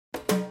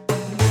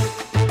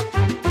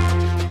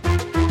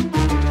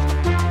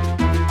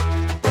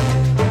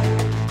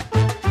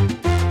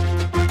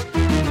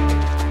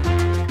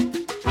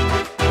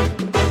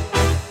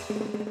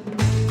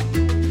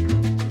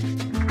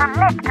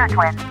Super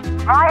Twins,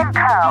 Ryan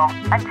Curl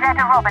and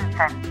Jeddah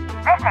Robinson.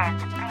 This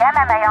is the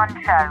MMA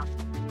On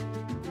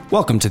Show.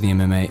 Welcome to the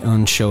MMA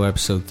On Show,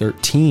 episode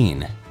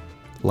 13.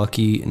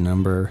 Lucky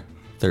number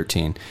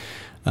 13.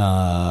 We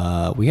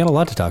got a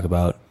lot to talk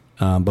about,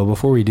 but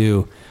before we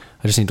do,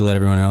 I just need to let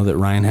everyone know that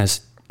Ryan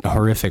has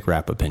horrific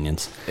rap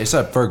opinions.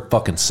 Except Ferg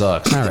fucking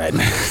sucks. All right.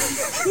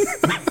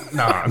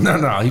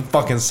 No. He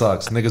fucking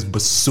sucks. Nigga's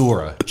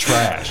basura.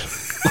 Trash.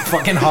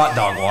 Fucking hot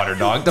dog water,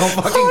 dog. Don't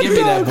fucking give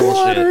me that bullshit.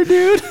 Water,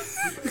 dude.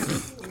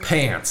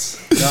 Pants.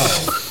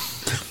 No.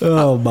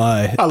 Oh,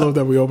 my. I love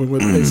that we open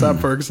with ASAP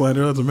Ferg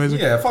slander. That's amazing.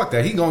 Yeah, fuck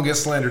that. He gonna get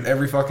slandered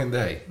every fucking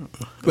day.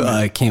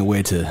 I can't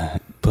wait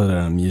to put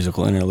on a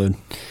musical interlude.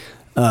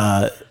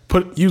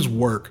 Use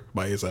work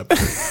by ASAP.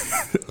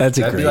 That's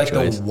a That'd great be like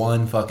choice. the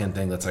one fucking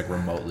thing that's like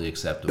remotely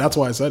acceptable. That's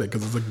why I said it,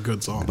 because it's a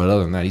good song. But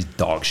other than that, he's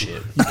dog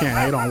shit. You can't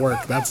hate on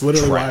work. That's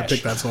literally why I Trash.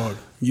 picked that song.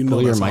 You know Pull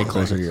that your song mic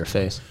closer to bangs. your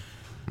face.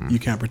 You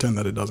can't pretend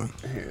that it doesn't.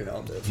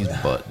 He's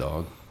butt,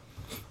 dog.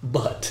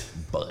 But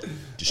Butt.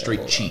 Just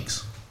straight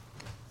cheeks.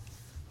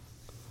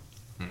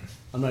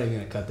 I'm not even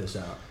going to cut this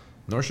out.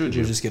 Nor should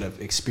You're you. just going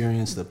to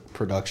experience the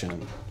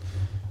production.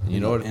 You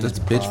know what? in If this its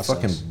bitch process.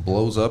 fucking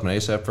blows up and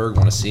ASAP Ferg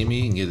want to see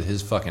me and get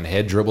his fucking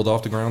head dribbled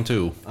off the ground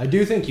too. I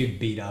do think you'd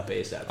beat up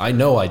ASAP. I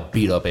know I'd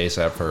beat up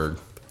ASAP Ferg.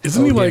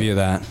 Isn't I'll he give like you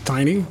that.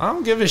 tiny? I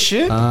don't give a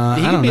shit. I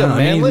he don't could be know. a I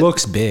mean, he manlet.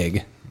 looks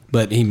big,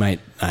 but he might.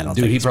 I don't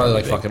Dude, think he he's probably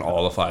like big. fucking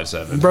all of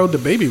 5'7". Bro, the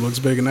baby looks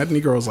big, and that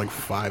Negro is like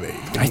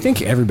 5'8". I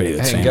think everybody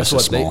that's Hey, famous guess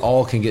what? is They small.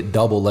 all can get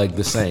double legged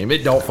the same.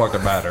 It don't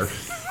fucking matter.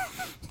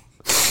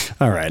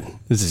 All right,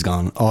 this has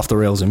gone off the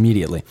rails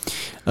immediately.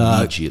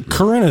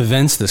 Current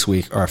events this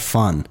week are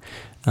fun.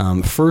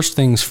 First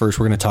things first,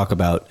 we're going to talk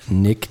about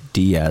Nick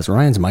Diaz.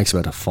 Ryan's mic's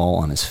about to fall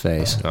on his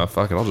face. Oh,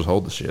 fuck it. I'll just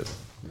hold the shit.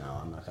 No,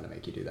 I'm not going to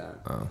make you do that.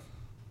 Oh.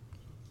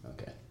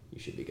 Okay, you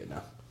should be good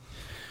now.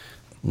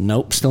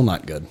 Nope, still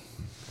not good.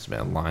 This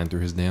man lying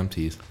through his damn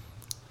teeth.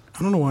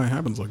 I don't know why it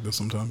happens like this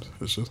sometimes.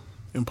 It's just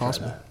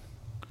impossible.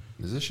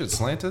 Is this shit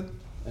slanted?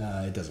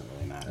 It doesn't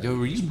really matter. Yo,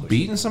 were you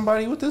beating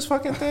somebody with this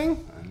fucking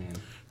thing? I mean,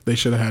 They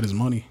should have had his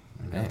money.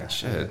 Man,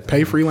 shit.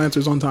 Pay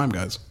freelancers on time,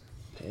 guys.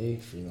 pay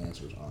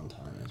freelancers on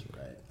time is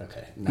right.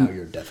 Okay, now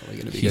you're definitely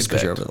going to be good because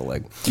Respect. you're over the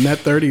leg. Net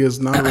 30 is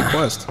not a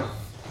request.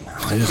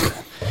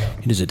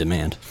 It is a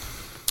demand.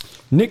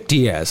 Nick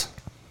Diaz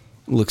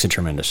looks in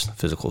tremendous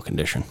physical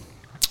condition,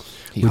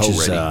 which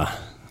has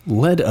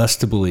led us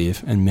to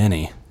believe, and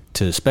many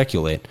to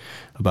speculate,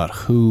 about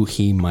who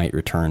he might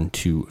return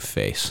to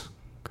face.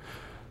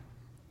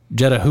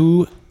 Jeddah,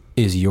 who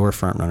is your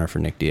front runner for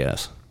Nick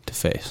Diaz to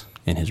face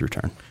in his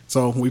return?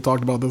 So we've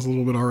talked about this a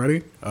little bit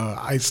already.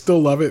 I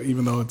still love it,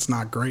 even though it's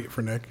not great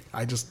for Nick.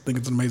 I just think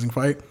it's an amazing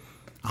fight.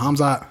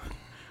 Hamzat,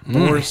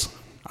 Boris,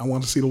 I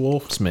want to see the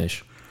wolf.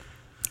 Smish.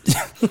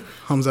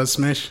 Hamzat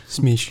smash.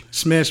 Smish.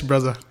 Smash,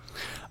 brother.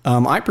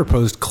 I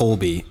proposed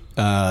Colby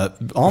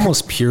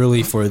almost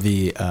purely for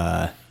the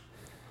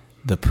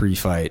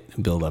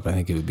pre-fight build-up. I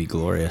think it would be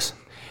glorious.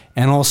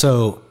 And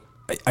also,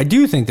 I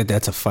do think that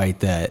that's a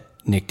fight that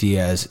Nick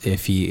Diaz,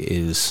 if he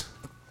is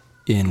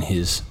in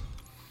his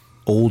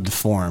old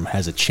form,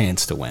 has a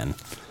chance to win.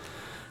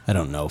 I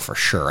don't know for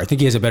sure. I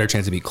think he has a better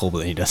chance to beat Colby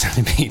than he does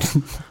to beat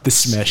the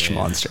Smash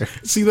monster.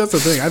 See, that's the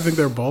thing. I think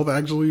they're both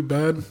actually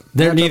bad.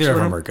 Neither matchups of for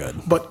them him. are good.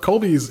 But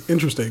Colby's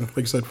interesting, like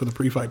you said, for the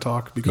pre-fight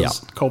talk,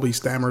 because Yeah. Colby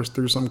stammers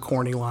through some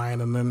corny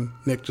line, and then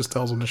Nick just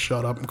tells him to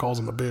shut up and calls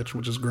him a bitch,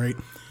 which is great.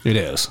 It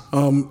is.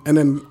 And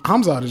then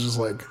Hamzat is just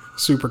like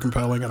super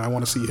compelling, and I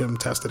want to see him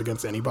tested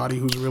against anybody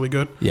who's really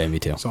good. Yeah, me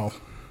too. So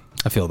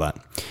I feel that.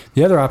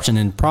 The other option,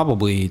 and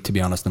probably, to be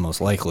honest, the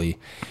most likely,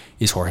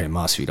 is Jorge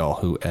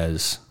Masvidal, who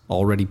has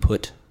already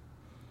put,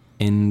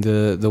 in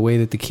the way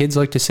that the kids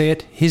like to say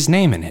it, his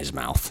name in his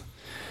mouth.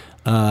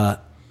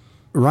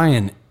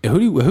 Ryan, who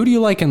do you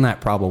like in that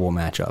probable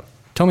matchup?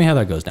 Tell me how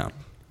that goes down.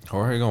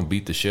 Jorge gonna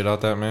beat the shit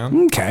out that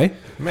man. Okay.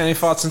 Man, he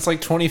fought since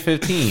like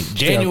 2015.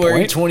 January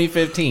point.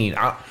 2015.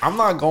 I'm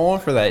not going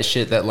for that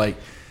shit that like,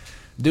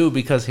 dude,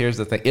 because here's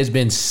the thing. It's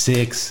been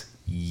 6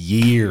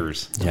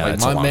 years. Yeah, like,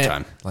 it's a long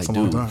time. Like, it's a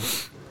long dude, time.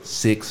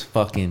 6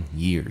 fucking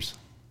years.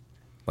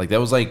 Like,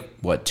 that was like,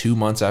 what, 2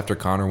 months after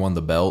Conor won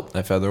the belt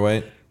at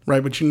featherweight?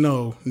 Right, but you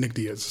know Nick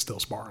Diaz is still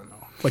sparring,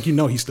 though. Like, you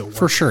know he's still working.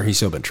 For sure, he's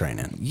still been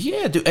training.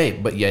 Yeah, dude. Hey,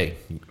 but yay.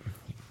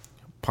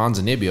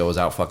 Ponzinibbio was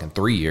out fucking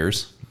 3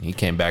 years. He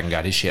came back and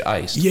got his shit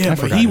iced. Yeah, but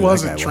forgot he who that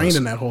wasn't guy training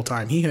was. that whole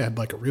time. He had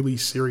like a really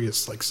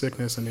serious like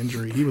sickness and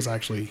injury. He was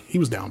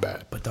down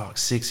bad. But dog,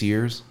 6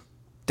 years?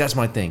 That's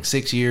my thing.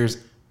 6 years,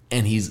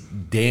 and he's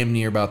damn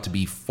near about to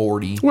be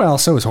 40. Well,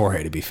 so is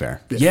Jorge, to be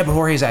fair. Yeah, but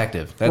Jorge's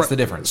active. That's the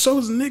difference. So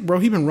is Nick, bro.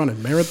 He been running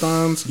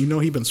marathons. You know,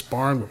 he been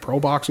sparring with pro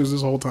boxers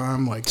this whole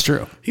time. Like, It's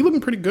true. He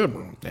looking pretty good,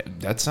 bro.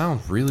 That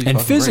sounds really And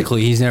fucking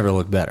physically, he's never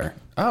looked better. great.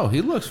 Oh,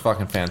 he looks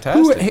fucking Who,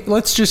 fantastic. hey,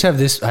 let's just have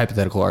this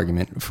hypothetical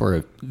argument for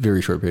a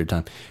very short period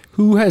of time.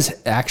 Who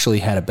has actually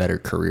had a better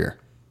career?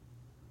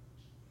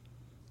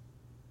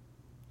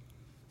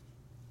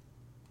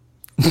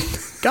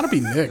 Gotta be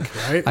Nick,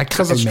 right? I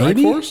Because of Strike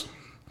maybe? Force.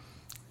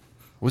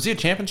 Was he a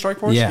champ in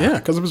Strikeforce? Yeah. Yeah,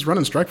 because of his run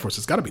in Strikeforce.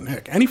 It's got to be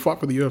Nick. And he fought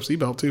for the UFC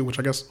belt, too, which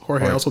I guess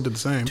Jorge also did the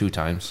same. 2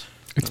 times.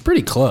 It's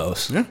pretty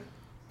close. Yeah.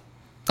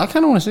 I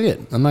kind of want to see it.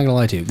 I'm not going to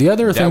lie to you. The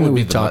other thing that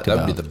we talked about.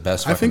 That would be the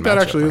best. I think that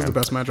actually is the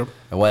best matchup.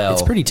 Well,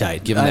 It's pretty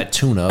tight. Given that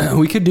tune-up,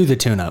 We could do the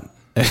tune-up.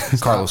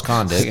 Carlos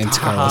Condit. Against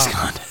Carlos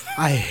Condit.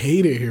 I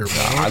hate it here, bro.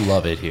 I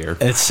love it here.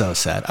 It's so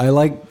sad. I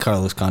like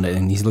Carlos Condit,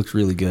 and he's looked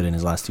really good in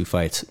his last 2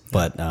 fights.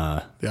 But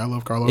Yeah, I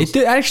love Carlos.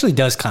 it actually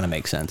does kind of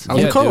make sense. I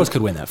mean, Yeah, Carlos dude.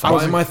 could win that fight.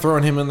 Why am I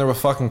throwing him in there with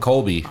fucking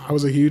Colby? I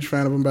was a huge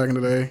fan of him back in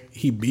the day.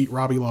 He beat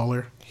Robbie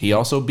Lawler. He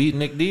also beat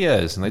Nick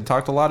Diaz, and they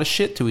talked a lot of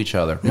shit to each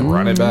other.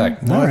 Run it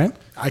back. All right.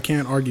 I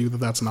can't argue that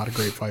that's not a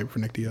great fight for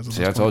Nick Diaz.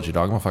 See, I told you,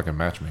 dog. I'm a fucking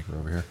matchmaker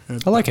over here.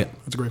 I like it.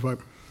 It's a great fight.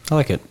 I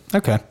like it.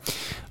 Okay.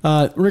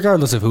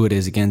 Regardless of who it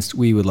is against,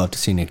 we would love to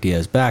see Nick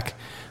Diaz back.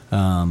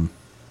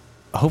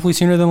 Hopefully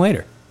sooner than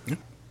later. Yeah.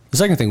 The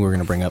second thing we're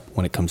going to bring up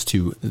when it comes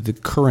to the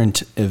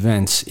current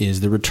events is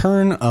the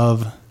return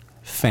of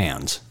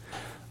fans,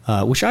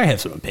 which I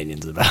have some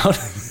opinions about.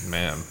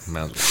 Man,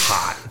 man's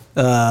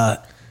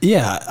hot.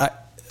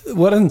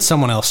 Why doesn't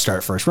someone else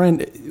start first? Ryan,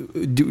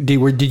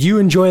 did you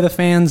enjoy the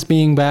fans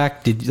being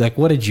back?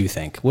 What did you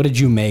think? What did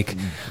you make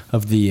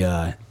of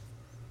the?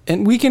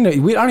 And I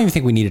don't even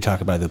think we need to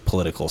talk about the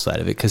political side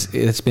of it because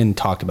it's been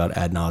talked about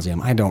ad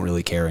nauseum. I don't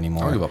really care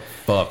anymore. I don't give a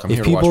fuck. I'm If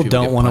here to watch people people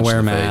don't get want to punched wear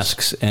in the face.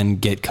 masks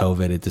and get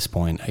COVID at this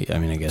point, I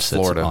mean, I guess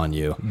Florida, that's on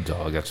you.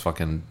 dog. That's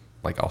fucking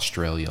like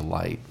Australia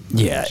light.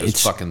 Yeah, it's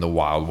it's fucking the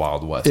wild,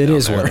 wild west. It down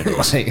is there. what it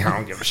is. Like, I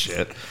don't give a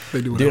shit. They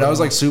do Dude, whatever I was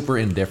they like super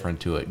indifferent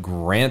to it.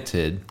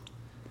 Granted,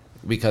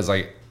 because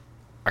like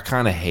I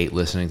kind of hate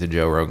listening to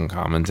Joe Rogan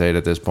commentate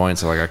at this point,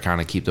 so like I kind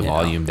of keep the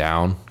volume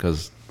down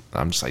because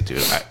I'm just like,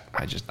 dude,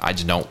 I just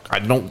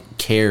don't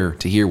care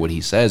to hear what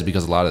he says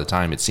because a lot of the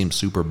time it seems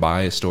super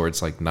biased or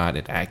it's like not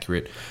an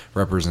accurate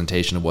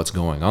representation of what's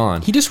going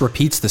on. He just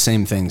repeats the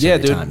same things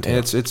every dude, time, too.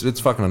 it's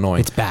fucking annoying.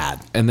 It's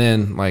bad. And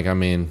then like I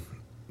mean,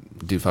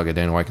 dude, fucking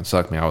Dana White can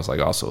suck me. I was like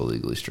also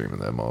illegally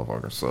streaming that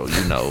motherfucker, so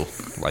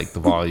like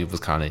the volume was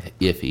kind of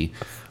iffy,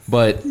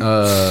 but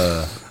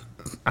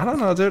I don't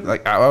know, dude.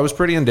 Like I was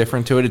pretty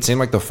indifferent to it. It seemed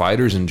like the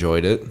fighters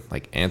enjoyed it.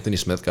 Like Anthony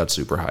Smith got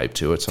super hyped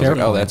to it, so I was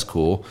like, "Oh, that's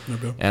cool."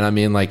 Okay. And I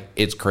mean, like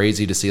it's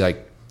crazy to see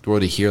like or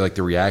to hear like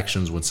the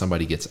reactions when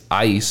somebody gets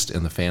iced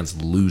and the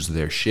fans lose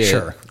their shit.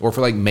 Sure. Or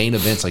for like main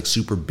events, like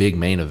super big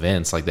main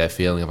events, like that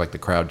feeling of like the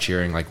crowd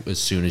cheering like as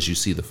soon as you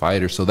see the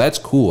fighter. So that's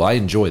cool. I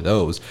enjoy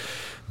those.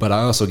 But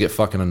I also get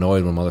fucking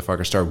annoyed when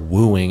motherfuckers start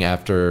wooing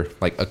after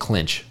like a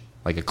clinch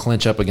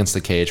up against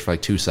the cage for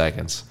like 2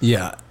 seconds.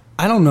 Yeah.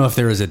 I don't know if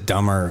there is a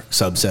dumber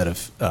subset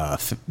of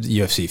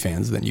UFC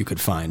fans than you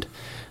could find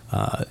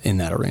in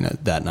that arena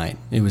that night.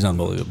 It was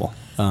unbelievable.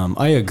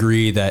 I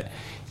agree that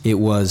it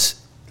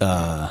was,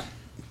 and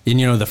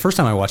the first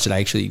time I watched it, I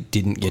actually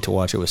didn't get to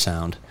watch it with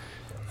sound.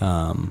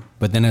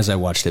 But then as I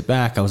watched it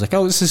back, I was like,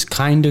 oh, this is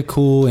kind of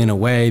cool in a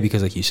way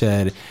because like you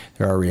said,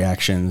 there are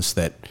reactions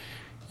that,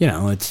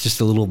 it's just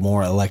a little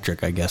more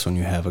electric, I guess, when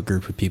you have a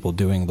group of people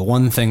doing the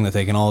one thing that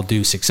they can all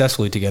do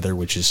successfully together,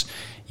 which is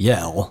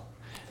yell.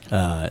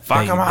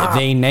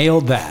 They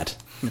nailed that.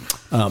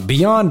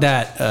 Beyond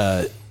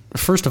that,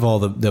 first of all,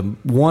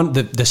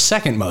 the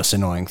second most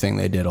annoying thing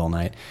they did all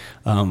night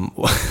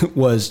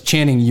was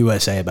chanting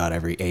USA about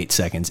every 8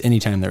 seconds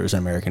anytime there was an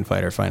American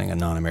fighter fighting a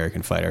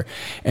non-American fighter.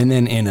 And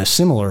then in a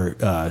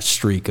similar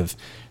streak of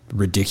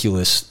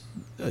ridiculous,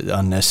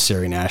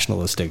 unnecessary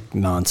nationalistic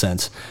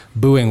nonsense,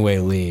 booing Wei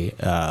Li.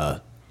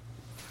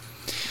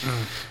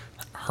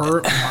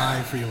 Hurt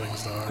my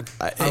feelings, dog.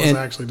 I was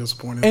actually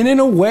disappointed. And in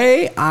a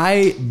way,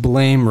 I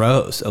blame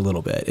Rose a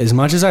little bit. As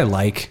much as I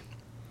liked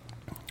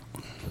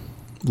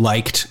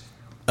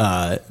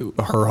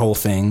her whole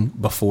thing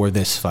before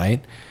this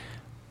fight,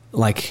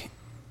 like,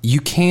 you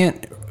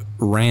can't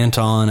rant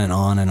on and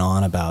on and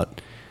on about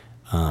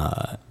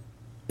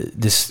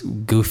this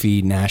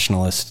goofy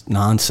nationalist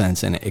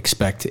nonsense and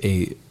expect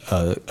a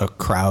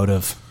crowd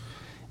of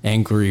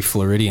angry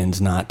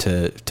Floridians not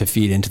to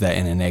feed into that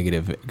in a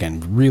negative,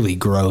 again, really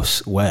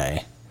gross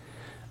way.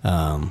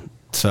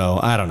 So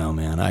I don't know,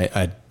 man.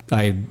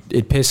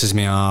 It pisses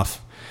me off.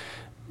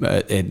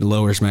 It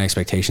lowers my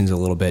expectations a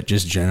little bit,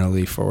 just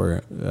generally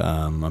for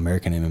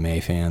American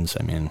MMA fans.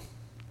 I mean,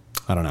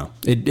 I don't know.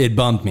 It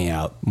bummed me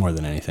out more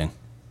than anything.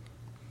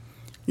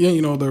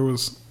 Yeah, there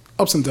was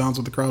ups and downs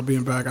with the crowd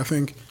being back. I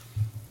think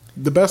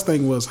the best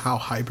thing was how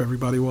hype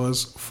everybody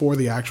was for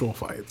the actual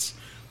fights.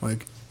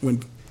 Like,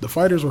 when the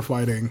fighters were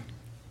fighting,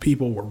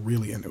 people were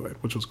really into it,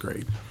 which was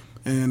great.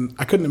 And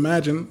I couldn't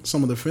imagine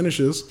some of the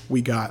finishes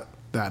we got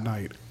that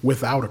night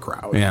without a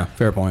crowd. Yeah,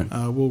 fair point.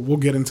 We'll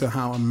get into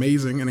how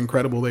amazing and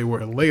incredible they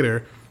were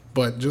later,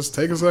 but just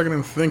take a second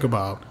and think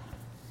about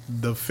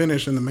the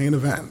finish in the main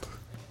event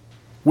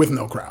with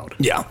no crowd.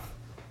 Yeah.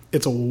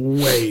 It's a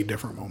way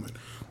different moment.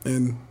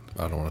 And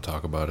I don't want to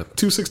talk about it.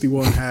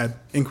 261 had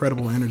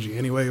incredible energy.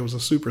 Anyway, it was a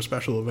super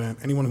special event.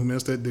 Anyone who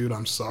missed it, dude,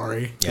 I'm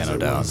sorry. Yeah, no it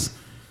doubt. was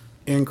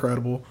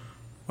incredible.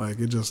 Like,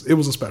 it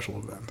was a special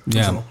event.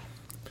 Yeah. So,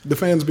 the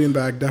fans being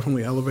back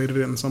definitely elevated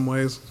it in some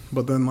ways,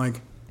 but then,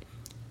 like,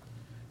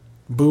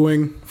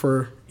 booing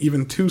for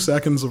even 2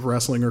 seconds of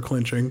wrestling or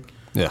clinching.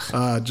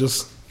 Yeah.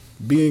 Just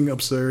being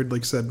absurd,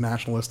 like you said,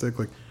 nationalistic,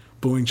 like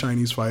booing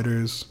Chinese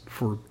fighters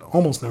for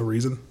almost no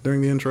reason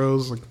during the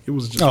intros. Like it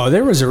was just. Oh,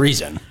 there was a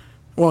reason.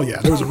 Well,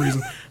 yeah, there was a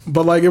reason,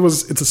 but like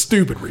it's a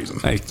stupid reason.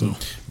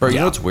 Bro, you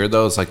know what's weird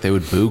though? It's like they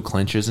would boo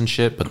clinches and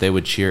shit, but they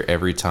would cheer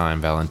every time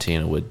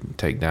Valentina would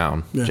take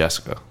down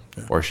Jessica,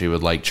 or she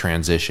would like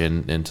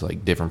transition into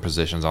like different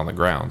positions on the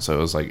ground. So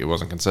it was like it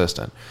wasn't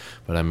consistent.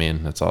 But I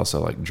mean, it's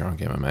also like drunk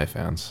MMA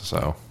fans.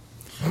 So,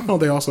 well,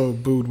 they also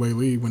booed Wei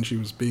Li when she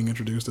was being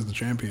introduced as the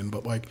champion,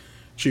 but like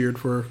cheered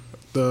for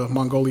the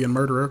Mongolian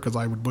murderer, because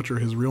I would butcher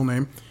his real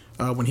name.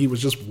 When he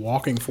was just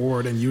walking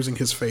forward and using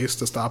his face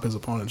to stop his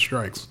opponent's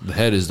strikes. The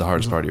head is the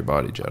hardest part of your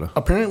body, Jetta.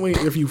 Apparently,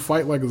 if you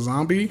fight like a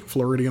zombie,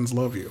 Floridians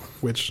love you,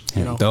 which,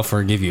 you know. They'll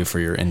forgive you for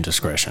your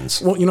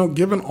indiscretions. Well, you know,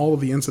 given all of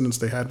the incidents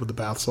they had with the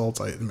bath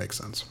salts, it makes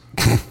sense.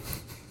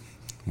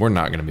 We're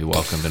not going to be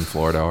welcomed in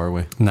Florida, are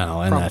we?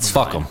 No, and Probably that's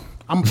Fuck fine. them.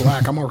 I'm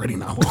black. I'm already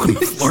not welcome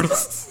to Florida.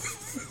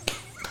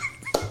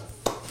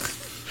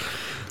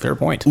 Fair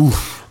point.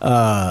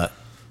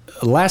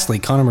 Lastly,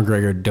 Conor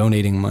McGregor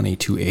donating money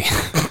to a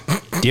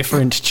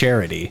different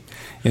charity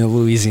in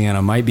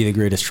Louisiana might be the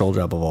greatest troll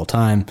job of all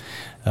time.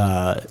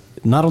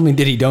 Not only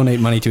did he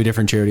donate money to a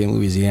different charity in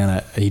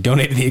Louisiana, he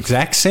donated the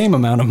exact same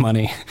amount of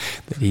money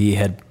that he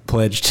had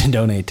pledged to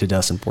donate to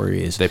Dustin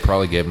Poirier's. They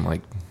probably gave him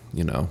like,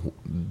 you know,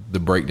 the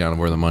breakdown of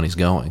where the money's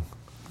going.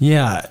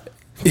 Yeah.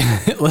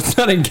 Let's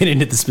not get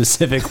into the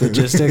specific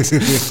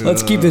logistics.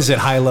 Let's keep this at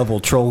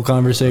high-level troll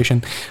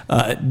conversation.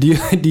 Do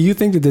you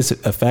think that this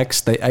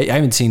affects... I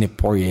haven't seen if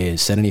Poirier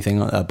has said anything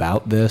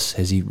about this.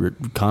 Has he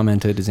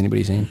commented? Has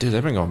anybody seen? Dude,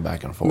 they've been going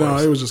back and forth. No,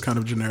 it was just kind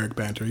of generic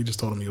banter. He just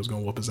told him he was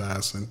going to whoop his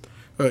ass. And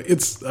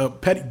it's a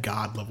petty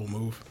God-level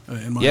move,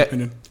 in my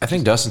opinion. I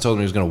think Dustin told him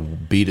he was going to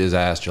beat his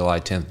ass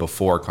July 10th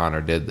before Conor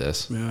did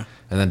this. Yeah.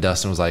 And then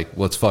Dustin was like,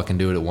 let's fucking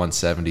do it at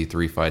 170,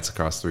 3 fights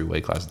across 3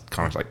 weight classes.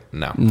 Conor's like,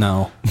 no.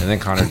 No. And then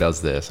Conor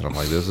does this, and I'm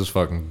like, this is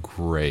fucking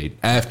great.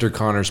 After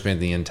Conor spent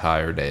the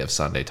entire day of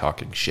Sunday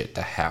talking shit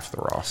to half the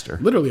roster.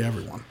 Literally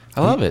everyone.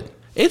 I love it.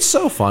 It's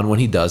so fun when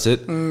he does it.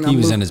 He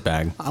was in his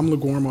bag. I'm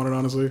lukewarm on it,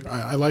 honestly.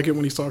 I like it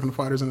when he's talking to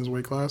fighters in his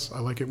weight class. I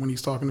like it when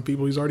he's talking to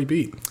people he's already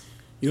beat.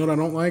 You know what I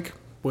don't like?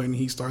 When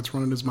he starts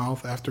running his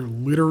mouth after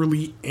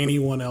literally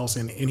anyone else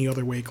in any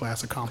other weight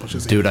class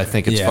accomplishes Dude, anything. I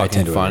think it's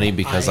fucking funny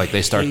because I like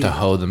they start hate to it.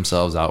 hoe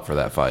themselves out for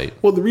that fight.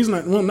 Well, the reason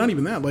not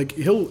even that. Like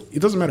it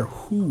doesn't matter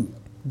who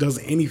does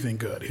anything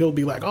good. He'll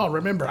be like, "Oh,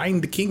 remember,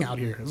 I'm the king out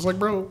here." It's like,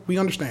 bro, we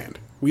understand.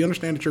 We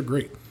understand that you're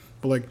great,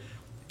 but like,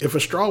 if a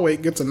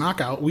strawweight gets a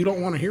knockout, we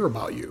don't want to hear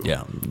about you.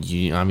 Yeah,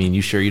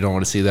 you sure you don't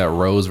want to see that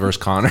Rose versus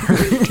Conor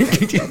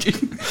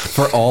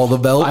for all the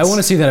belts? I want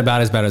to see that about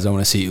as bad as I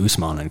want to see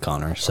Usman and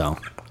Conor. So,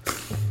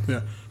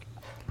 Yeah.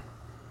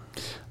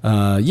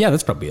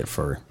 that's probably it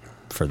for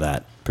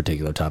that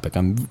particular topic.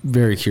 I'm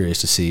very curious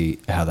to see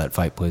how that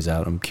fight plays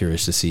out. I'm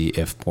curious to see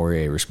if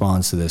Poirier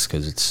responds to this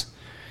because it's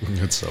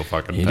so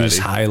fucking it petty. is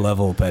high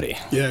level petty.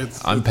 Yeah,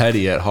 I'm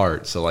petty at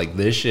heart, so like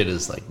this shit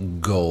is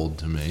like gold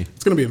to me.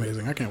 it's gonna be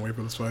amazing. I can't wait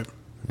for this fight.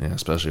 Yeah,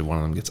 especially if one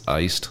of them gets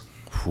iced.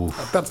 Whew.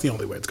 That's the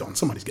only way it's going.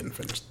 Somebody's getting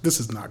finished. This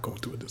is not going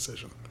to a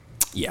decision.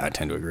 Yeah, I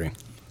tend to agree.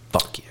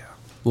 Fuck yeah.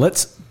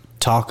 Let's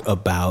talk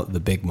about the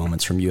big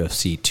moments from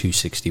UFC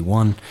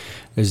 261.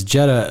 As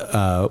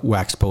Jetta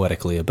waxed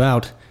poetically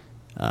about,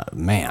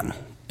 man,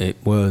 it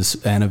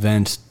was an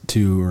event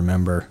to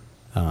remember.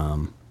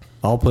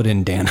 I'll put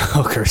in Dan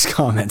Hooker's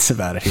comments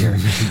about it here.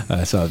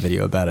 I saw a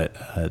video about it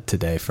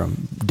today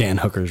from Dan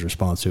Hooker's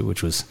response to it,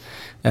 which was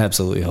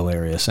absolutely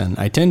hilarious, and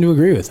I tend to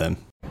agree with him.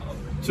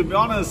 To be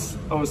honest,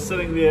 I was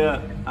sitting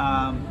there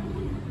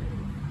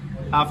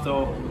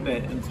after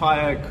that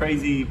entire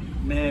crazy,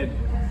 mad,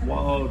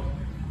 wild,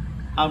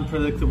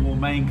 unpredictable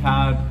main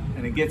card,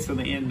 and it gets to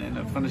the end and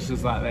it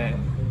finishes like that.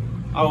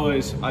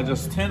 I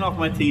just turned off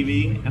my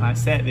TV and I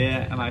sat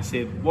there and I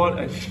said, what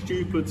a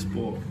stupid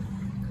sport.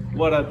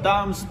 What a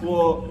dumb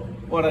sport.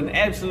 What an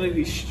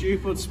absolutely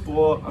stupid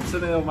sport. I'm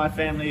sitting there with my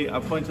family, I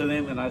point to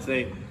them and I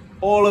say,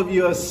 all of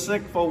you are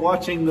sick for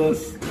watching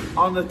this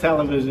on the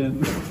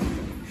television.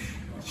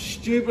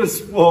 Stupid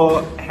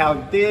sport. How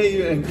dare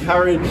you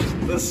encourage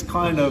this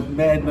kind of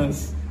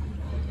madness.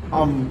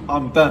 I'm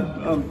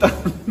done. I'm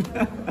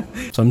done.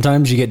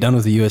 Sometimes you get done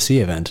with the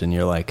UFC event and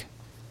you're like,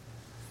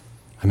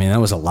 I mean, that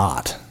was a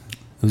lot.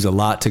 It was a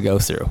lot to go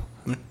through.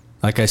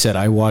 Like I said,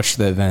 I watched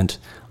the event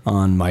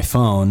on my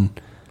phone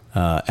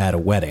at a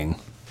wedding.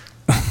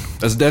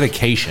 That's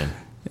dedication.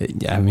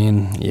 I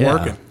mean, yeah.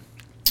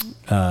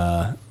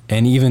 Working.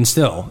 And even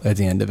still, at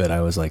the end of it,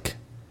 I was like,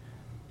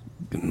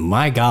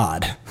 my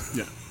God.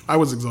 Yeah. I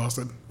was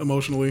exhausted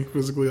emotionally,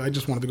 physically. I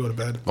just wanted to go to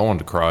bed. I wanted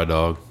to cry,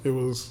 dog. It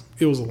was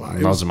a lot.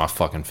 Those are my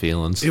fucking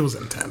feelings. It was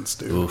intense,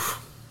 dude.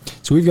 Oof.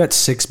 So we've got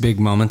 6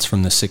 big moments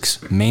from the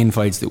 6 main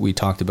fights that we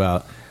talked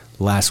about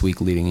last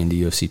week leading into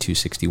UFC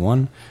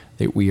 261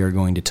 that we are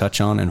going to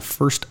touch on. And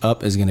first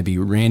up is going to be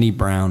Randy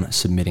Brown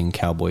submitting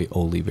Cowboy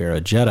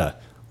Oliveira. Jetta,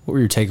 what were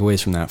your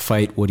takeaways from that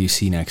fight? What do you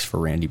see next for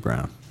Randy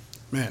Brown?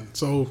 Man,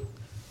 so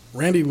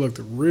Randy looked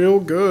real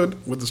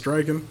good with the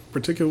striking,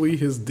 particularly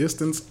his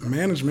distance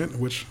management,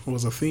 which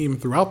was a theme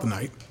throughout the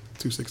night,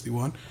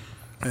 261.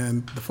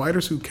 And the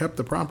fighters who kept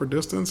the proper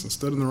distance and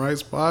stood in the right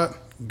spot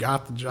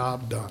got the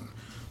job done.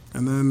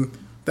 And then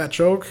that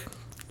choke,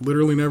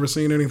 literally never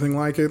seen anything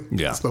like it.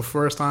 Yeah. It's the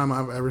first time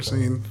I've ever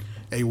seen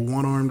a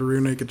one-armed rear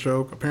naked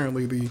choke.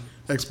 Apparently the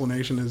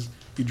explanation is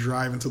you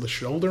drive into the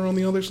shoulder on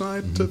the other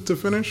side to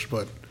finish,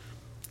 but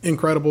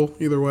incredible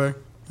either way.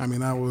 I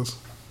mean, that was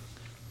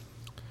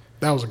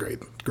a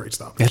great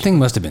stop. That thing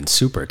must have been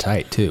super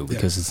tight, too,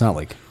 because it's not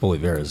like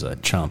Oliveira's a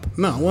chump.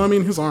 No, well, I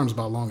mean, his arm's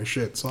about long as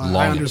shit, so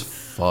I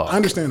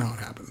understand how it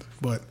happened.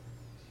 But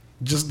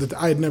just that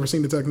I had never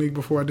seen the technique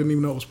before. I didn't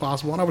even know it was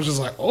possible, and I was just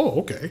like, oh,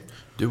 okay.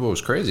 Dude, what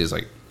was crazy is,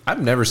 like,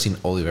 I've never seen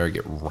Oliveira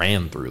get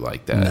ran through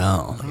like that.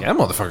 No. Like, that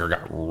motherfucker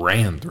got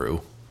ran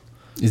through.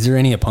 Is there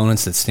any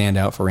opponents that stand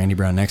out for Randy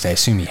Brown next? I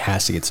assume he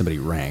has to get somebody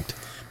ranked.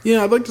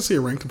 Yeah, I'd like to see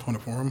a ranked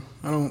opponent for him.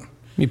 Let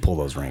me pull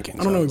those rankings.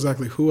 I don't know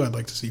exactly who I'd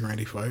like to see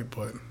Randy fight,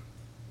 but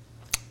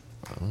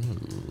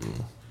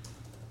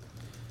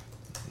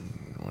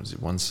what is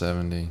it,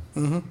 170?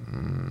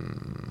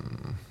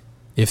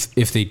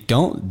 If they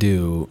don't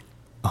do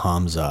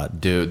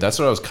Hamzat, dude, that's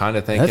what I was kind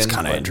of thinking. That's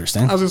kind of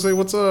interesting. I was gonna say,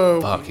 what's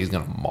up? Fuck, he's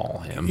gonna maul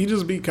him. He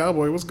just beat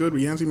Cowboy. What's good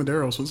with Yancy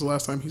Medeiros? When's the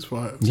last time he's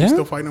fought? Is Yeah. he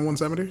still fighting at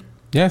 170?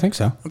 Yeah, I think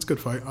so. That's a good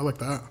fight. I like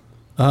that.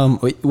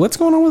 Wait, what's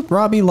going on with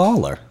Robbie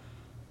Lawler?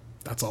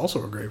 That's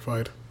also a great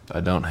fight.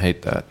 I don't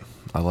hate that.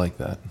 I like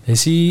that.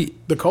 Is he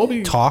The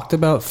Colby talked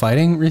about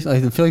fighting recently?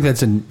 I feel like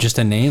that's just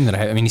a name that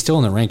I mean, he's still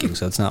in the rankings,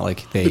 so it's not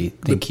like they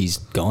think he's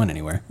going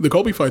anywhere. The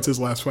Colby fight's his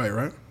last fight,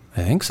 right?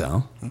 I think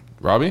so.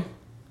 Robbie?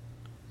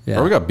 Yeah.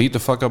 Robbie got beat the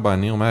fuck up by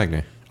Neil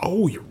Magny.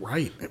 Oh, you're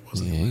right. It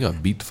wasn't. Yeah, he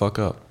got beat the fuck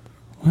up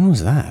When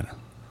was that?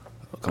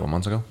 a couple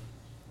months ago.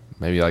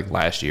 Maybe like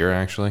last year,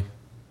 actually.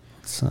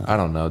 I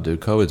don't know, dude.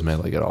 COVID's made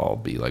like it all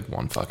be like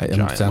one fucking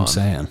giant I'm month.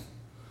 saying.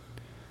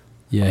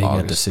 Yeah, he got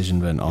August.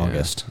 decision in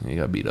August. Yeah, he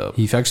got beat up.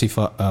 He actually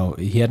fought. Oh,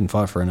 he hadn't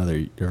fought for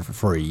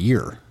a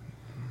year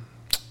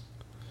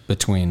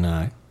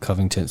between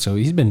Covington, so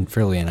he's been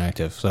fairly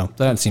inactive. So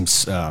that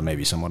seems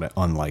maybe somewhat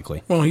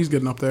unlikely. Well, he's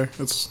getting up there.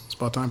 It's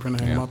about time for him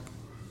to hang him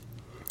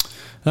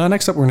up.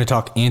 Next up, we're going to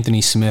talk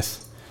Anthony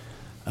Smith.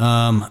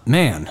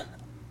 Man,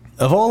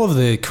 of all of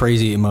the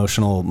crazy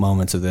emotional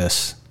moments of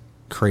this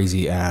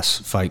crazy ass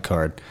fight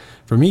card,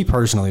 for me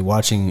personally,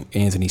 watching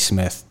Anthony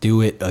Smith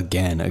do it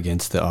again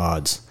against the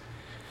odds.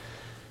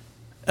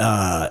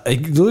 I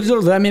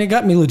mean, it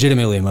got me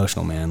legitimately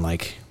emotional, man.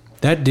 Like,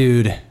 that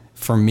dude,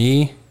 for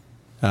me,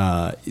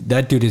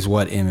 that dude is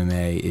what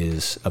MMA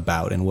is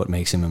about and what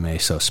makes MMA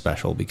so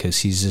special, because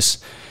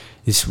he's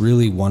this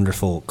really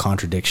wonderful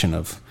contradiction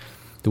of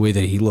the way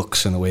that he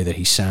looks and the way that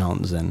he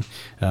sounds and,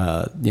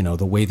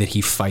 the way that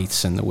he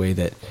fights and the way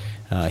that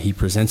he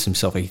presents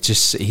himself. Like,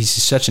 he's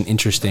such an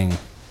interesting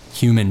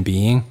human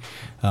being.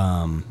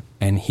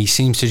 And he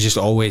seems to just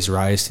always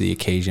rise to the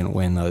occasion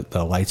when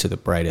the lights are the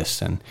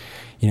brightest. And,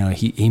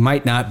 he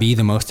might not be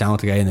the most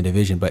talented guy in the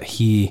division, but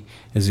he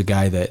is a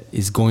guy that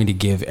is going to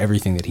give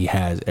everything that he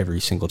has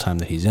every single time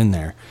that he's in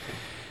there.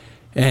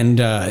 And,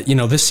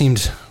 this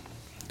seemed,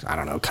 I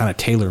don't know, kind of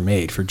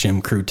tailor-made for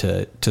Jim Crew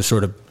to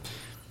sort of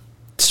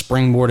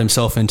springboard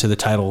himself into the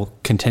title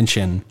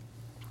contention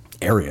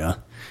area.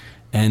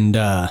 And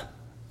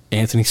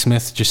Anthony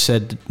Smith just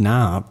said,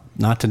 nah,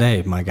 not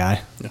today, my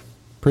guy. Yeah.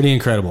 Pretty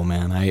incredible,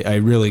 man. I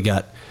really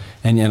got...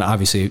 And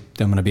obviously,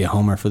 I'm going to be a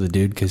homer for the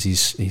dude because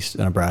he's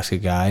a Nebraska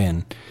guy,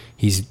 and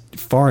he's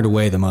far and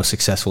away the most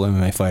successful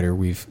MMA fighter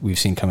we've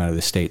seen come out of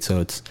the state. So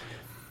it's,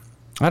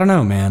 I don't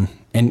know, man.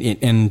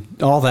 And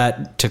all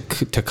that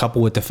to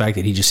couple with the fact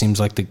that he just seems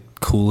like the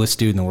coolest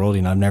dude in the world.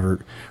 I've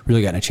never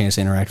really gotten a chance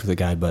to interact with the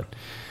guy, but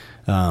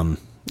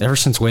ever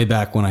since way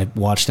back when I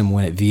watched him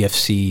win at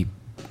VFC,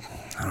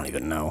 I don't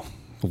even know,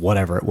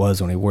 whatever it was,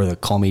 when he wore the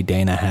Call Me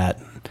Dana hat,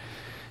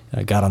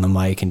 got on the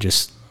mic and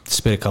just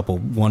spit a couple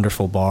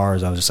wonderful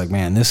bars. I was just like,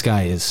 man, this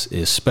guy is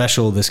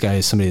special. This guy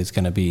is somebody that's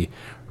going to be,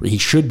 he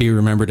should be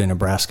remembered in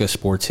Nebraska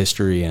sports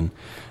history. And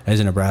as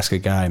a Nebraska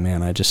guy,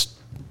 man,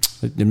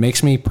 it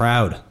makes me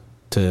proud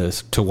to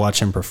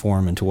watch him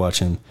perform and to watch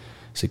him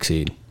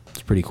succeed.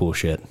 It's pretty cool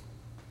shit.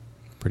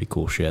 Pretty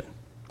cool shit.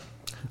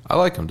 I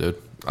like him,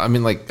 dude. I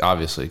mean, like,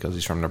 obviously because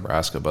he's from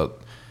Nebraska, but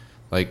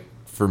like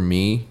for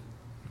me,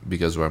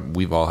 because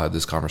we've all had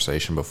this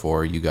conversation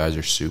before, you guys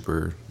are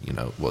super,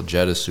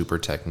 Jed is super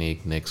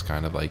technique, Nick's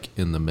kind of like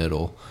in the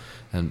middle.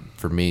 And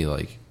for me,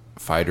 like,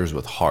 fighters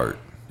with heart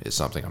is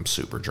something I'm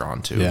super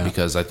drawn to,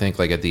 because I think,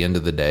 like, at the end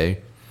of the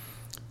day,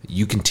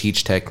 you can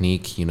teach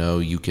technique,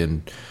 you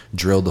can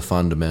drill the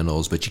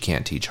fundamentals, but you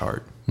can't teach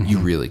heart. Mm-hmm. You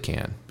really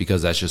can,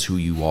 because that's just who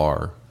you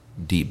are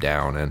deep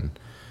down. And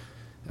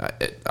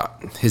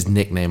his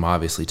nickname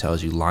obviously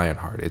tells you,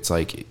 Lionheart. It's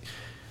like,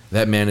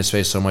 that man has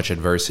faced so much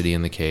adversity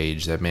in the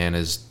cage. That man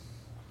has,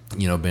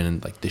 been in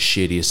like the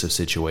shittiest of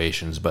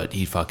situations, but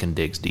he fucking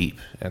digs deep,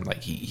 and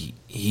like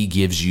he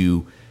gives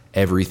you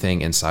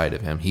everything inside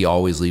of him. He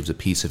always leaves a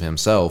piece of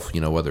himself,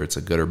 whether it's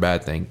a good or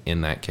bad thing, in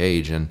that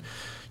cage. And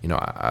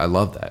I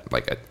love that.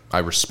 Like, I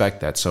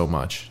respect that so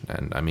much.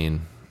 And I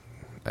mean,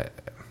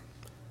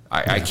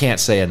 I can't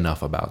say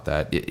enough about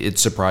that. It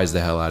surprised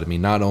the hell out of me.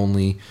 Not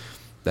only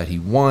that he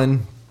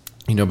won,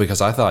 you know, because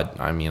I thought,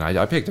 I mean,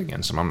 I picked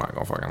against him. I'm not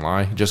gonna fucking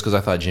lie, just because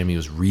I thought Jimmy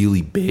was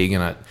really big,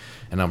 and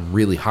I'm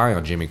really high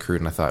on Jimmy Crute,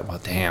 and I thought,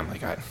 well, damn,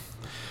 like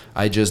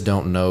I just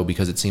don't know,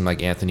 because it seemed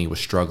like Anthony was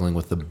struggling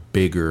with the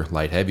bigger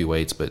light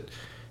heavyweights, but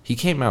he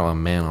came out a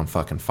man on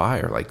fucking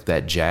fire, like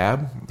that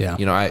jab. Yeah,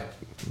 you know,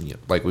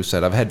 like we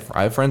said,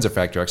 I have friends at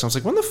Factory X. I was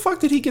like, when the fuck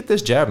did he get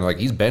this jab? And they're like,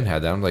 he's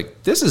had that. I'm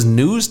like, this is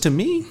news to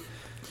me.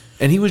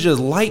 And he was just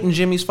lighting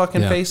Jimmy's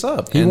fucking face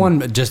up. He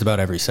won just about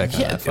every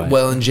second of that fight.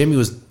 Well, and Jimmy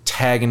was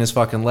tagging his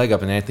fucking leg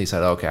up, and Anthony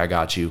said, okay, I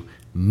got you.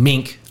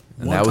 Mink.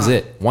 And that was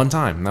it. One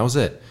time. And that was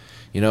it.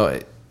 You know,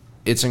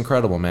 it's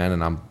incredible, man.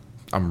 And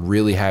I'm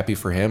really happy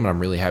for him. And I'm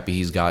really happy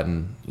he's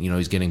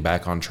getting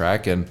back on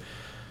track. And,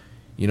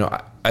 you know,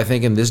 I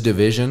think in this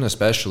division,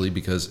 especially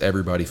because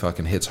everybody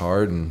fucking hits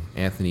hard, and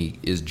Anthony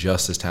is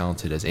just as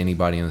talented as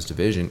anybody in this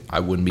division,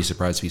 I wouldn't be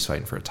surprised if he's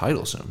fighting for a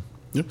title soon.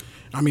 Yep.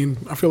 I mean,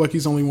 I feel like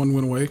he's only one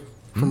win away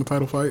from a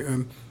title fight,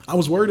 and I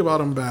was worried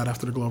about him bad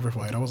after the Glover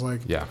fight. I was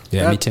like, yeah,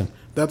 me too.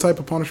 That type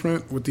of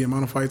punishment with the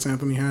amount of fights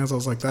Anthony has, I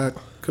was like, that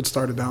could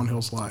start a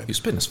downhill slide. He was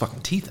spitting his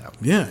fucking teeth out.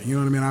 Yeah, you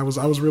know what I mean? I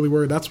was really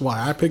worried. That's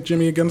why I picked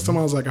Jimmy against him.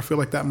 I was like, I feel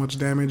like that much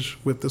damage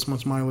with this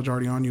much mileage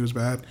already on you is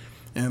bad.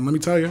 And let me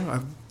tell you,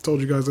 I've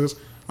told you guys this,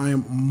 I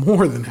am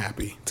more than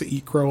happy to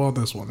eat crow on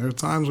this one. There are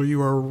times where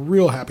you are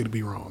real happy to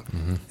be wrong.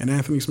 Mm-hmm. And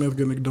Anthony Smith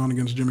getting it done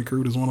against Jimmy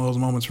Crute is one of those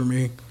moments for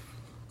me.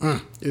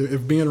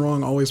 If being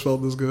wrong always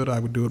felt this good, I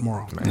would do it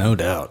more often. No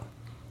doubt.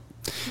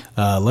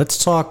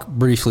 Let's talk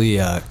briefly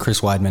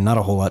Chris Weidman. Not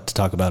a whole lot to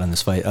talk about in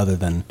this fight other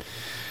than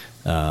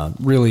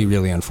really,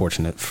 really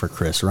unfortunate for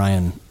Chris.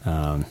 Ryan,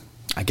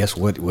 I guess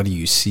what do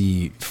you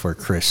see for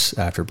Chris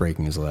after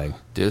breaking his leg?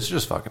 Dude, it's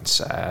just fucking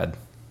sad.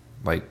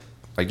 Like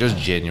just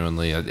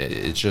genuinely,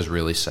 it's just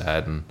really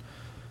sad. And,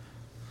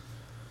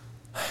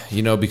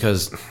 you know,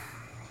 because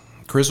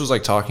Chris was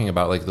like talking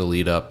about like the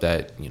lead up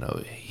that, you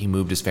know, he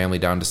moved his family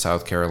down to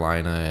South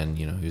Carolina, and,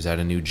 you know, he was at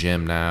a new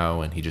gym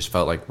now, and he just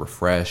felt like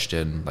refreshed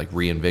and like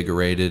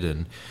reinvigorated,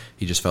 and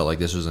he just felt like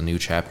this was a new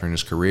chapter in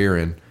his career.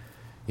 And,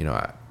 you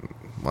know,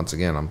 once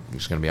again, I'm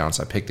just going to be honest,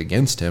 I picked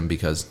against him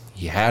because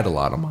he had a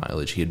lot of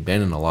mileage. He had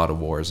been in a lot of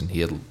wars, and he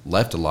had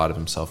left a lot of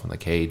himself in the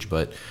cage.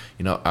 But,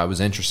 you know, I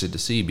was interested to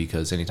see,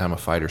 because anytime a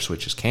fighter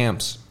switches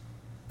camps,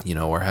 you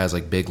know, or has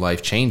like big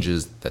life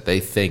changes that they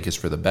think is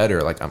for the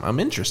better, like I'm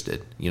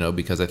interested, you know,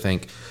 because I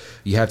think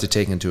you have to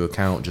take into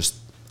account just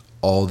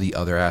all the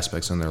other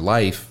aspects in their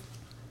life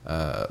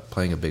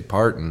playing a big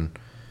part. And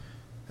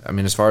I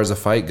mean, as far as the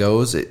fight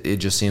goes, it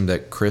just seemed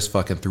that Chris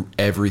fucking threw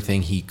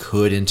everything he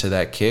could into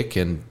that kick,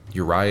 and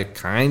Uriah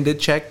kind of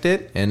checked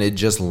it, and it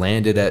just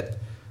landed at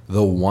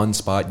the one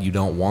spot you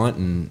don't want,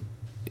 and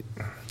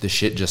the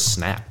shit just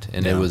snapped.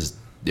 And it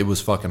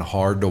was fucking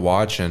hard to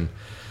watch. And,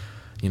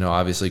 you know,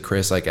 obviously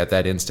Chris, like at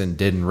that instant,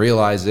 didn't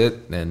realize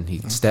it, and he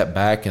stepped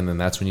back, and then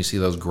that's when you see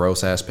those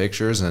gross ass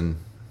pictures. And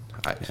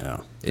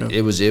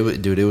it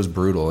was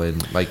brutal.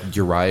 And like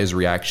Uriah's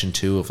reaction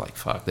too, of like,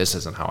 fuck, this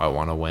isn't how I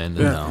want to win.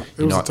 And,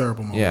 it was a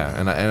terrible moment. Yeah,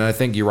 and I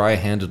think Uriah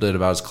handled it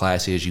about as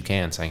classy as you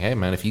can, saying, hey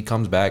man, if he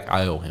comes back,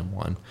 I owe him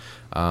one.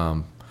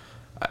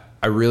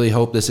 I really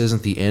hope this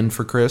isn't the end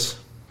for Chris,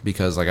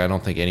 because like I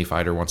don't think any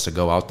fighter wants to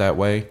go out that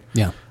way.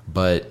 Yeah,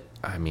 but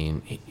I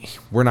mean,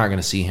 we're not going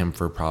to see him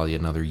for probably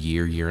another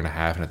year and a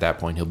half, and at that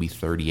point he'll be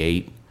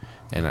 38,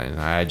 and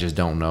I just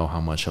don't know how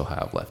much he'll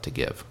have left to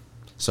give.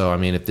 So I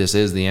mean, if this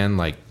is the end,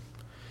 like,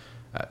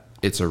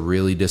 it's a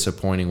really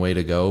disappointing way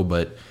to go.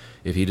 But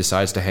if he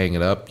decides to hang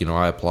it up, you know,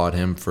 I applaud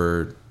him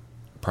for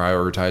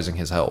prioritizing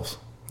his health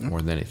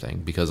more than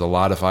anything, because a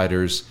lot of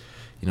fighters,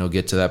 you know,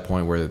 get to that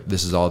point where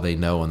this is all they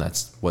know, and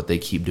that's what they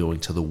keep doing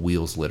till the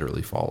wheels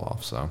literally fall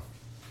off. So,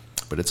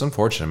 but it's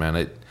unfortunate,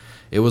 man.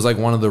 It was like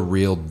one of the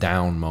real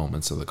down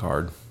moments of the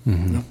card.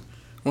 Mm-hmm. Yeah.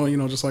 Well, you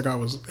know, just like I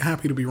was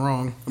happy to be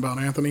wrong about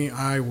Anthony,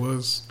 I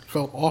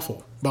felt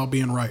awful about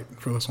being right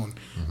for this one.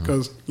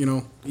 Because, you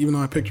know, even though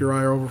I picked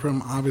Uriah over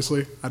him,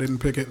 obviously I didn't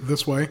pick it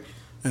this way,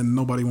 and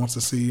nobody wants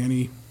to see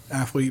any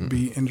athlete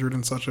be injured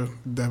in such a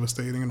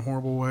devastating and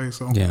horrible way.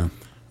 So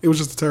it was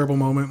just a terrible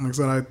moment. Like I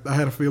said, I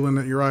had a feeling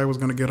that Uriah was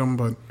going to get him,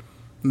 but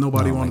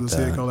nobody wanted to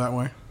see it go that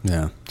way.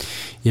 Yeah,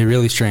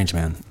 really strange,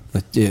 man.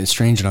 It's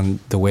strange on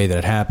the way that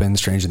it happened,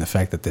 strange in the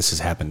fact that this has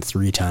happened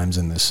 3 times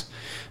in this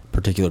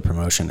particular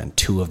promotion, and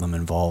 2 of them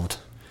involved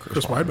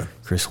Chris Weidman.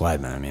 Chris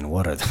Weidman. I mean,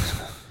 what are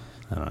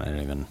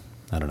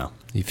I don't know.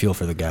 You feel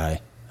for the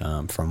guy.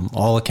 From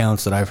all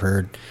accounts that I've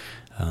heard,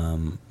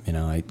 you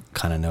know, I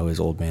kind of know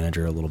his old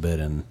manager a little bit,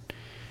 and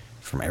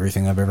from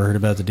everything I've ever heard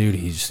about the dude,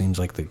 he just seems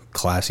like the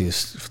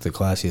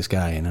classiest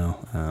guy, you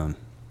know.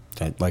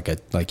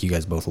 Like you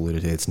guys both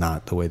alluded to, it's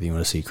not the way that you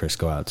want to see Chris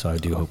go out. So I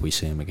do hope we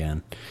see him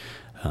again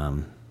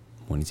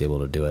when he's able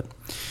to do it.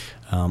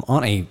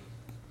 On a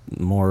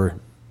more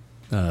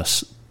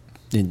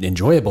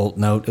enjoyable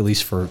note, at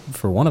least for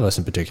one of us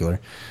in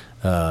particular,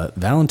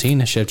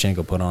 Valentina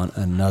Shevchenko put on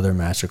another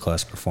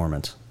masterclass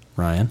performance.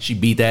 Ryan. She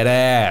beat that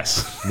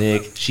ass,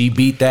 Nick. She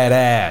beat that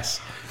ass.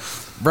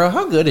 Bro,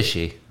 how good is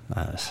she?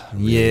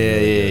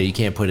 Really you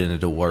can't put it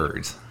into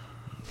words.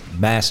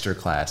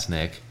 Masterclass,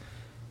 Nick.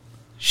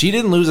 She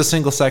didn't lose a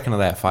single second of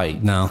that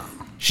fight. No.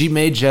 She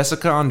made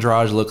Jessica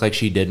Andrade look like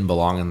she didn't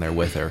belong in there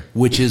with her,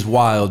 which is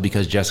wild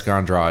because Jessica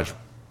Andrade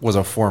was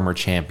a former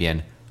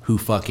champion who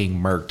fucking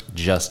murked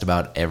just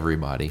about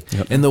everybody.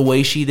 Yep. And the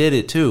way she did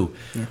it, too,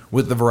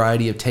 with the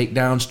variety of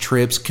takedowns,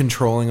 trips,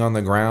 controlling on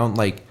the ground.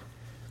 Like,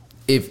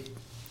 if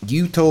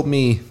you told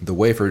me the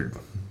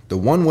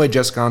one way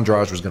Jessica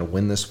Andrade was going to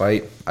win this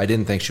fight, I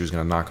didn't think she was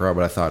going to knock her out,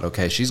 but I thought,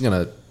 okay, she's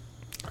going to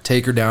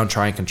take her down,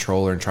 try and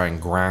control her, and try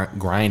and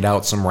grind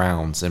out some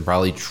rounds and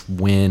probably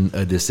win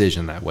a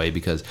decision that way,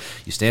 because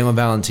you stand with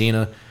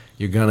Valentina,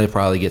 you're going to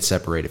probably get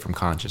separated from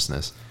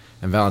consciousness.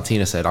 And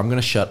Valentina said, I'm going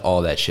to shut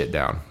all that shit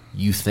down.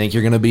 You think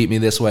you're going to beat me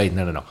this way?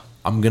 No.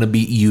 I'm going to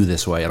beat you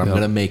this way, and I'm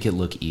going to make it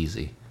look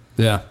easy.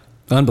 Yeah,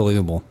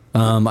 unbelievable.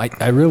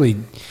 I really,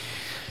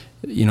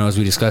 as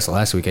we discussed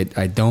last week,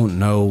 I don't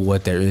know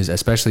what there is,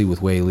 especially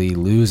with Wei Li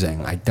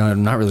losing.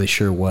 I'm not really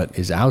sure what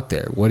is out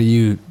there. What do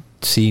you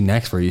see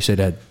next for? You said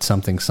had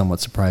something somewhat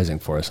surprising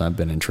for us. I've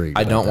been intrigued.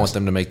 I don't want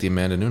them to make the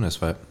Amanda Nunes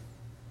fight.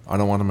 I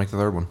don't want to make the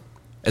third one.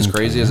 As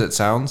crazy as it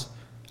sounds,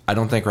 I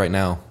don't think right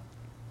now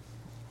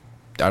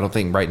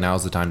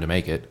is the time to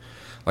make it.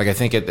 Like, I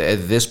think at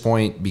this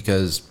point,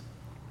 because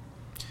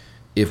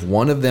if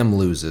one of them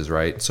loses,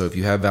 right? So if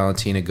you have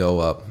Valentina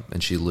go up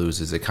and she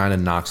loses, it kind of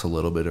knocks a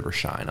little bit of her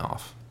shine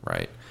off,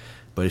 right?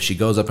 But if she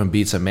goes up and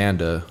beats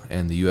Amanda,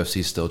 and the UFC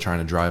is still trying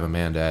to drive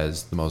Amanda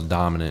as the most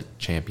dominant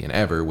champion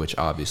ever, which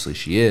obviously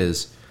she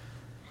is,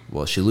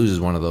 well, she loses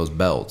one of those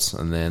belts.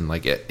 And then,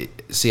 like,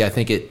 I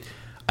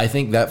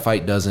think that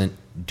fight doesn't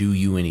do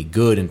you any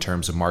good in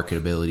terms of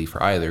marketability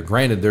for either.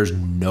 Granted, there's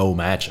no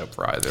matchup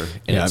for either,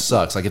 and it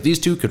sucks. Like, if these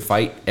two could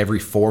fight every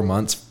 4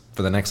 months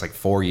for the next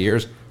 4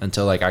 years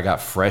until I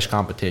got fresh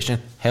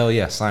competition, hell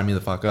yeah, sign me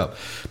the fuck up.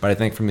 But I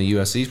think from the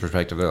UFC's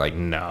perspective, they're like,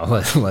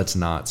 no, let's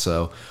not.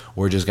 So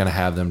we're just gonna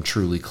have them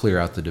truly clear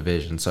out the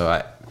division.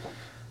 So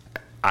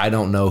I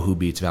don't know who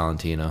beats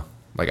Valentina.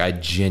 Like, I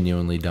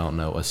genuinely don't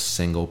know a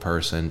single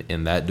person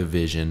in that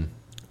division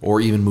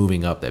or even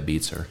moving up that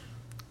beats her.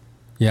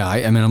 Yeah,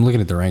 I mean, I'm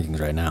looking at the rankings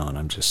right now, and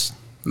I'm just...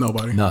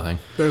 Nobody. Nothing.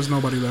 There's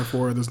nobody there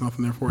for her. There's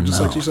nothing there for her. Just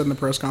like she said in the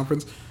press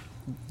conference,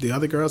 the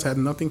other girls had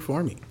nothing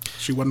for me.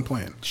 She wasn't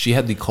playing. She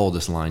had the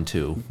coldest line,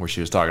 too, where she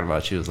was talking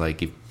about, she was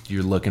like, if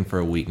you're looking for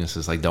a weakness,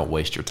 it's like, don't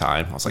waste your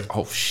time. I was like,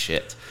 oh,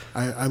 shit.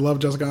 I love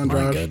Jessica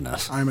Andrade. My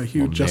goodness. I'm a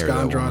huge Jessica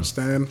Andrade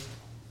stan.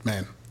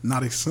 Man,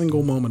 not a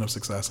single moment of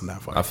success in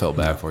that fight. I felt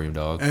bad for you,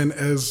 dog. And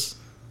as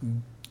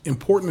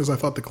important as I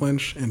thought the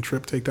clinch and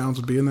trip takedowns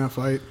would be in that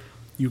fight,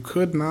 you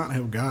could not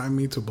have gotten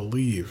me to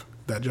believe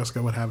that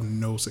Jessica would have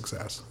no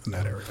success in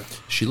that area.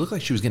 She looked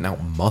like she was getting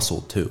out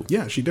muscled, too.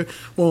 Yeah, she did.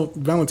 Well,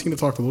 Valentina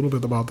talked a little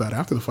bit about that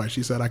after the fight.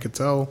 She said, I could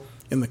tell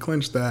in the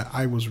clinch that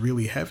I was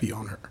really heavy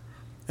on her.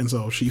 And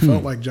so she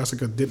felt like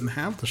Jessica didn't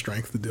have the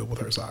strength to deal with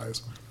her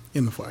size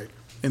in the fight.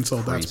 And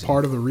so that's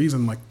part of the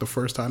reason, the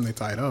first time they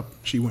tied up,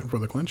 she went for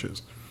the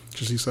clinches.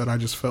 Because she said, I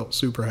just felt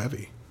super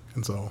heavy.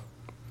 And so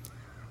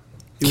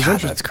it was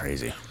interesting. That's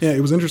crazy. Yeah, it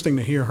was interesting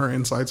to hear her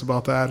insights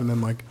about that. And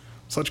then,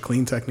 such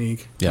clean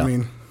technique. Yeah. I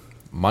mean,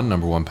 my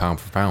number one pound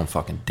for pound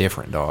fucking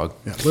different, dog.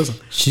 Yeah, listen.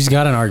 She's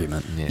got an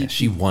argument. Yeah,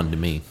 she won to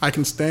me. I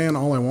can stand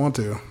all I want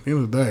to. At the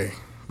end of the day,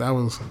 that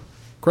was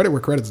credit where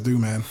credit's due,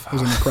 man. It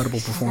was an incredible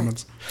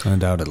performance.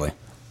 Undoubtedly.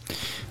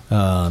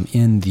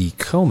 In the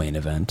co-main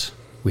event,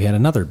 we had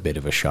another bit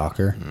of a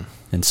shocker.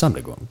 In some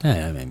degree,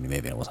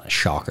 maybe it wasn't a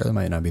shocker. That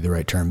might not be the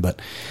right term. But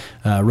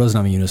Rose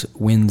Namajunas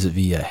wins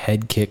via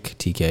head kick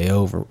TKO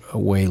over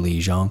Wei Li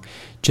Zhang.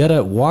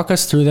 Jetta, walk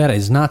us through that.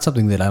 It's not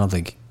something that I don't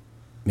think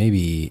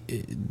maybe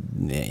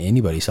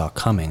anybody saw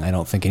coming. I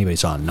don't think anybody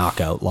saw a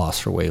knockout loss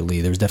for Wei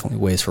Li. There's definitely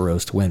ways for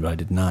Rose to win, but I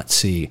did not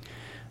see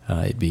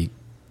it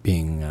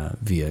being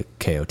via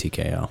KO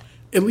TKO.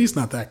 At least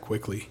not that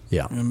quickly.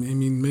 Yeah. I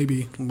mean,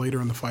 maybe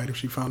later in the fight if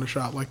she found a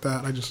shot like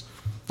that. I just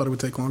thought it would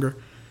take longer.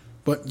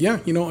 But yeah,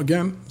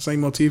 again,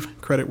 same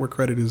motif, credit where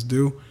credit is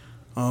due.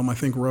 I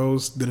think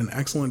Rose did an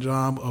excellent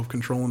job of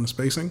controlling the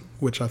spacing,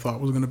 which I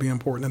thought was going to be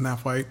important in that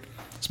fight.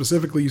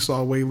 Specifically, you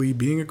saw Wei Li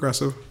being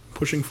aggressive,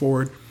 pushing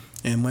forward,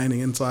 and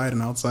landing inside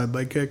and outside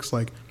leg kicks,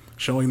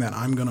 showing that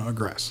I'm going to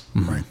aggress,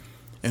 right?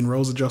 And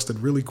Rose adjusted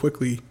really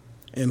quickly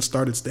and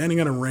started standing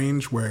at a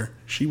range where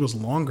she was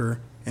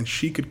longer and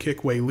she could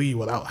kick Wei Li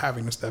without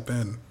having to step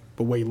in.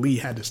 But Wei Li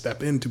had to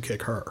step in to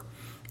kick her.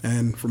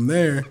 And from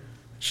there,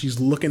 she's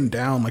looking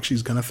down like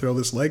she's going to throw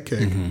this leg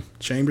kick.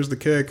 Chambers the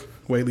kick.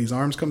 Wei Li's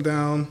arms come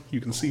down.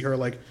 You can see her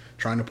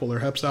trying to pull her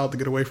hips out to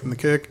get away from the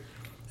kick.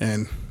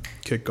 And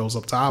kick goes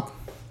up top.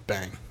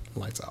 Bang.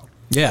 Lights out.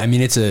 Yeah, I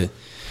mean, it's a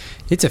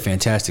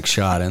fantastic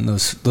shot. And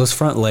those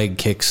front leg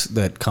kicks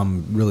that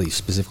come really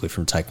specifically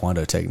from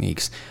Taekwondo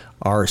techniques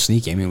are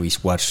sneaky. I mean, we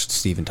watched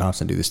Stephen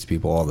Thompson do this to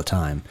people all the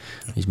time.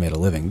 He's made a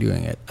living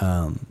doing it.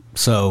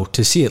 So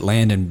to see it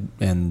land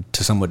and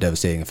to somewhat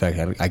devastating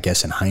effect, I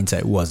guess in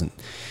hindsight wasn't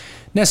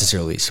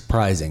necessarily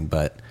surprising,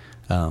 but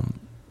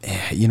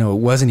it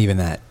wasn't even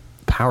that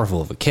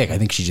powerful of a kick. I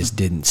think she just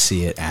didn't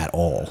see it at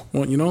all.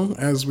 Well,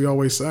 as we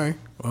always say,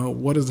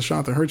 what is the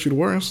shot that hurts you the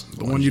worst?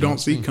 The one you don't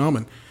see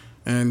coming.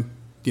 And,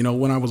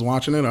 when I was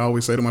watching it, I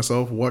always say to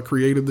myself, what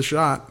created the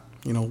shot?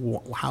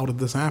 How did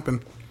this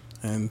happen?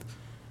 And,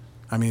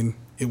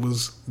 it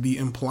was the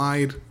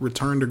implied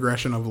returned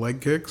aggression of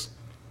leg kicks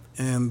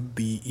and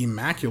the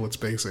immaculate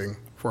spacing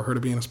for her to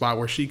be in a spot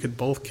where she could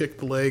both kick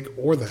the leg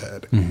or the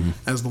head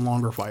as the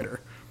longer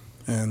fighter.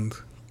 And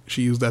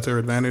she used that to her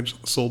advantage,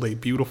 sold a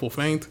beautiful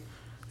feint,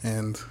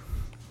 and,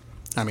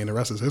 the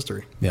rest is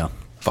history. Yeah.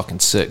 Fucking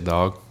sick,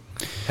 dog.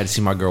 Had to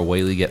see my girl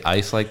Whaley get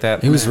ice like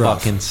that. It was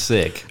rough. Fucking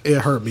sick. It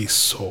hurt me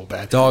so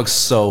bad. Dog,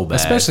 so bad.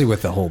 Especially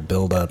with the whole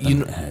build-up.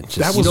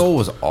 That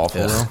was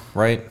awful, though,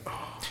 right?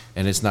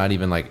 And it's not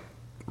even,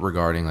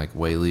 regarding,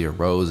 Whaley or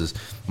Rose.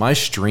 My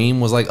stream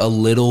was, a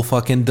little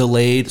fucking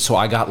delayed, so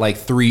I got,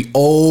 3,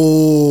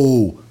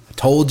 I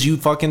told you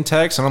fucking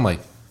text, and I'm like,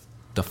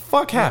 the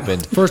fuck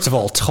happened? First of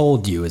all,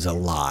 told you is a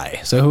lie.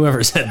 So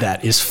whoever said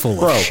that is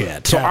full of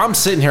shit. So I'm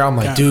sitting here, I'm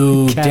like,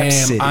 dude,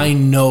 damn, I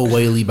know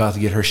Whaley about to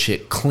get her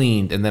shit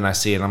cleaned. And then I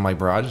see it, and I'm like,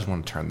 bro, I just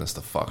want to turn this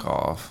the fuck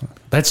off.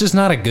 That's just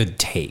not a good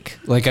take.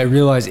 I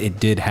realize it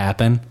did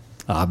happen,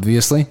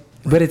 obviously,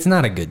 but it's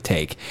not a good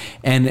take.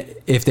 And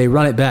if they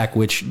run it back,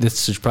 which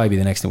this should probably be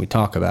the next thing we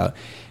talk about,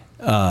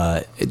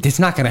 it's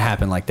not going to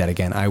happen like that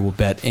again. I will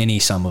bet any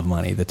sum of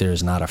money that there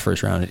is not a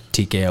first round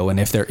TKO. And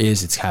if there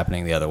is, it's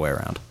happening the other way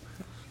around.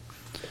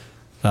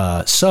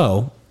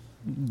 So,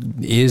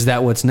 is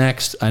that what's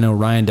next? I know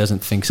Ryan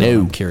doesn't think so.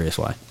 No. I'm curious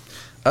why.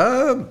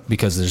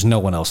 Because there's no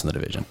one else in the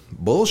division.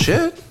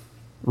 Bullshit.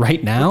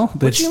 Right now?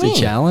 That's the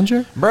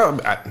challenger? Bro,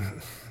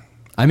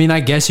 I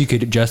guess you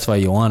could justify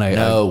Joanna.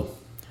 No.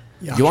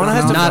 Joanna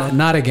has to...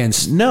 Not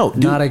against... No.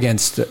 Dude, not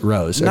against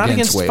Rose. Not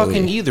against Whaley.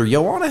 fucking either.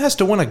 Joanna has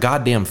to win a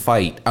goddamn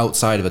fight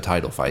outside of a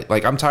title fight.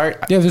 I'm tired.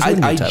 Yeah, there's going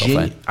to be a title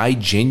fight. I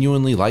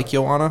genuinely like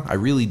Joanna. I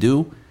really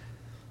do.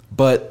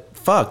 But...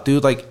 fuck,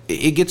 dude,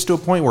 it gets to a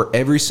point where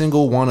every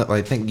single one,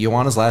 I think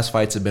Joanna's last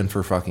fights have been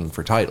for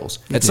titles.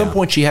 At some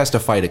point, she has to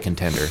fight a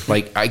contender.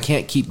 I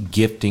can't keep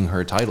gifting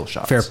her title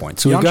shots. Fair point.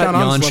 So we've got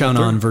Yan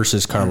Xiaonan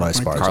versus Carla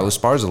Esparza. Carla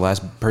Esparza is the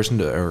last person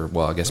to,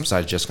 I guess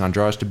besides Jessica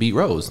Andrade, to beat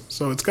Rose.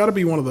 So it's got to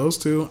be one of those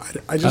two.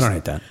 I don't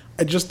hate that.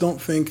 I just don't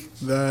think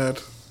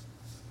that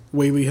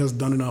Whaley has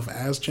done enough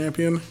as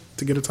champion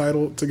to get a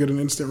title, to get an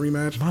instant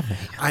rematch.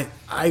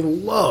 I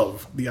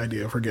love the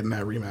idea of her getting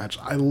that rematch.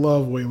 I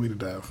love Whaley to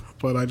death,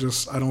 but I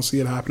don't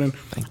see it happening.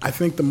 I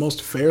think the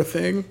most fair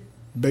thing,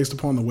 based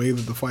upon the way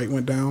that the fight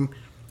went down,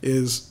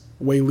 is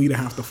Whaley to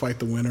have to fight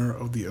the winner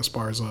of the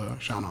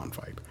Esparza-Xiaonan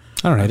fight.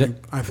 I don't hate it.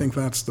 I think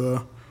that's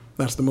the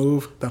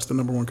move. That's the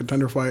number one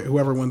contender fight.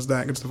 Whoever wins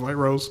that gets to fight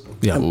Rose.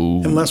 Yeah.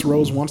 Unless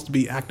Rose wants to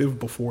be active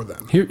before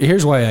then.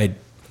 Here's why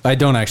I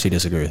don't actually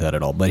disagree with that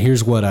at all, but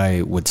here's what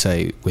I would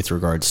say with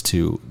regards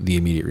to the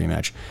immediate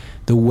rematch.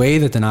 The way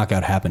that the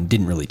knockout happened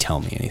didn't really tell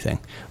me anything,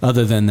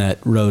 other than that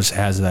Rose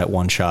has that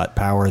one-shot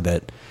power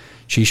that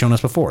she's shown us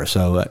before.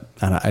 So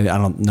I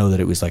don't know that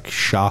it was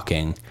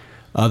shocking,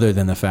 other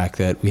than the fact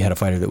that we had a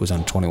fighter that was on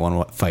a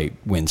 21-fight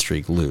win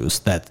streak lose.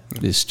 That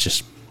is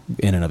just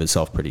in and of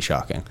itself pretty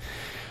shocking.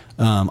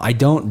 I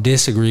don't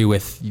disagree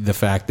with the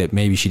fact that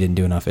maybe she didn't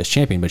do enough as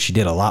champion, but she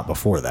did a lot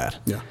before that.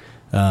 Yeah.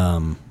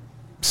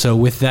 So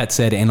with that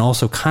said, and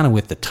also kind of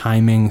with the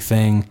timing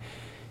thing,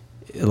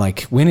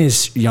 when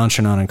is Yan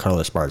Xiaonan and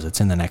Carla Esparza?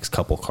 It's in the next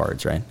couple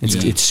cards, right? It's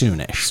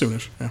soonish.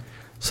 Soonish, yeah.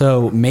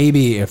 So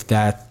maybe if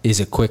that is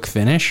a quick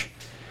finish,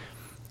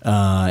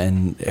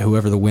 and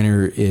whoever the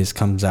winner is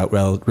comes out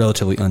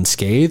relatively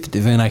unscathed,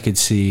 then I could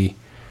see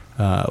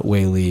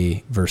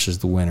Whaley versus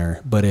the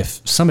winner. But if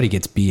somebody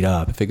gets beat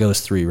up, if it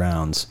goes 3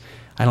 rounds,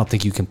 I don't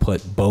think you can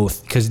put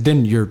both, because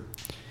then you're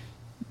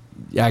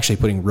actually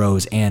putting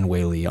Rose and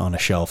Whaley on a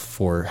shelf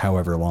for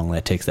however long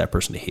that takes that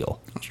person to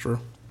heal. That's true.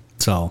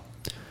 So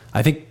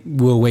I think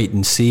we'll wait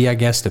and see, I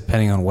guess,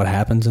 depending on what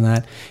happens in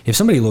that. If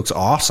somebody looks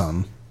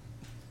awesome,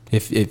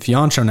 if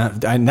Yan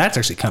Xiaonan, and that's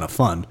actually kind of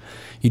fun.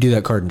 You do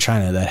that card in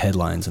China, that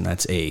headlines, and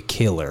that's a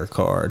killer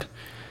card.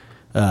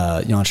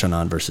 Yan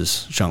Xiaonan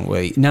versus Zhang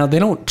Wei. Now, they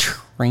don't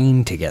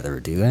train together,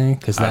 do they?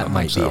 Because that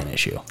might be an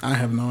issue. I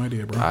have no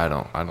idea, bro. I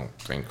don't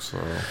think so.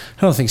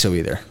 I don't think so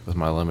either. With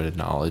my limited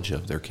knowledge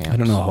of their camps. I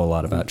don't know a whole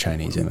lot about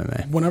Chinese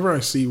MMA. Whenever I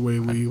see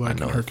Whaley in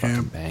her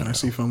camp, and I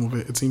see film of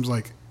it, it seems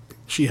like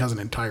she has an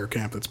entire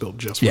camp that's built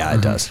just for her. Yeah,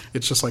 it does.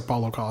 It's just like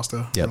Paulo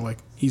Costa. Yep.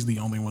 He's the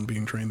only one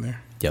being trained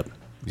there. Yep.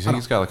 You think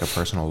he's got a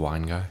personal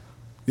wine guy?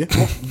 Yeah,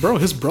 bro,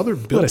 his brother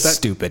built that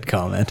stupid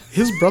comment.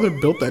 His brother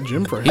built that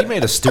gym for him. He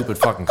made a stupid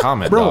fucking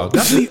comment, bro. dog.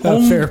 That's the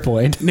only fair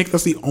point, Nick.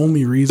 That's the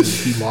only reason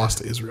he lost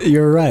to Israel.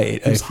 You're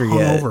right. I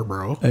forget. Hungover,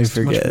 bro. I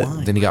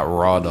forget. Then he got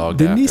raw dogged.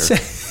 Didn't he say?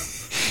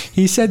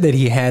 He said that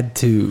he had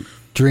to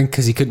drink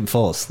because he couldn't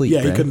fall asleep. Yeah,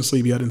 right? He couldn't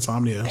sleep. He had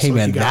insomnia. Hey,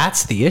 man,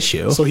 that's the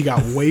issue. So he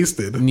got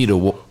wasted. You need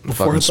to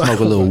fucking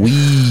smoke a little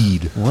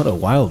weed. What a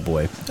wild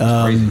boy.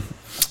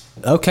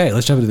 Okay,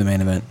 let's jump into the main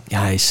event.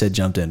 Yeah, I said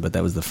jumped in, but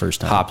that was the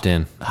first time. Hopped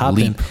in.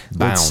 Leap.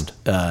 Bound.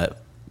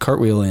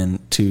 Cartwheel in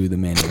to the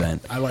main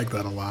event. I like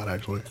that a lot,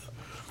 actually.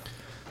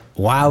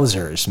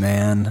 Wowzers,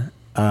 man.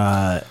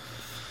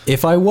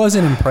 If I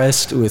wasn't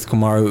impressed with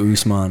Kamaru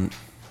Usman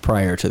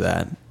prior to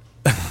that,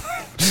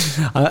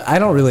 I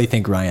don't really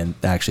think Ryan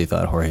actually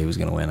thought Jorge was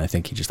going to win. I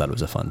think he just thought it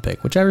was a fun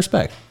pick, which I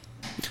respect.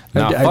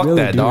 Nah, fuck really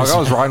that, dog. I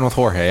was riding with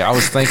Jorge. I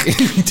was thinking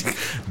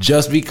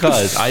just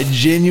because I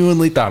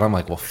genuinely thought, I'm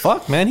like, well,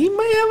 fuck, man, he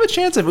may have a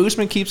chance if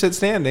Usman keeps it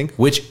standing,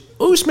 which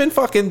Usman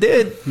fucking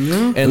did.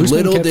 And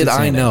Usman little did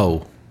I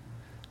know,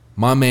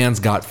 my man's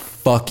got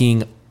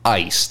fucking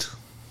iced.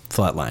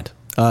 Flatlined.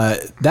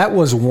 That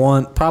was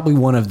probably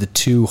one of the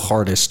two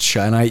hardest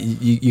shots. And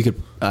you could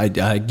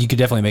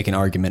definitely make an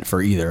argument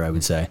for either. I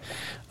would say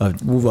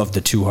of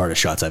the two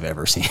hardest shots I've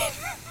ever seen.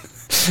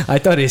 I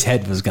thought his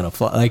head was gonna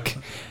fly. Like,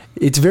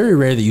 it's very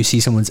rare that you see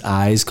someone's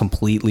eyes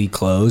completely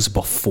close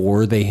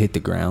before they hit the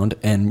ground,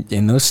 and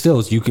in those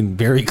stills, you can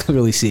very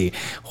clearly see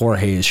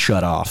Jorge is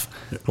shut off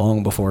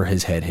long before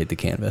his head hit the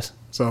canvas.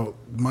 So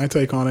my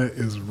take on it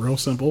is real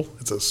simple.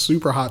 It's a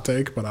super hot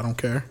take, but I don't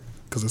care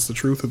because it's the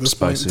truth at this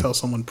point until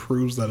someone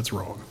proves that it's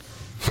wrong.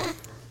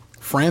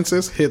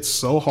 Francis hits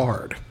so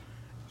hard,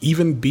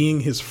 even being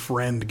his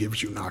friend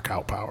gives you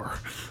knockout power.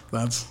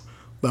 That's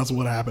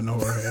what happened to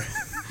Jorge.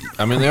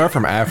 I mean, they are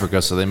from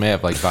Africa, so they may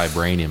have like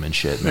vibranium and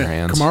shit in their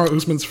hands. Kamaru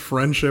Usman's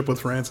friendship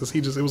with Francis,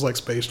 it was like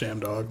Space Jam,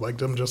 dog. Like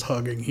them just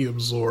hugging, he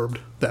absorbed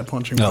that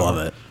punching power. I love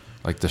it.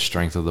 Like the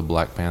strength of the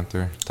Black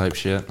Panther type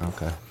shit.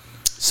 Okay.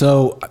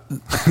 So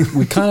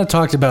we kind of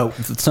talked about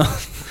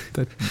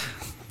The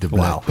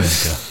Black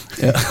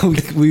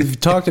Panther. We've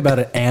talked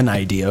about an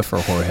idea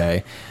for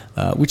Jorge,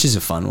 which is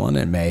a fun one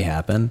and may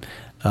happen.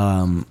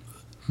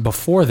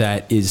 Before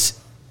that is,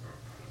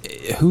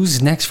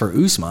 who's next for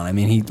Usman? I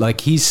mean,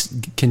 he's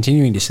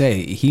continuing to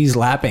say he's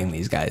lapping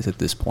these guys at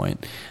this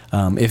point.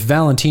 If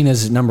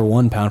Valentina's number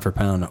one pound for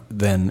pound,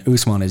 then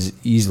Usman is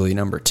easily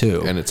number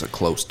two. And it's a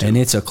close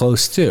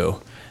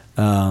two.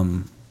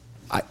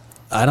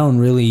 I don't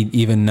really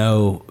even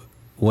know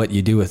what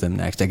you do with him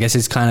next. I guess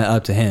it's kind of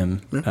up to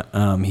him.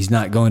 He's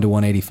not going to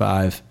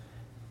 185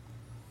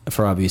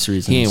 for obvious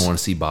reasons. He ain't want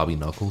to see Bobby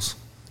Knuckles.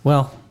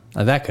 Well,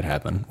 that could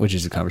happen, which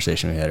is a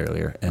conversation we had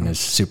earlier, and is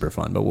super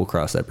fun, but we'll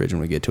cross that bridge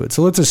when we get to it.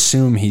 So let's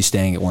assume he's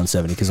staying at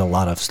 170 because a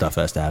lot of stuff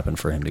has to happen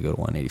for him to go to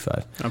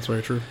 185. That's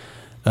very true.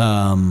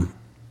 Man,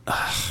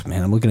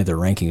 I'm looking at the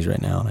rankings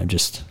right now, and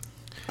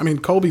I mean,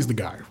 Colby's the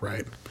guy,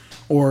 right?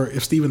 Or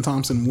if Stephen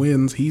Thompson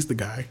wins, he's the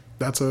guy.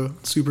 That's a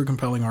super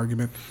compelling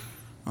argument.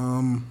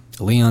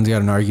 Leon's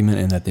got an argument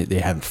in that they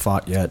haven't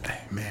fought yet.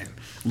 Man,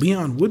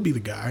 Leon would be the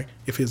guy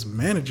if his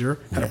manager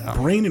had a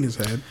brain in his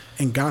head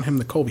and got him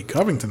the Colby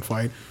Covington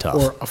fight. Tough.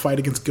 Or a fight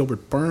against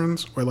Gilbert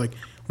Burns, or like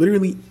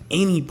literally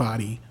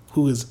anybody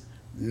who is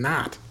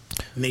not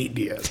Nate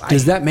Diaz.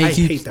 Does that make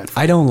you? Hate that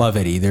fight. I don't love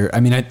it either. I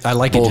mean, I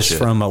like Bullshit. it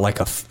just from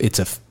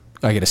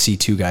I get to see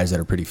two guys that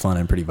are pretty fun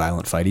and pretty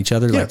violent fight each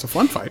other. Yeah, like, it's a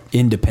fun fight.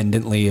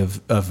 Independently of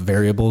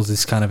variables,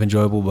 it's kind of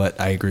enjoyable, but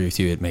I agree with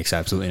you. It makes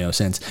absolutely no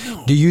sense.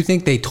 No. Do you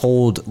think they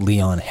told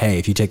Leon, hey,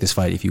 if you take this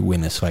fight, if you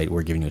win this fight,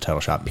 we're giving you a title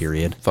shot,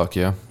 period? Fuck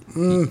yeah.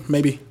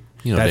 Maybe.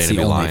 You know, that's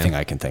Dana the only lying. thing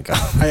I can think of.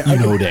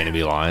 Dana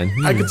be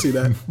lying. I could see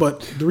that.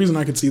 But the reason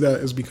I could see that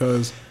is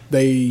because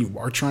they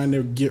are trying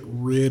to get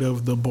rid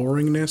of the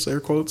boringness, air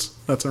quotes,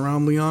 that's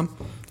around Leon.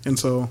 And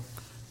so,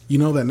 you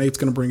know that Nate's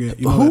going to bring it.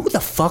 Who the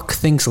fuck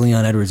thinks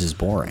Leon Edwards is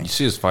boring? You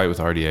see his fight with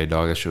RDA,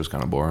 dog. That shit was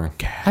kind of boring.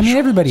 I mean,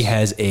 everybody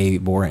has a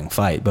boring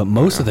fight, but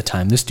most of the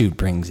time, this dude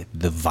brings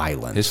the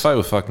violence. His fight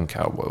with fucking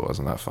Cowboy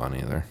wasn't that fun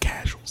either.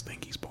 Casuals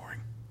think he's boring.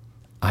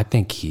 I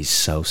think he's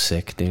so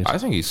sick, dude. I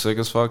think he's sick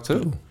as fuck,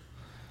 too.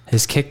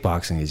 His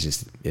kickboxing is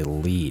just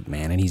elite,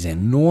 man, and he's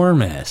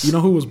enormous. You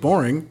know who was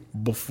boring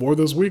before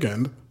this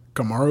weekend?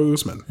 Kamaru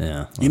Usman.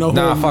 Yeah. You know who?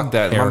 Nah, fuck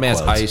that. My man's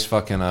quotes. ice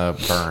fucking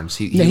Burns.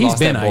 He's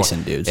been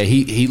icing dudes. Yeah,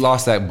 he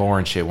lost that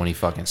boring shit when he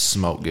fucking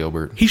smoked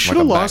Gilbert. He should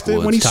have lost it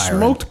when he Tyrant.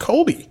 smoked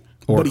Colby.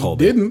 Or but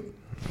Colby. He didn't.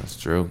 That's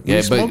true. He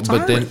Yeah, smoked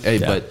but then, Tyrant. hey,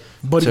 Yeah.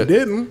 But he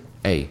didn't.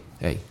 Hey,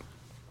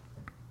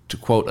 to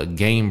quote a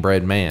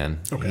game-bred man,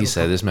 he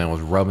said this man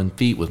was rubbing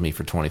feet with me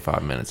for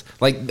 25 minutes.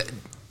 Like,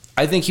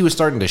 I think he was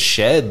starting to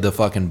shed the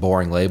fucking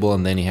boring label,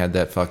 and then he had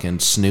that fucking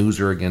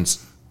snoozer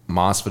against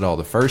Masvidal,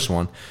 the first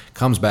one,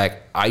 comes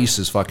back,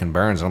 ices fucking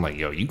Burns, and I'm like,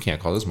 yo, you can't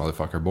call this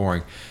motherfucker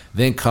boring.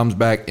 Then comes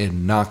back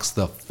and knocks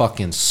the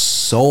fucking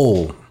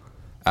soul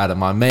out of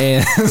my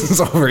man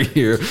over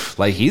here.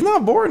 Like, he's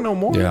not boring no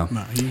more. Yeah.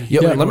 No,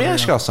 Let me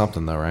ask y'all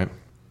something, though, right?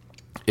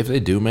 If they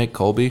do make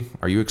Colby,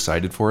 are you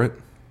excited for it?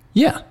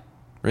 Yeah,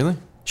 Really?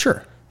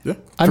 sure. Yeah.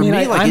 I For mean, me,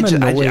 I'm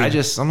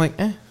annoyed. I'm like,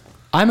 eh.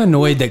 I'm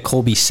annoyed that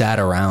Colby sat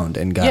around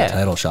and got Yeah. a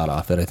title shot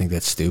off it. I think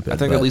that's stupid. I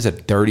think but that leaves a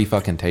dirty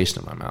fucking taste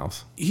in my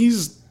mouth.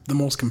 He's the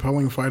most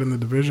compelling fight in the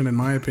division, in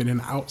my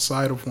opinion,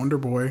 outside of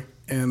Wonderboy.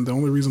 And the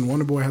only reason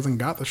Wonderboy hasn't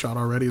got the shot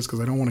already is because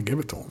I don't want to give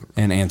it to him.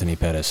 And Anthony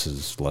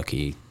Pettis'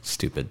 lucky,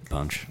 stupid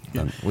punch.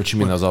 Yeah. Which you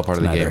mean that was all part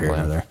of the Neither game here nor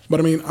plan? there. But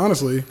I mean,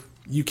 honestly,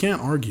 you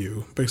can't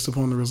argue, based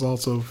upon the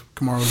results of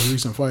Kamaru's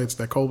recent fights,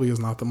 that Colby is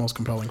not the most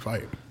compelling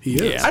fight. He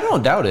is. I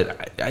don't doubt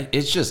it.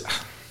 It's just,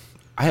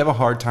 I have a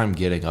hard time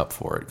getting up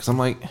for it. Because I'm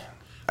like,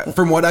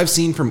 from what I've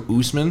seen from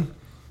Usman,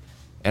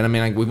 And I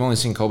mean, we've only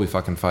seen Colby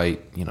fucking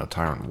fight,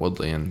 Tyron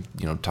Woodley, and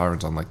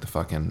Tyron's on like the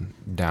fucking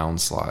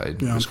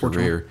downslide of his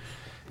career.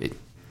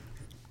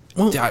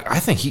 I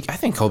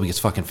think Colby gets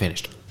fucking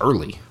finished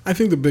early. I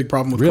think the big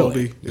problem with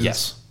Colby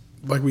is,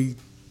 like we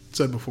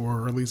said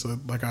before, or at least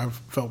like I've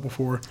felt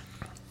before,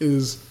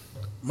 is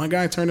my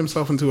guy turned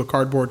himself into a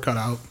cardboard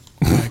cutout.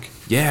 Like,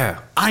 yeah,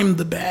 I'm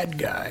the bad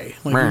guy.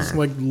 Like he's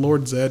like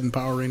Lord Zed in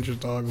Power Rangers,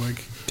 dog.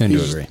 Like Tend to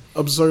he's agree.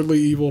 absurdly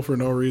evil for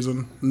no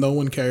reason. No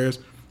one cares,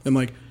 and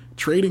like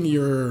trading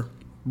your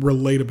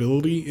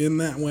relatability in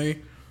that way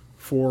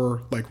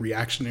for like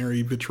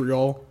reactionary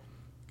vitriol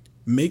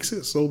makes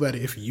it so that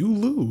if you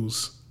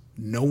lose,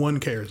 no one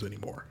cares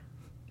anymore.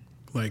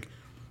 Like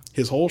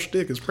his whole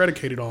shtick is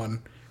predicated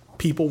on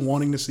people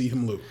wanting to see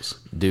him lose.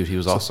 Dude, he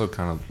was also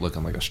kind of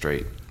looking like a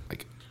straight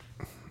like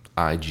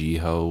IG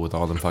hoe with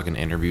all them fucking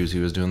interviews he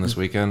was doing this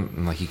weekend,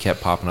 and like he kept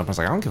popping up. I was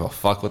like, I don't give a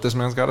fuck what this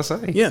man's got to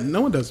say. Yeah,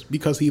 no one does,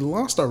 because he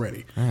lost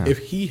already. Yeah. If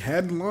he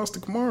hadn't lost to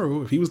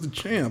Kamaru, if he was the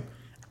champ,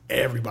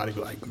 everybody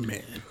would be like,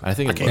 man. I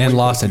think And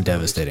lost in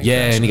devastating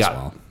and fashion he as got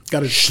well.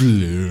 Got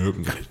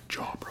his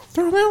jaw, bro.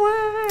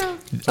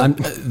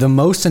 The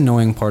most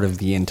annoying part of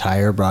the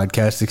entire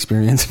broadcast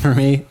experience for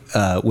me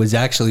was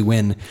actually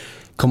when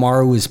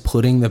Kamaru was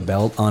putting the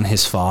belt on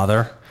his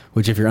father,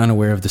 which if you're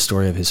unaware of the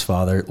story of his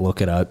father, look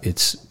it up.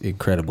 It's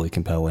incredibly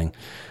compelling.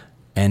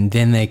 And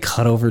then they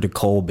cut over to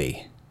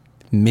Colby,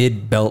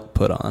 mid-belt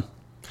put on.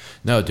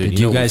 No, dude. Did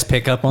you guys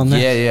pick up on that?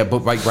 Yeah,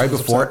 but like right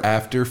before,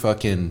 after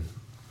fucking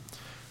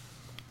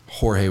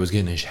Jorge was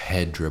getting his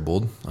head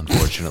dribbled,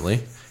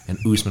 unfortunately, and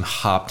Usman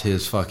hopped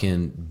his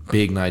fucking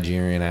big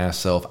Nigerian ass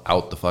self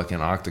out the fucking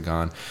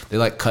octagon. They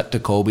like cut to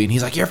Colby, and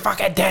he's like, "You're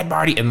fucking dead,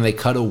 Marty." And then they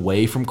cut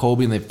away from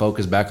Colby, and they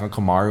focus back on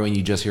Kamaru, and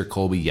you just hear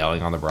Colby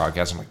yelling on the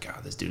broadcast. I'm like,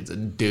 God, this dude's a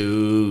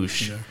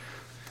douche. Yeah.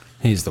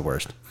 He's the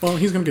worst. Well,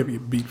 he's going to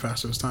get beat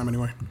faster this time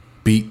anyway.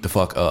 Beat the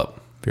fuck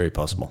up. Very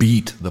possible.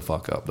 Beat the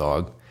fuck up,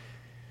 dog.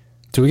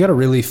 So we got a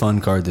really fun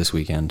card this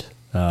weekend.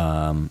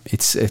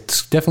 It's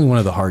definitely one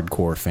of the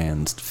hardcore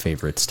fans'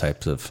 favorites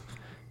types of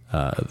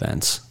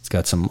events. It's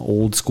got some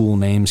old school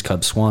names.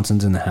 Cub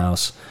Swanson's in the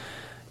house.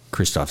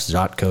 Christoph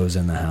Jotko's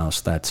in the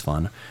house. That's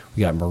fun.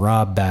 We got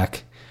Marab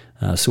back.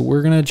 So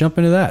we're going to jump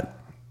into that.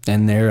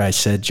 And there I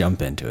said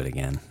jump into it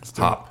again.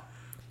 Hop.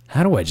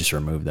 How do I just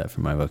remove that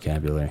from my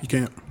vocabulary? You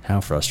can't. How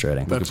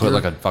frustrating. You put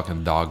like a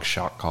fucking dog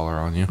shock collar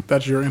on you.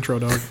 That's your intro,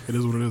 dog. It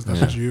is what it is.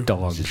 That's just you.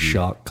 Dog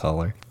shock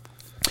color.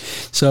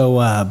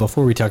 So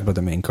before we talk about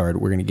the main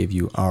card, we're going to give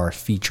you our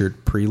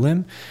featured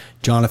prelim.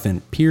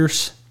 Jonathan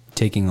Pierce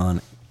taking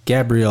on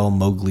Gabriel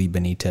Mowgli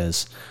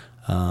Benitez.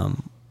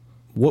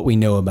 What we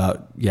know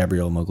about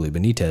Gabriel Mowgli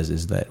Benitez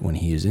is that when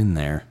he's in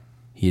there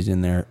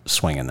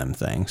swinging them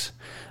things.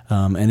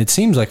 And it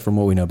seems like from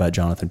what we know about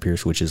Jonathan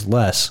Pierce, which is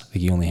less,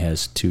 like he only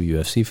has 2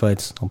 UFC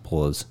fights. I'll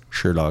pull his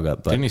shirt dog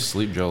up. But Didn't he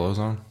sleep Joe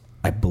Lozon?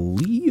 I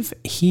believe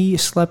he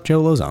slept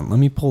Joe Lozon. Let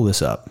me pull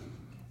this up.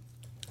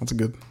 That's a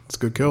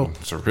good kill.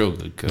 It's a real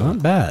good kill.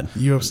 Not bad.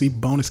 UFC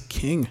bonus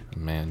king.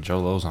 Man,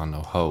 Joe Lozon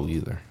no hoe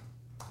either.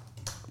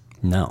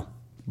 No.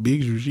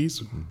 Big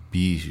jiu-jitsu.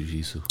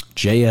 Jiu-jitsu.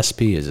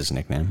 JSP is his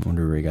nickname. I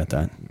wonder where he got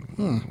that.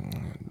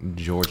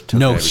 George took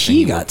No, everything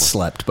he worked got for.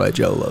 slept by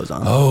Joe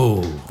Lozon.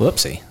 Oh.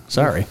 Whoopsie.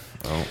 Sorry.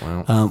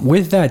 Oh, well.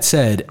 With that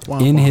said,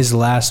 in his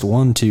last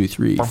 1, 2,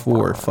 3,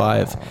 4,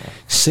 5,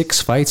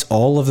 6 fights,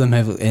 all of them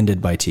have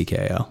ended by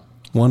TKO.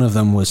 One of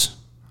them was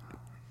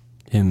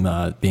him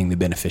being the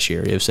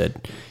beneficiary of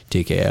said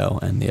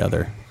TKO, and the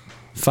other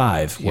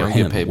 5 You were don't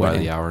him get paid by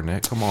winning. the hour,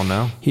 Nick. Come on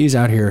now. He's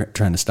out here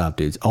trying to stop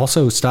dudes.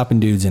 Also stopping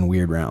dudes in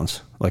weird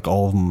rounds. Like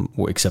all of them,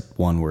 except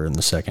one, were in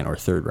the 2nd or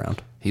 3rd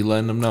round. He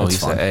letting them know. That's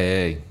He fun. said,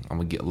 hey, I'm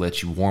going to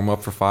let you warm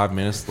up for 5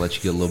 minutes, let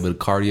you get a little bit of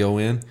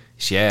cardio in.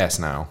 It's your ass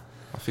now.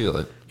 I feel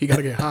it. He got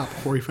to get hot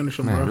before he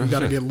finishes him, bro. real He got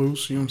to shit. get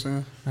loose. You know what I'm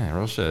saying? Man,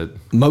 real shit.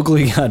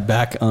 Mowgli got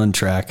back on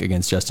track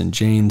against Justin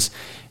James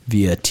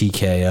via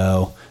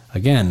TKO.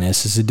 Again,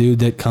 this is a dude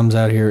that comes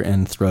out here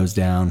and throws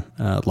down.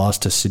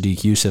 Lost to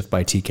Sadiq Youssef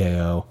by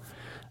TKO.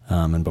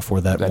 And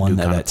before that, won dude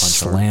kinda that punched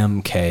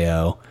slam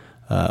KO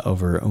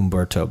over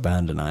Umberto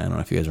Bandonai. I don't know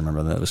if you guys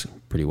remember that. That was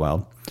pretty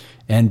wild.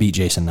 And beat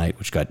Jason Knight,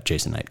 which got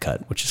Jason Knight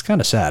cut, which is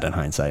kind of sad in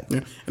hindsight.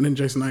 Yeah. And then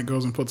Jason Knight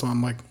goes and puts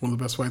on like one of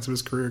the best fights of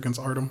his career against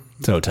Artem.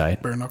 So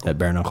tight. Bare knuckle. That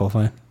bare knuckle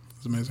fight.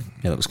 It's amazing.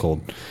 Yeah, that was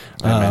cold.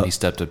 Yeah, man, he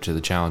stepped up to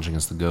the challenge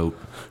against the GOAT.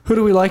 Who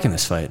do we like in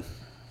this fight?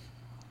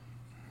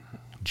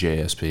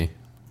 JSP.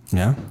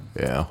 Yeah?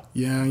 Yeah.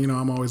 Yeah, you know,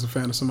 I'm always a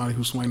fan of somebody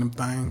who swing them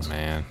things.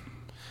 Man.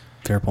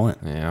 Fair point.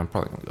 Yeah, I'm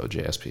probably going to go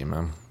JSP,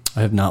 man.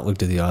 I have not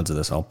looked at the odds of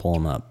this. I'll pull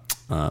them up.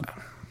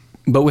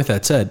 But with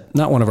that said,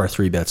 not one of our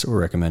 3 bets that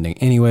we're recommending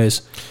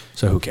anyways,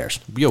 so who cares?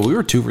 Yo, we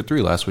were 2 for 3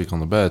 last week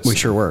on the bets. We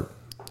sure were.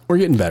 We're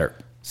getting better.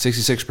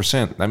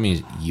 66%. That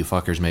means you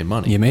fuckers made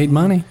money. You made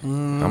money.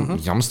 I'm going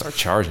to start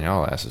charging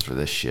y'all asses for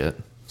this shit.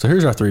 So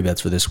here's our 3 bets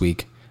for this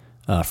week.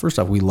 First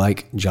off, we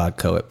like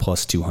Jotko at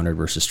plus 200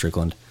 versus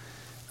Strickland.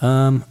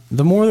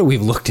 The more that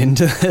we've looked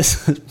into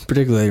this,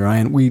 particularly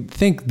Ryan, we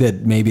think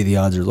that maybe the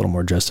odds are a little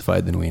more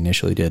justified than we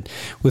initially did.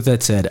 With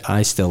that said,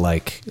 I still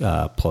like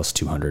plus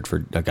 200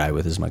 for a guy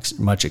with as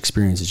much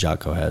experience as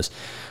Jotko has.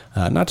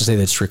 Not to say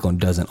that Strickland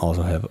doesn't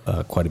also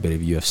have quite a bit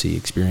of UFC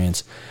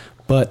experience,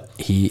 but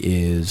he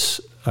is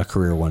a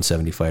career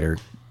 170 fighter,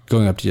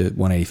 going up to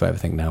 185, I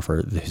think, now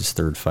for his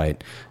third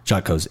fight.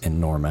 Jotko's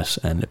enormous,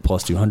 and at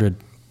plus 200,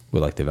 we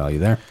like the value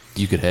there.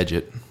 You could hedge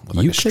it with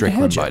like a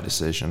Strickland by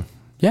decision.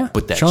 Yeah,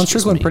 but that's Sean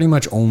Strickland pretty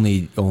much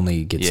only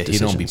gets decisions. He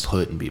don't be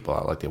putting people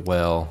out like that.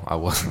 Well, I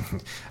was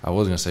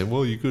gonna say,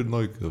 well, you could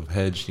like have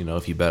hedged,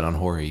 if you bet on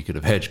Jorge, you could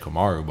have hedged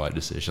Kamaru by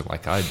decision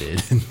like I did.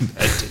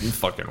 That didn't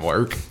fucking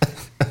work.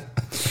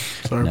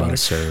 Sorry, no, buddy.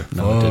 sir.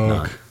 No, it did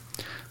not.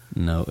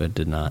 No, it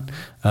did not.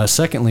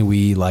 Secondly,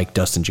 we like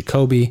Dustin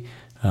Jacoby,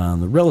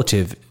 the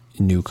relative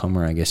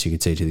newcomer, I guess you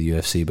could say, to the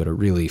UFC, but a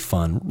really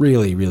fun,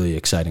 really, really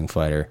exciting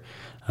fighter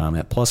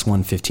at plus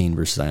 115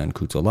 versus Ion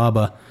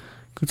Cutelaba.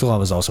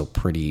 Cutelaba is also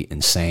pretty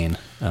insane,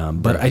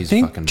 but I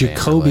think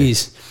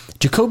Jacoby's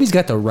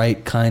got the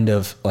right kind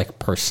of like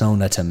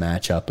persona to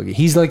match up.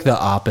 He's like the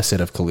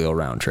opposite of Khalil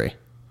Roundtree.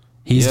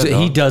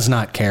 He does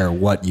not care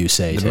what you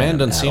say. The man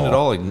done seen it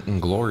all in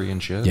glory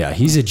and shit. Yeah,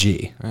 he's a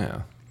G.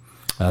 Yeah.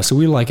 So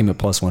we like him at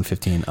plus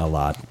 115 a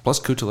lot. Plus,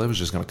 Cutelaba is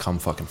just going to come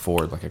fucking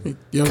forward like a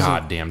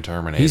goddamn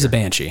Terminator. He's a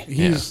banshee.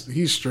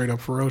 He's straight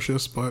up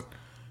ferocious, but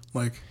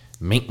like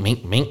mink.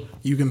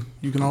 You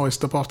can always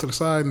step off to the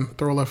side and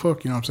throw a left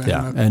hook. You know what I'm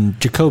saying? Yeah, and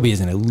Jacoby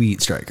is an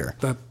elite striker.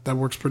 That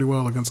works pretty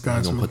well against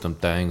guys who put them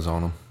things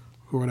on him.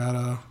 Who are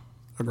that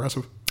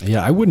aggressive.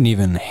 Yeah, I wouldn't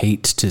even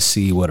hate to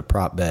see what a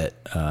prop bet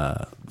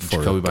for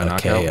Jacoby by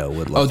knockout KO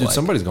would look like. Oh, dude,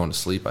 somebody's going to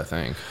sleep, I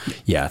think.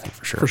 Yeah, I think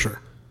for sure. For sure.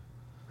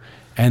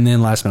 And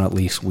then last but not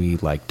least, we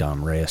like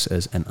Dom Reyes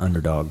as an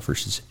underdog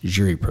versus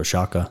Jiri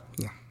Procházka.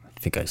 Yeah. I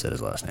think I said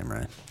his last name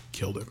right.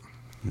 Killed it.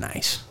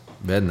 Nice.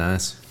 Bad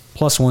nice.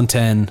 Plus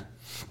 110.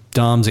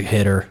 Dom's a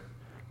hitter.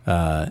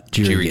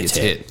 Jiri gets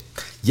hit.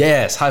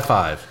 Yes, high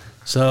five.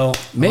 So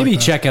maybe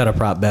check out a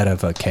prop bet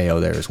of a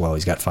KO there as well.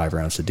 He's got 5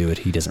 rounds to do it.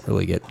 He doesn't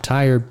really get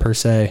tired per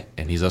se.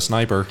 And he's a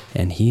sniper.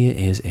 And he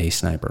is a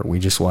sniper. We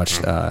just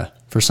watched,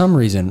 for some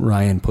reason,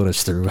 Ryan put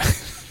us through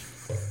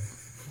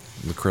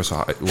the Chris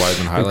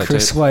Weidman highlight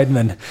Chris tape.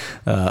 Weidman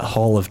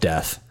Hall of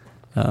Death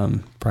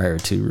prior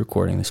to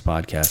recording this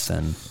podcast.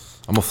 And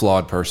I'm a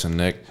flawed person,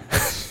 Nick.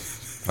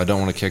 I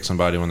don't want to kick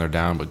somebody when they're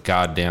down, but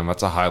goddamn,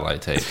 that's a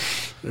highlight tape.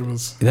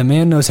 The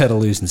man knows how to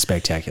lose in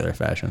spectacular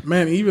fashion.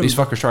 Man, even these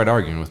fuckers tried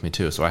arguing with me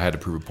too, so I had to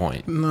prove a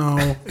point. No,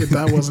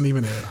 that wasn't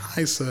even it.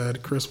 I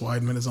said Chris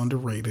Weidman is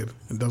underrated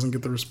and doesn't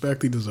get the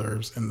respect he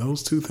deserves, and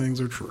those two things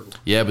are true.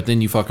 Yeah, but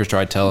then you fuckers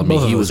tried telling me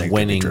he was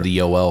winning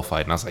the OL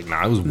fight, and I was like,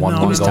 nah, it was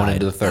 1-1 going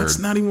into the third. That's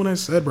not even what I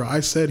said, bro.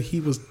 I said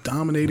he was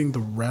dominating the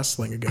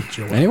wrestling against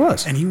Joel. And he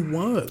was. And he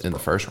was. In the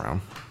first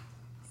round.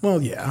 Well,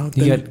 yeah.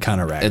 He got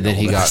kind of ragged. And then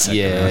he got,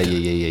 yeah.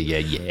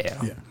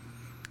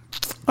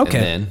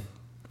 Okay.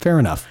 Fair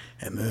enough.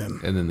 And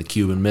then the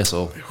Cuban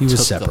missile. He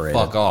was separated.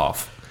 The fuck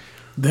off.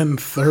 Then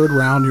third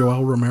round,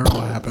 Yoel Romero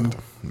happened.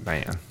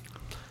 Man.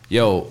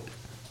 Yo,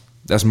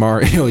 that's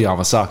Mario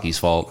Yamasaki's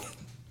fault.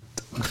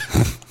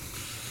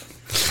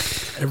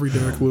 Every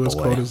Derek Lewis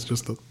quote is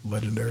just a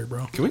legendary,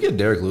 bro. Can we get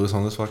Derek Lewis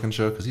on this fucking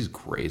show? Because he's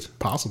great.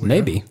 Possibly.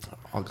 Maybe.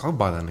 Yeah. I'll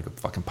buy that nigga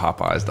fucking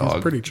Popeyes, dog.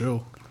 He's pretty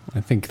chill. I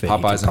think that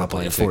Popeyes he could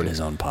probably afford his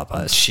own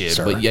Popeyes. Shit,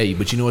 Sir. but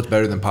you know what's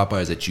better than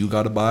Popeyes that you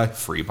got to buy?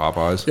 Free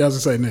Popeyes. Yeah, I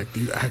was gonna say, Nick,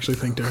 do you actually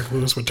think Derek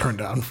Lewis would turn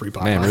down free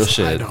Popeyes? Man, real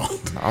shit. I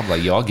don't. I'm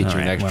like, yo, I'll get you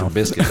an extra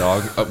biscuit,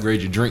 dog.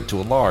 Upgrade your drink to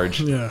a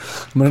large. Yeah.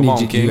 I'm going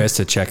to need you guys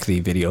to check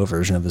the video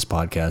version of this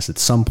podcast at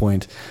some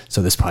point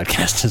so this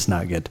podcast does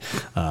not get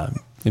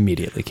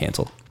immediately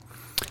canceled.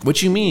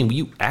 What you mean?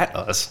 You at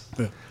us?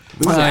 Yeah.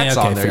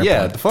 On there.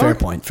 Yeah, the fuck? Fair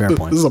point.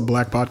 This is a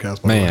black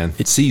podcast, man.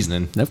 It's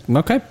seasoning.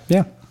 Okay,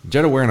 yeah.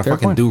 Jetta wearing a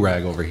fucking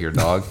do-rag over here,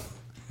 dog.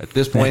 At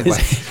this point,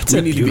 it's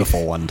a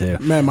beautiful one too.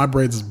 Man, my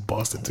braids is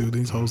busted too.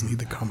 These hoes need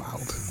to come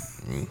out.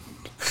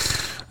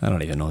 I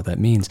don't even know what that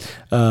means.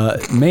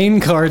 Main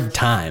card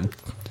time.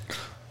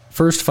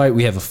 First fight,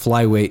 we have a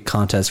flyweight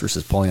contest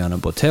versus Poliana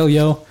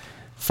Botelho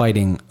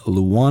fighting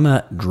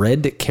Luana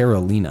Dread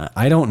Carolina.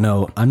 I don't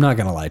know. I'm not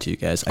going to lie to you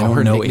guys. I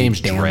don't know a damn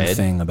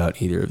thing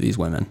about either of these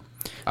women.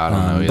 I don't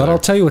know either. But I'll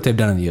tell you what they've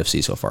done in the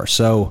UFC so far.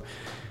 So,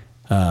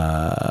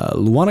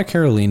 Luana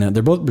Carolina,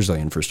 they're both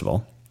Brazilian, first of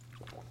all.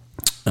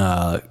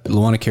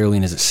 Luana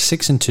Carolina is at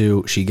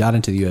 6-2. She got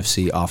into the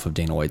UFC off of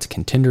Dana White's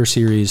Contender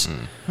Series.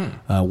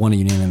 Won a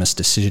unanimous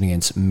decision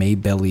against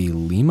Maybelly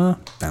Lima.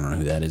 I don't know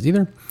who that is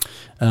either.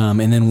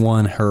 And then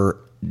won her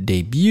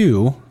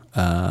debut,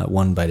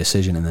 won by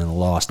decision, and then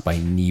lost by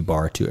knee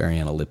bar to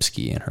Ariana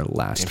Lipski in her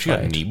last fight. She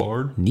got knee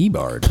barred? Knee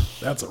barred.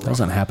 That's a rough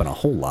doesn't happen a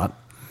whole lot.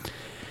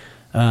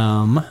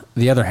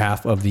 The other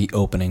half of the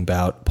opening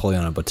bout,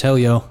 Poliana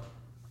Botelho,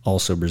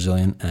 also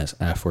Brazilian, as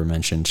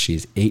aforementioned.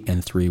 She's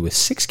 8-3 with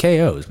 6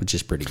 KOs, which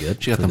is pretty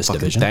good. She got for them this fucking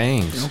division.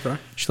 things. Okay.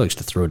 She likes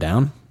to throw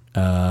down.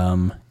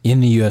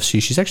 In the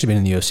UFC, she's actually been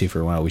in the UFC for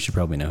a while. We should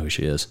probably know who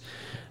she is.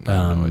 I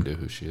have no idea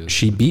who she is.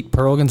 She beat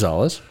Pearl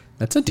Gonzalez,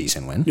 That's a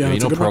decent win. Yeah, You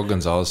that's a know, good Pro one.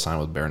 Gonzalez signed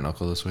with bare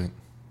knuckle this week.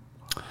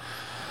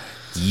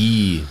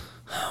 Yeah.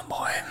 Oh,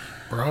 boy.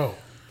 Bro,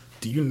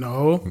 do you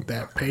know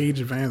that Paige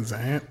Van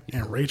Zandt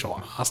and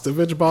Rachel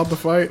Ostovich bought the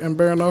fight in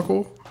bare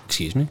knuckle?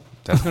 Excuse me?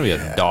 That's going to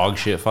be a dog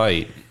shit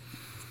fight.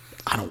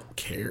 I don't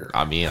care.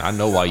 I mean, I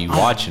know why you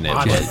watching it,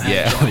 watching but that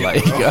yeah, joint,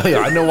 like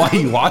I know why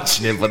you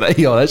watching it, but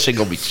yo, that shit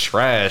gonna be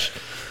trash.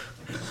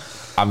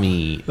 I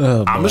mean,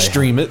 I'm gonna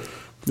stream it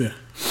Yeah.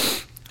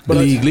 But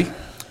legally.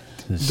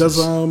 does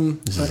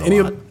any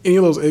of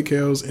those 8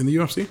 KOs in the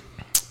UFC?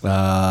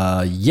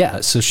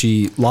 Yeah, so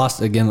she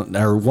lost again,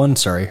 or won,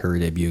 her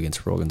debut against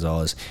Pro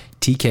Gonzalez.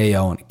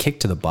 TKO and a kick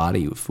to the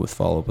body with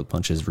follow-up with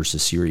punches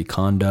versus Siri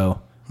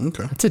Kondo.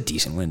 Okay. That's a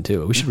decent win,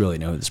 too. We should really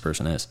know who this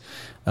person is.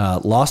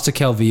 Lost to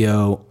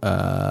Calvillo,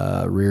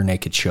 rear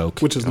naked choke.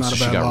 Which is not a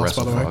she bad got loss,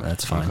 by the wrestled way. fucked.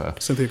 That's fine. Okay.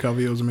 Cynthia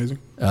Calvillo is amazing.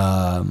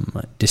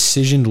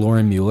 Decisioned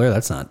Lauren Mueller.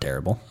 That's not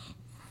terrible.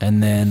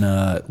 And then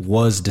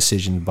was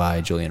decisioned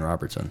by Julian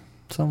Robertson.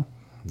 So,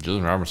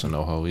 Julian Robertson,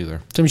 no hoe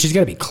either. I mean, she's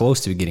got to be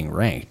close to getting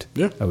ranked.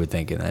 Yeah. I would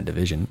think in that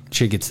division.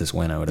 She gets this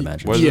win, I would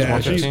imagine. What is this, Yeah,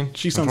 115?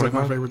 she sounds like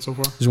my 125? favorite so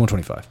far. She's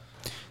 125.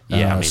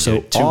 Yeah, I mean,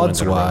 so dude, 2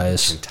 wins in a row.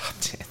 odds-wise, In top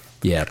 10.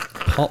 yeah,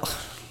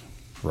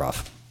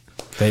 rough.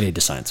 They need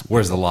to sign some.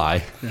 Where's the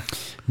lie?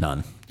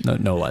 None.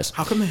 No lies.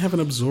 How come they haven't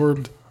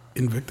absorbed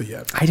Invicta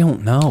yet? I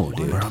don't know,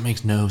 dude. Bro, it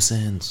makes no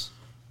sense.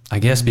 I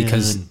guess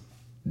because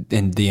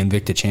and the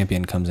Invicta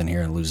champion comes in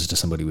here and loses to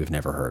somebody we've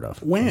never heard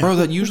of. When? Bro,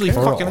 that usually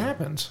Okay. fucking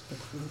happens.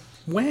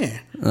 When?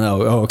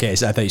 Oh, okay.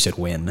 So I thought you said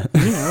win.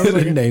 I was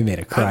like- They made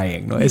a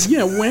crying noise.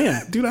 Yeah,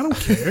 when? Dude, I don't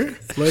care.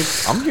 Like,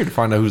 I'm here to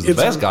find out who's the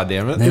It's- best,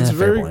 goddammit. Yeah, it's fair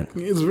very point.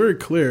 it's very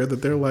clear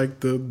that they're like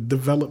the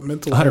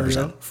developmental 100%.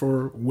 area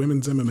for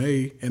women's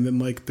MMA, and then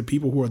like the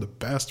people who are the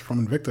best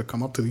from Invicta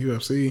come up to the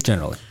UFC.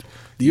 Generally.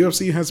 The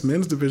UFC has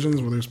men's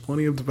divisions where there's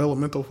plenty of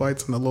developmental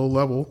fights in the low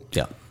level.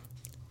 Yeah.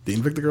 The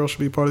Invicta girls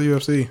should be part of the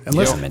UFC,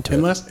 Yeah, I'm into it.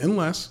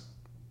 unless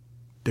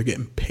they're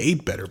getting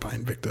paid better by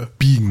Invicta,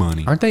 Big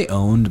money. Aren't they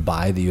owned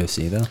by the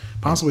UFC, though?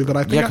 possibly. But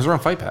I think Yeah, because we're on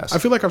Fight Pass. I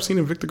feel like I've seen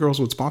Invicta girls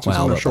with sponsors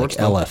Well, on their like shorts.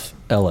 though.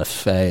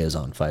 LFA is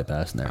on Fight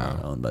Pass, and they're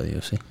not owned by the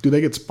UFC. Do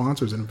they get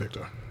sponsors in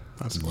Invicta?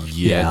 That's the question.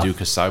 yeah, Yeah. dude,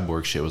 because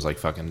Cyborg shit was like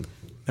fucking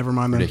Never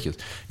mind. Then. ridiculous.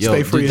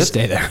 Stay free. dude,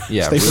 Stay there.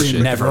 Yeah, Stay real free shit.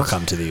 and Never girls.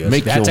 come to the UFC.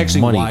 Make That's your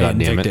actually money, why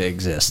goddammit. Invicta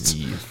exists.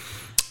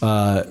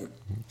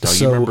 Dog,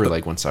 So- you remember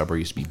like when Cyborg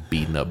used to be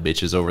beating up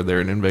bitches over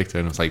there in Invicta,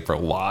 and it's like, bro,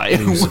 why?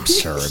 It was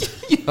absurd.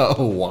 Yo,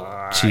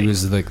 why? She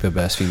was like the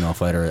best female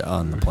fighter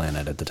on the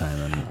planet at the time,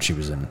 and she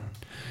was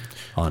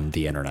on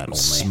the internet only.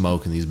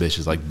 Smoking these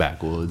bitches like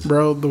backwoods.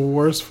 Bro, the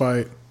worst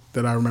fight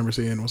that I remember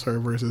seeing was her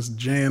versus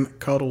Jan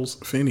Cuddles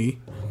Finney.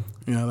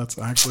 Yeah, that's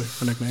actually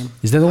her nickname.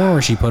 Is that the one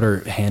where she put her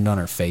hand on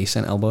her face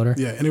and elbowed her?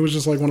 Yeah, and it was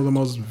just like one of the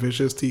most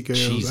vicious TKOs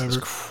Jesus ever.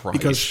 Christ.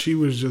 Because she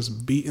was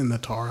just beating the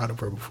tar out of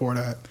her before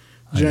that.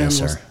 I miss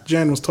her.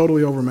 Jan was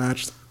totally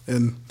overmatched,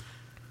 and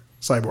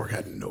Cyborg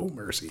had no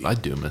mercy. I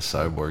do miss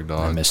Cyborg,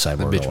 dog. I miss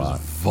Cyborg That bitch a lot. was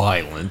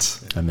violent.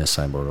 I miss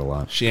Cyborg a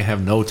lot. She didn't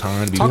have no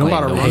time to be Talk playing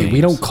about a no run. Hey, we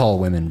games. don't call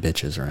women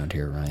bitches around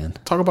here, Ryan.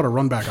 Talk about a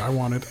run back I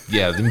wanted.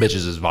 Yeah, them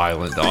bitches is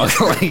violent, dog.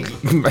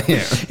 Like,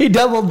 man. He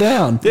doubled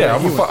down. Yeah,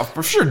 I'm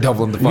for sure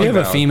doubling the fuck We have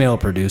a down. female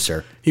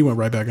producer. He went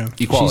right back in.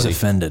 Equality. She's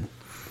offended.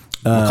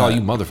 We'll call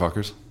you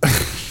motherfuckers.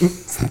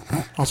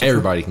 Also,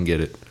 Everybody can get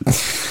it.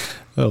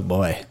 Oh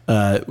boy.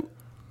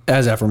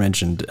 As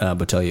aforementioned,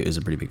 Botelho is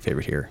a pretty big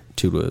favorite here.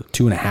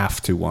 2.5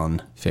 to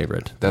 1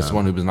 favorite. That's the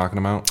one who was knocking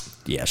them out.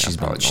 Yeah, she's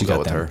probably she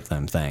gonna got go with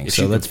them things. If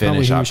So she that's could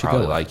finish, probably who we I'd should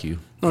probably go. like you.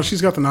 No,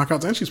 she's got the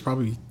knockouts, and she's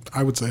probably,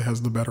 I would say,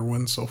 has the better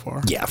wins so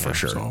far. Yeah, for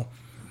sure. So,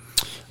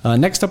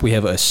 Next up, we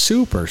have a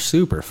super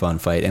fun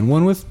fight, and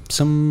one with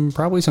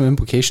probably some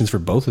implications for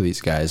both of these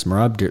guys. I'm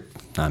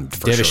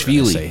for sure Dvalishvili.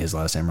 gonna say his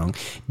last name wrong.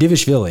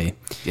 Dvalishvili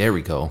There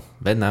we go.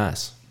 Very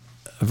nice.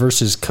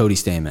 versus Cody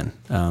Stamann.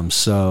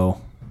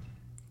 So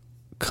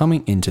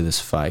coming into this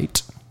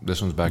fight, This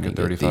one's back at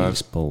let me get 35.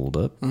 these pulled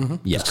up.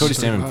 Yes, Cody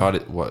Stamann fought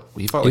it. What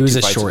he fought? Like It was 2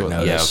 a fights short ago.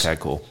 notice. Yeah.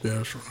 Okay. Cool.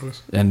 yeah, short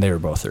notice. and they were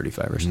both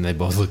 35ers. And they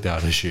both looked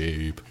out of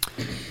shape.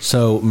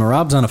 So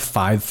Merab's on a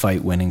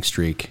 5-fight winning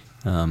streak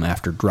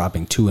after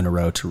dropping 2 in a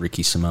row to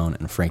Ricky Simone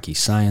and Frankie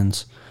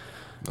Saenz.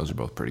 Those are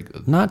both pretty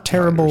good. Not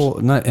terrible.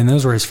 And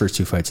those were his first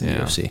 2 fights in the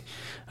Yeah. UFC.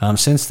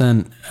 Since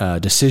then,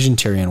 decision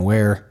Tyrion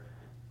Ware,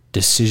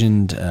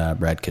 decisioned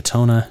Brad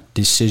Katona,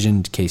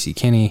 decisioned Casey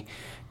Kinney,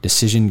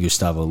 decisioned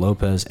Gustavo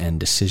Lopez, and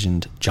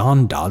decisioned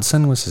John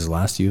Dodson was his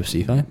last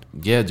UFC fight.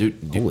 Yeah, dude.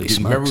 Holy Dude,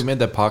 remember smokes. we made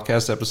that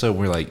podcast episode? And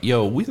we were like,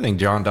 "Yo, we think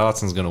John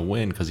Dodson's gonna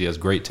win because he has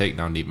great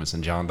takedown defense,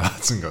 and John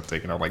Dodson got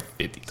taken out like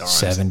 50 times."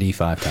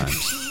 75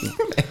 times.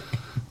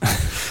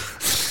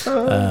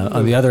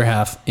 On the other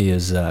half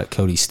is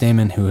Cody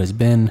Stamann, who has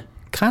been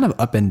kind of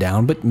up and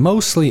down, but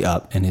mostly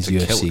up in his The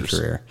UFC killers.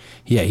 career.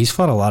 Yeah, he's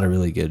fought a lot of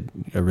really good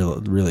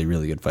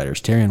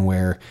fighters. Tyrion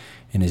Ware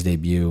in his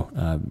debut.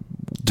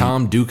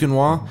 Tom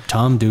Duquesnoy.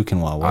 Tom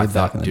Duquesnoy. Way I back in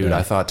thought, the dude, day.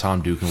 I thought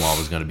Tom Duquesnoy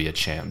was gonna be a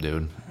champ,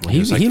 dude. When He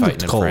was, like, looked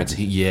fighting in cold. France.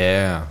 He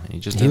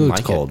just he didn't looked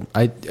like cold.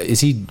 It. Is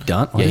he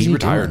done? What Yeah, is he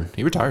retired. doing?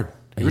 He retired.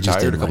 He He just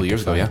retired a didn't couple like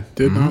years the ago. Yeah, fight.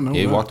 Did not know yeah,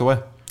 he that. walked away.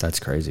 That's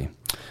crazy.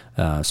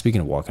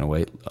 Speaking of walking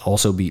away,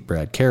 also beat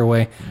Brad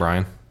Caraway.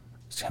 Brad.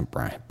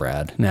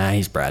 Nah,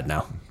 he's Brad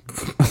now.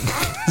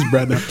 He's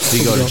Brad now. Did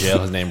he go to jail?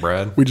 His name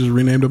Brad? We just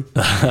renamed him.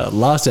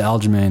 Lost to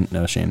Aljamain.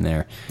 No shame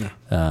there.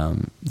 Yeah.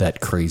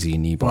 That crazy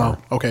knee bar.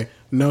 Well, okay.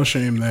 No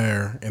shame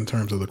there in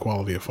terms of the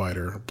quality of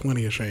fighter.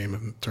 Plenty of shame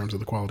in terms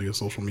of the quality of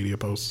social media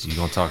posts. You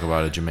gonna talk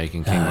about a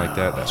Jamaican king like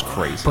that? That's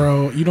crazy.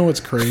 Bro, you know what's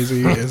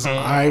crazy is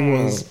I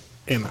was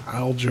an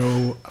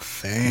Aljo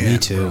fan. Me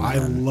too, bro. I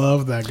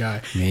love that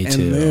guy. Me and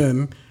too.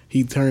 Then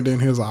he turned in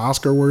his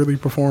Oscar-worthy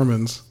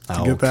performance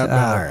to get that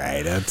belt. All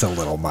right, that's a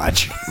little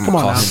much. Come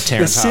on, now.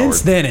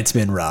 Since then, it's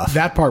been rough.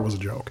 That part was a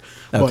joke.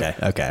 Okay,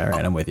 all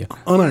right, I'm with you.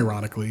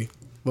 Unironically,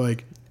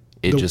 like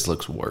It just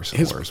looks worse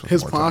and worse.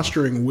 His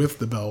posturing with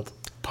the belt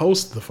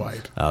post the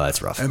fight, Oh,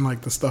 that's rough. and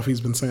like the stuff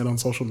he's been saying on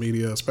social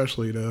media,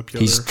 especially to Piotr,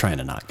 He's trying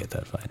to not get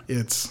that fight.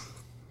 it's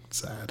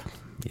sad.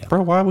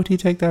 Bro, why would he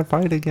take that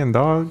fight again,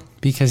 dog?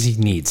 Because he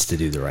needs to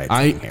do the right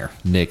thing here.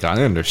 Nick,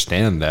 I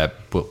understand that,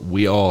 but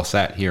we all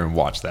sat here and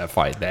watched that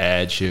fight.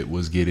 That shit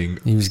was getting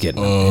He was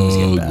getting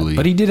ugly. bad.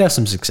 But he did have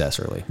some success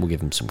early. We'll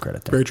give him some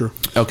credit there. Very true.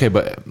 Okay,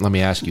 but let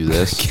me ask you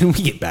this. Can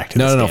we get back to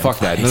this? No, damn fuck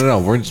fight? that. No.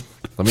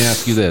 Let me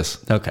ask you this.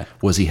 Okay.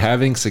 Was he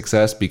having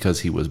success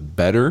because he was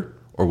better,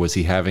 or was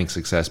he having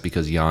success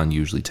because Jan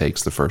usually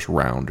takes the first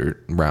round to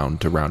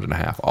round and a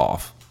half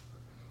off,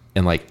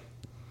 and like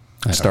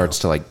starts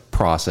to like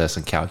process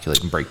and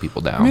calculate and break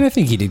people down? I mean, I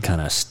think he did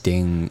kind of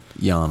sting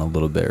Jan a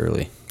little bit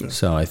early.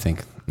 So I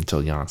think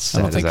Until Jan I set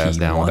don't his think ass he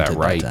down with wanted that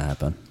right. to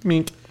happen.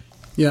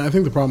 Yeah, I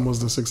think the problem was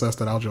the success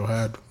that Aljo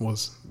had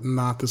was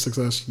not the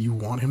success you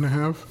want him to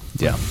have.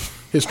 Yeah.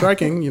 His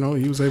striking, he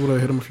was able to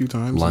hit him a few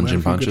times.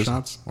 Lunging land a few good punches?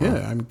 shots. Wow.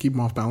 Yeah, I mean, keep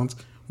him off balance.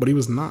 But he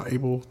was not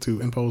able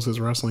to impose his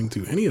wrestling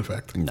to any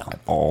effect, No.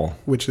 All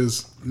which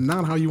is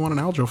not how you want an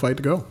Aljo fight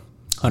to go.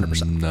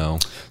 100%. no.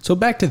 So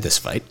back to this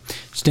fight.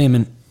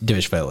 Stamann,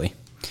 Dvalishvili.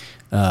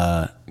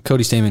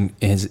 Cody Stamann,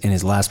 in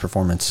his last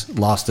performance,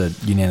 lost a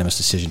unanimous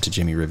decision to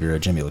Jimmy Rivera.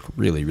 Jimmy looked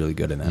really, really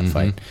good in that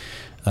fight.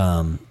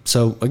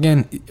 So,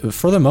 again,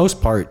 for the most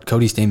part,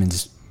 Cody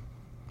Stamann's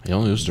He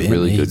only was to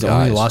really good he's guys.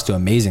 only lost to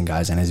amazing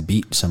guys and has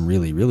beat some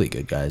really, really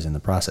good guys in the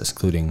process,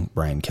 including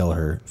Brian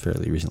Kelleher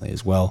fairly recently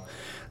as well.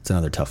 It's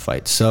another tough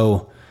fight.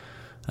 So,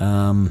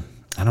 I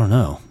don't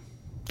know.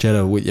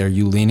 Jetto, are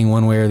you leaning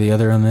one way or the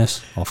other on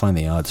this? I'll find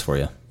the odds for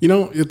you.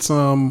 It's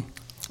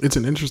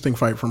an interesting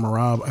fight for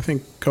Merab. I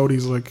think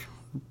Cody's like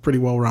pretty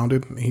well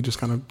rounded. He just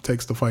kind of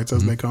takes the fights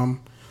as they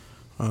come.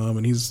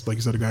 And he's, like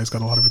you said, a guy's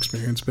got a lot of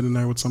experience, been in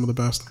there with some of the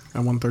best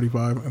at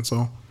 135. And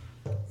so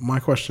my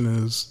question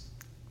is,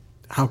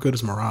 how good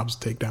is Merab's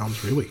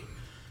takedowns really?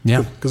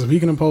 Yeah. Because if he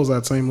can impose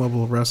that same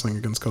level of wrestling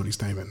against Cody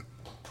Stamann,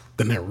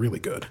 then they're really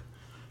good.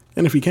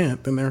 And if he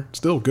can't, then they're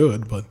still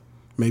good, but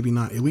maybe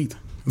not elite.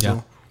 And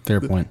Yeah, fair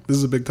point. This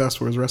is a big test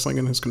for his wrestling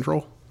and his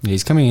control. Yeah,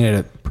 he's coming in at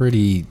a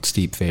pretty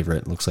steep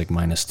favorite. Looks like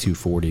minus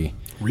 240.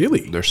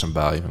 Really? There's some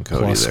value in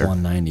Cody Plus there.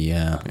 190,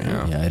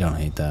 yeah. I don't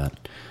hate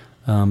that.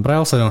 But I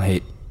also don't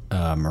hate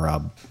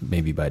Merab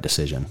maybe by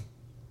decision.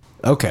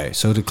 Okay,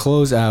 so to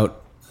close out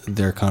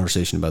their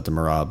conversation about the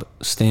Merab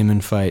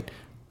Stamann fight,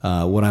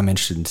 what I'm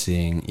interested in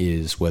seeing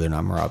is whether or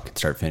not Merab can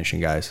start finishing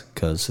guys,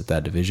 because at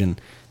that division,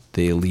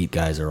 the elite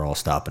guys are all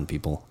stopping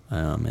people.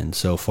 And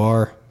so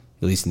far,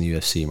 at least in the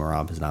UFC,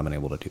 Merab has not been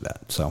able to do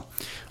that. So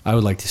I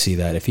would like to see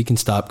that. If he can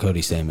stop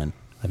Cody Stamann,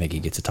 I think he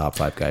gets a top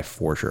 5 guy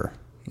for sure.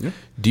 Yeah.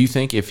 Do you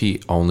think if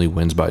he only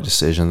wins by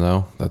decision,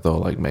 though, that they'll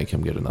like make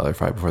him get another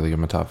fight before they give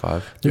him a top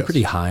 5? They're Yes.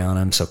 pretty high on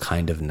him, so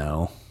kind of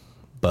no.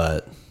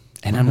 But,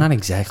 and I'm not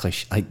exactly,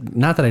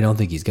 not that I don't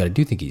think he's good. I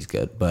do think he's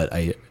good, but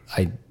I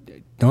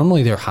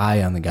normally they're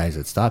high on the guys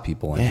that stop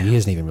people, and he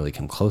hasn't even really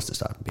come close to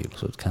stopping people,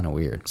 so it's kind of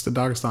weird. It's the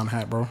Dagestan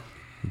hat, bro.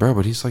 Bro,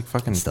 but he's like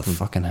fucking. It's the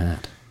fucking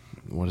hat.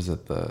 What is it?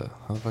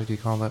 How the fuck do you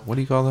call that? What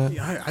do you call that?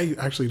 Yeah, I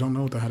actually don't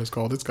know what the hat is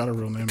called. It's got a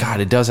real name. God,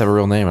 it does have a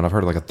real name, and I've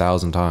heard it like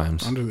 1,000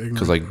 times. I'm just ignorant.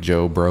 Because like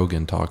Joe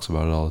Brogan talks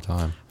about it all the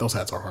time. Those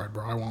hats are hard,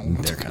 bro. I want one.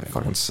 They're kind of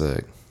Fucking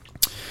sick.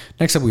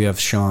 Next up, we have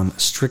Sean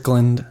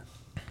Strickland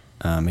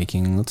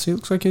making, let's see, it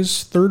looks like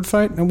his third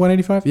fight at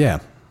 185. Yeah.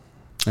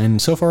 And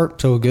so far,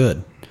 so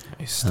good.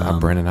 Hey, stop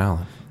Brendan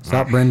Allen.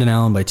 Stop Brendan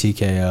Allen by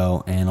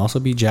TKO and also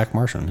beat Jack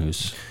Martian,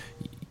 who's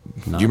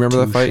not Do you remember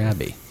too that fight?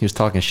 shabby. He was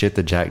talking shit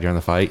to Jack during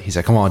the fight. He's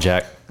like, "Come on,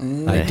 Jack!"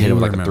 And I I hit him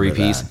with like a remember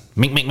 3-piece. that.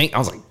 Mink, mink, mink. I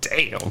was like,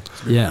 "Damn!"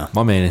 Yeah.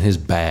 My man in his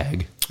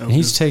bag. And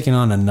he's taking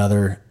on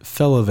another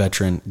fellow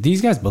veteran.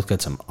 These guys both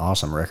got some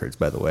awesome records,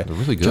 by the way. They're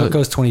really good.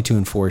 Jotko's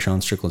 22-4.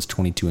 Sean Strickland's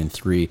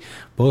 22-3.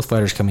 Both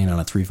fighters coming in on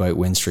a 3-fight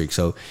win streak.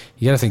 So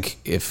you got to think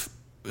if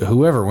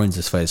whoever wins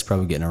this fight is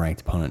probably getting a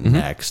ranked opponent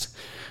next.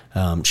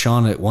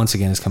 Sean once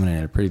again is coming in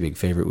at a pretty big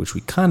favorite, which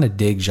we kind of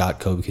dig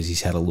Jotko because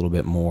he's had a little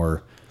bit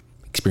more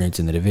experience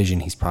in the division.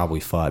 He's probably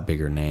fought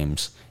bigger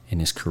names in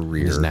his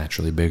career. He's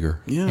naturally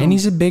bigger. Yeah. And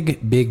he's a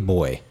big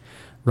boy.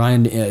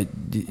 Ryan,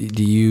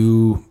 do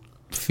you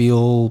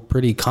feel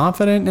pretty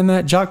confident in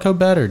that Jotko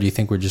bet, or do you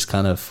think we're just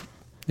kind of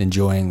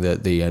enjoying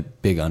the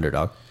big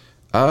underdog?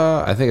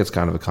 I think it's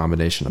kind of a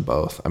combination of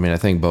both. I mean, I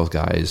think both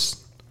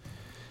guys,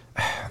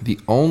 The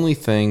only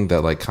thing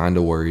that like kind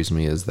of worries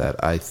me is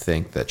that I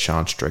think that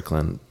Sean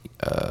Strickland,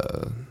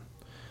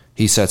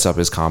 he sets up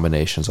his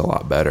combinations a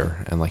lot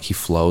better, and like he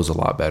flows a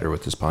lot better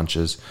with his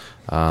punches.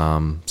 So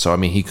I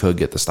mean, he could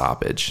get the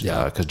stoppage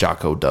because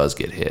Jotko does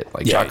get hit.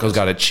 Like Jotko's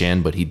got a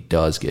chin, but he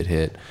does get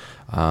hit.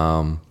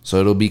 So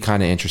it'll be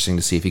kind of interesting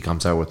to see if he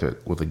comes out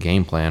with a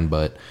game plan.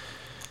 But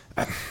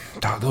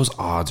those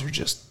odds are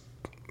just,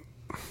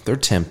 they're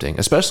tempting,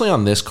 especially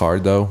on this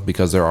card though,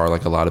 because there are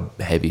like a lot of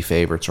heavy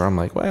favorites where I'm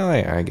like, well,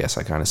 I guess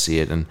I kind of see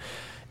it. And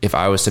if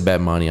I was to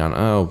bet money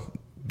on,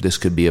 this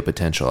could be a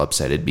potential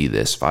upset, it'd be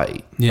this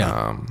fight.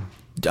 Yeah.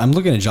 I'm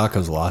looking at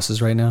Jotko's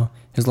losses right now.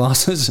 His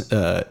losses,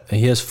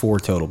 he has 4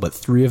 total, but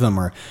 3 of them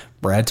are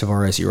Brad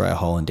Tavares, Uriah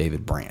Hall, and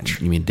David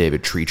Branch. You mean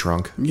David Tree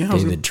Trunk? Yeah,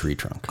 David Tree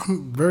Trunk.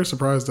 I'm very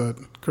surprised that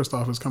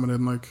Christoph is coming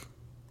in like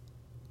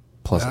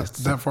Plus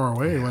that far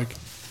away. Like,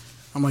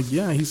 I'm like,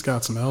 yeah, he's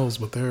got some L's,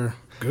 but they're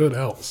good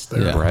L's.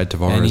 They're Brad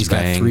Tavares, and he's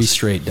got bangs. 3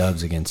 straight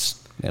dubs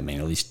against, I mean,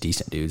 at least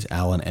decent dudes.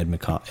 Alan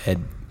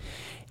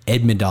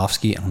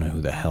Edmundowski, I don't know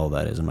who the hell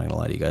that is, I'm not going to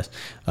lie to you guys.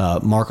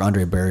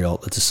 Marc-Andre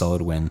Barriault, that's a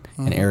solid win.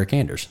 And Eric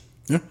Anders.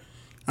 Yeah.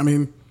 I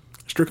mean,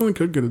 Strickland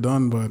could get it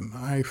done, but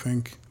I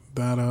think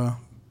that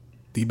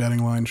the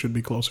betting line should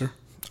be closer.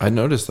 I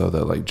noticed though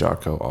that like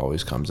Jotko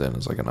always comes in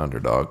as like an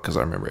underdog, because I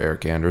remember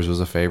Eric Anders was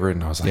a favorite,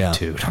 and I was like,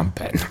 dude, I'm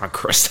betting on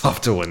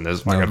Christoph to win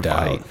this fucking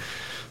fight.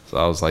 So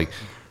I was like,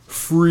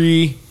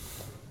 free,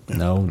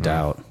 no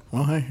doubt.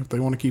 Well, hey, if they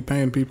want to keep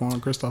paying people on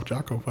Christoph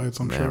Jotko fights,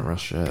 I'm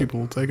sure people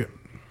will take it.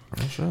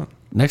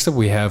 Next up,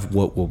 we have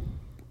what will.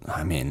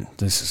 I mean,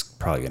 this is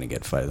probably going to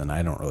get fighter than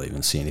I don't really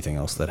even see anything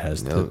else that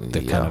has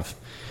the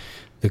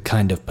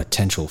kind of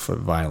potential for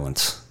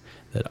violence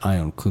that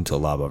Ion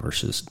Cutelaba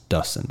versus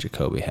Dustin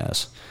Jacoby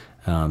has.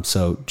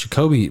 So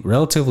Jacoby,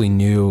 relatively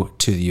new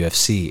to the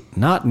UFC,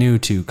 not new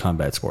to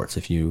combat sports.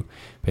 If you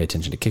pay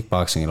attention to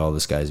kickboxing at all,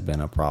 this guy's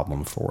been a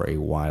problem for a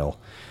while.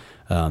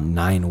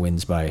 9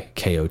 wins by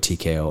KO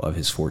TKO of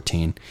his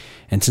 14,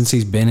 and since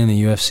he's been in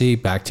the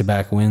UFC,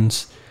 back-to-back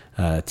wins.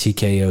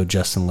 TKO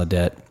Justin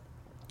Ledette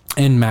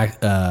and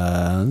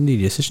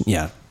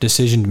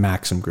decisioned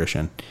Maxim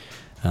Grishin.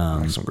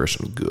 Maxim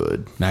Grishin's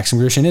good. Maxim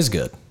Grishin is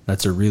good.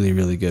 That's a really,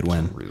 really good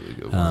win. Really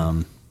good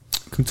win.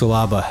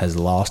 Cutelaba has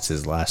lost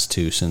his last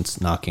 2 since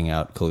knocking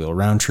out Khalil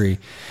Roundtree.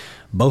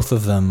 Both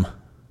of them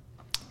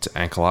to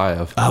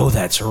Ankalaev. Oh,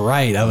 that's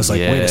right. I was like,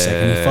 wait a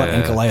second. He fought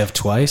Ankalaev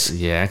twice?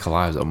 Yeah,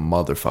 Ankalaev's a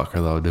motherfucker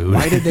though, dude.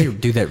 Why did they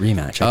do that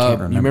rematch? I can't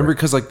remember. You remember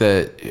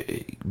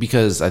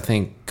because I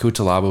think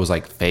Cutelaba was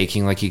like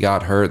faking like he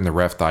got hurt, and the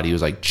ref thought he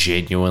was like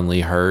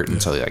genuinely hurt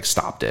until he like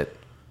stopped it.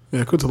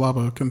 Yeah,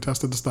 Cutelaba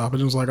contested the stoppage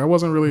and was like, I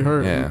wasn't really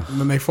hurt. Yeah.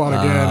 And then they fought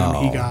again, and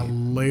he got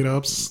laid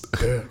up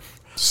stiff.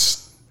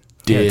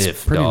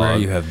 It's pretty rare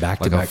you have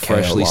back-to-back like a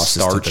freshly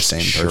losses to the same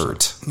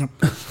shirt.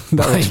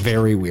 That was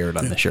very weird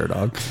on the shirt,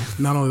 dog.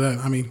 Not only that,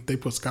 I mean, they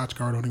put Scotch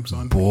Guard on him,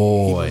 son.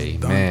 Boy,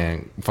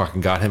 man,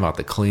 fucking got him out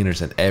the cleaners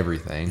and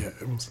everything. Yeah,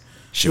 it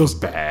was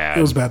bad.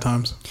 It was bad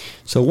times.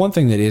 So one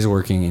thing that is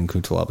working in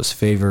Cutelaba's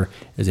favor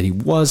is that he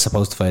was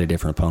supposed to fight a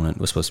different opponent.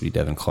 It was supposed to be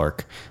Devin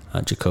Clark.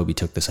 Jacoby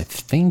took this, I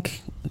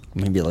think,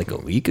 maybe like a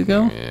week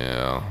ago.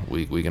 Yeah,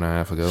 week and a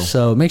half ago.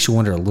 So it makes you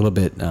wonder a little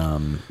bit,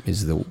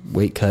 is the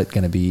weight cut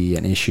going to be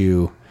an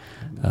issue?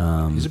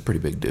 He's a pretty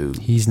big dude.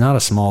 He's not a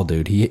small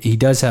dude. He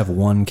does have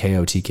 1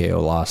 KO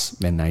TKO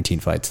loss in 19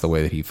 fights. The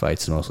way that he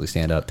fights is mostly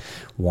stand up.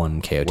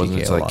 1 KO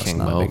TKO like loss, King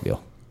not Mo? a big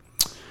deal.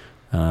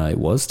 It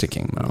was to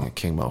King Mo. Yeah,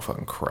 King Mo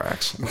fucking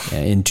cracks.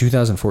 In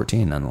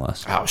 2014,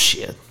 nonetheless. Oh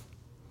shit.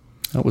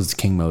 That was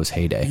King Mo's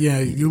heyday.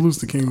 Yeah, you lose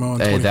to King Mo in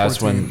 2014.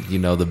 That's when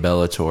the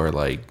Bellator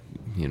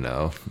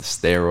the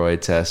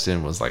steroid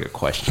testing was like a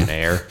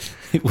questionnaire.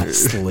 It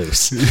was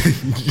loose.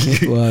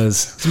 It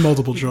was. It's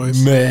multiple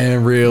choice.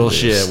 Man, real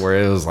shit.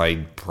 Where it was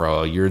like,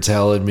 bro, you're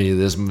telling me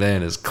this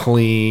man is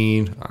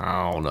clean?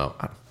 I don't know.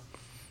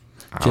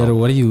 Jetta,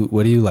 what do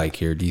you like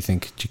here? Do you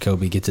think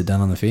Jacoby gets it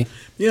done on the feet?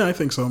 Yeah, I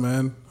think so,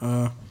 man.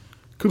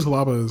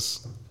 Cutelaba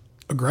is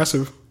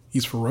aggressive.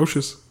 He's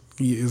ferocious.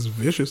 He is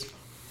vicious.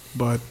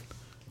 But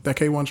that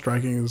K1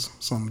 striking is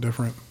something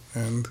different.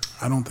 And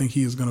I don't think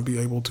he is going to be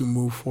able to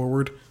move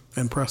forward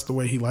and press the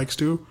way he likes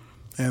to.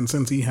 And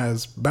since he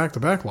has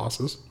back-to-back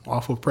losses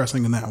off of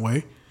pressing in that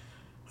way,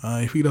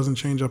 if he doesn't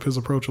change up his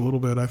approach a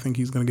little bit, I think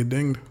he's going to get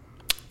dinged.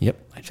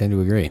 Yep, I tend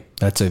to agree.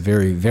 That's a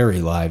very,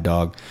 very live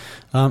dog.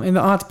 And the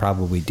odds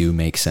probably do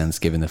make sense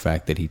given the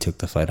fact that he took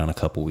the fight on a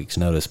couple weeks'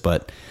 notice.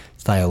 But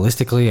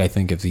stylistically, I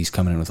think if he's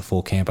coming in with a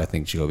full camp, I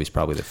think Jacoby's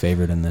probably the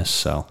favorite in this.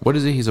 So what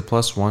is he? He's a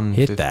plus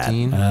 115? Hit that.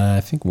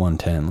 I think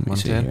 110. Let me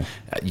see here.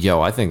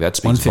 Yo, I think that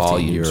speaks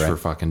volumes right. for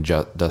fucking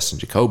Dustin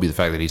Jacoby. The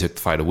fact that he took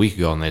the fight a week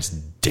ago and that's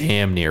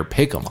damn near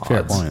pick 'em odds.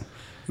 Fair point.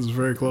 It's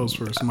very close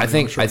for somebody.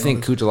 I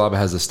think Cutelaba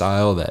has a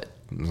style that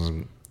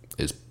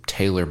is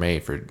tailor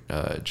made for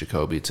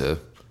Jacoby to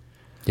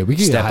we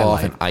could step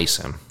off and ice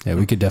him. Yeah,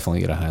 we could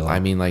definitely get a highlight. I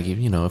mean, like if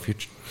you're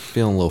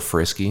feeling a little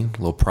frisky, a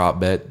little prop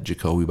bet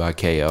Jacoby by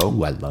KO.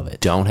 Ooh, I love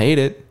it. Don't hate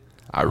it.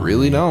 I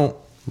really don't.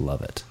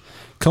 Love it.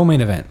 Co-main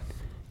event.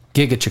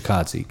 Giga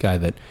Chikadze, guy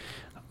that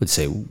I would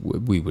say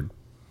we would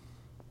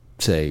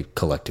say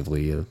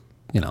collectively, the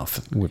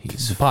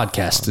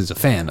podcast is a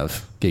fan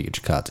of Giga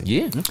Chikadze.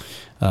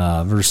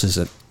 Yeah. Versus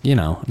and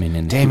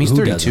damn, he's who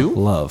 32. doesn't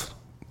love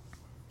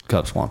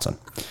Cub Swanson.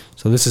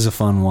 So this is a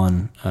fun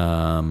one.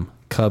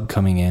 Cub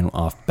coming in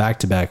off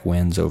back-to-back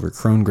wins over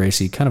Crone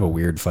Gracie, kind of a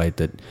weird fight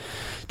that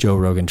Joe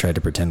Rogan tried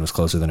to pretend was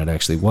closer than it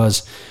actually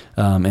was.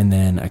 And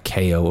then a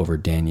KO over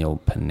Daniel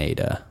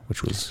Pineda,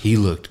 which was... He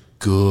looked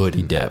good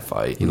in that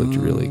fight. He looked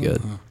really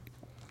good.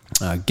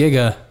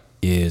 Giga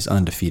is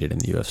undefeated in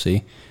the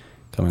UFC.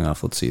 Coming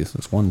off, let's see, this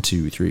is 1,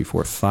 2, 3,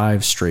 4,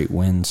 5 straight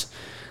wins.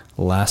 His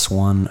last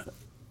one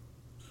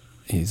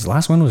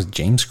was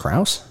James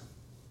Krause?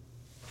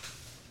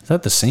 Is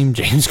that the same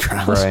James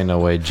Krause? Right, no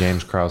way.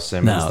 James Krause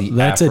Simmons. No,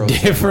 that's a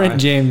different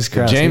James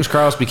Krause. James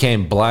Krause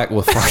became black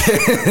with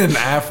fucking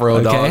afro,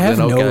 okay, dog. I have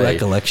no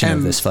recollection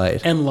of this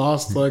fight. And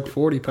lost like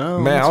 40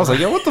 pounds. Man, I was like,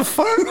 yo, what the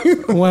fuck?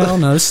 Well,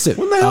 no, this is it.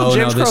 When the hell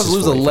James Krause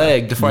lose a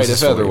leg to fight a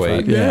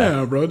featherweight?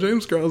 Yeah, bro.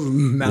 James Krause is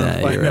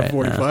now fighting at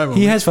 45.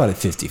 He has fought at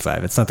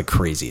 55. It's not the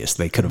craziest.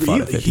 They could have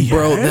fought at 55.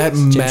 Bro, that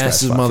James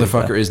massive Krause fought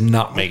motherfucker 55. is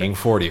not making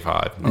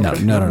 45. No.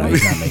 He's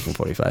not making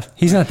 45.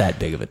 He's not that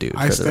big of a dude,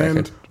 I for the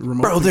record. stand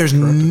remotely Bro, there's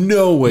corrected.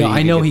 no way. No,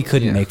 I know he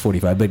couldn't make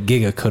 45, but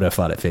Giga could have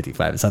fought at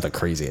 55. It's not the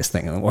craziest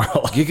thing in the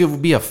world. Giga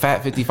would be a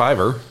fat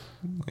 55er.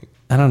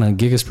 I don't know.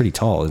 Giga's pretty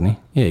tall, isn't he?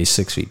 Yeah, he's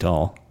 6 feet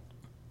tall.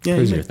 Yeah,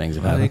 Crazier things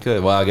have He happened.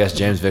 could. Well, I guess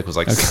James Vick was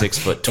like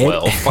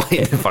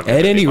 6'12".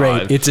 At any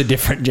rate, it's a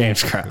different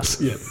James Krause.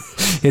 Yeah.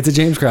 It's a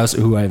James Krause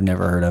who I've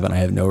never heard of, and I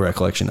have no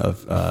recollection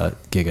of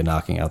Giga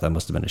knocking out. That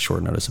must have been a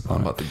short notice I'm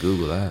opponent. about to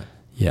Google that.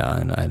 Yeah,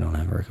 and I don't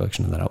have a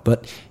recollection of that out.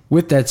 But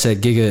with that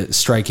said, Giga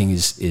striking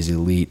is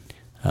elite.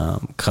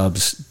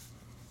 Cubs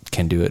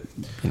can do it,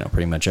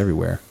 pretty much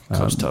everywhere.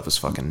 Cub's tough as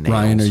fucking nails.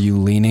 Ryan, are you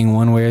leaning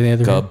one way or the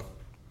other? Cub?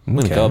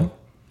 Win Cub.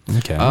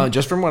 Okay.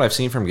 Just from what I've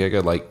seen from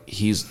Giga, like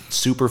he's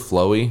super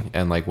flowy,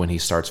 and like when he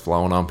starts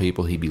flowing on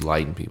people, he'd be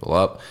lighting people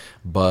up.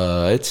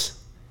 But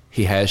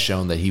he has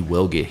shown that he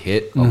will get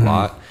hit a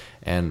lot.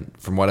 And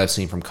from what I've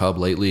seen from Cub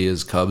lately,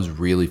 is Cub's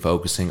really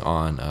focusing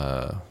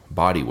on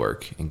body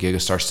work, and Giga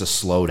starts to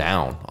slow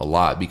down a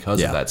lot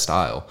because of that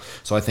style.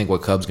 So I think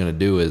what Cub's going to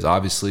do is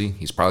obviously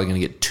he's probably going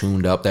to get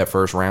tuned up that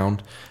first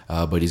round,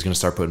 but he's going to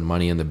start putting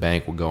money in the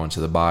bank. Will go into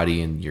the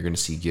body, and you're going to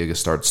see Giga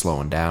start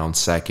slowing down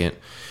second.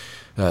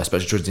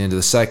 Especially towards the end of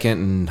the second,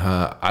 and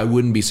I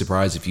wouldn't be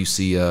surprised if you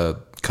see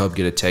Cub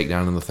get a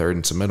takedown in the third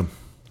and submit him.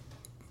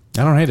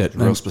 I don't hate it.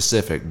 Real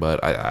specific,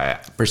 but I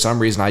for some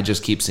reason I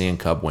just keep seeing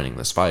Cub winning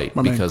this fight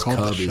because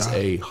Cub is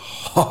a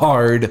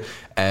hard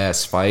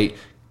ass fight.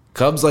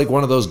 Cub's like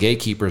one of those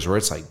gatekeepers where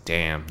it's like,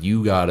 damn,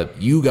 you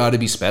gotta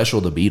be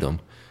special to beat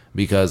him,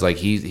 because like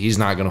he's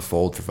not gonna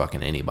fold for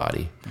fucking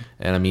anybody.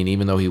 And I mean,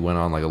 even though he went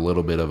on like a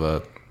little bit of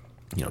a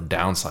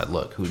downside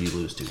look, who did he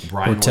lose to?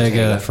 Brian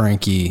Ortega,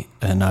 Frankie,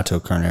 Nato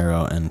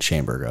Carnero, and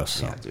Shane Burgos.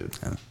 So, yeah, dude.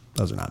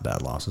 Those are not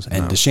bad losses.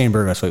 And the Shane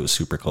Burgos fight was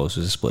super close. It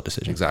was a split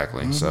decision.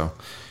 Exactly. So,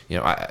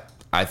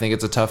 I think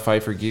it's a tough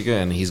fight for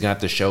Giga, and he's going to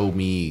have to show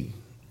me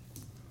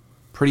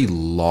pretty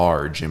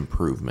large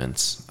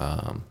improvements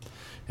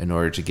in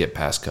order to get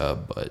past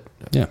Cub. But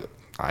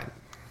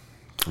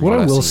what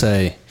I will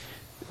say,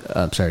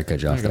 I'm sorry to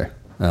cut you off there.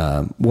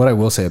 What I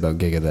will say about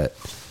Giga that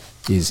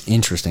is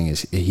interesting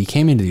is he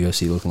came into the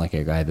UFC looking like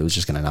a guy that was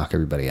just going to knock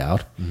everybody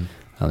out,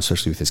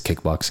 especially with his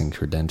kickboxing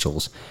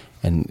credentials.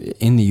 And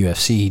in the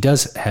UFC, he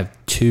does have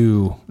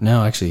two.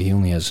 No, actually, he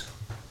only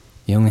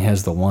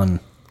has the one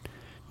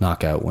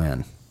knockout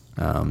win,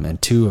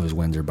 and two of his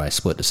wins are by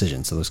split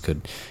decision. So those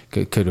could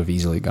have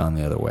easily gone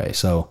the other way.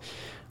 So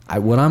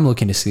what I'm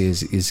looking to see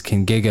is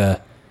can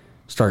Giga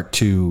start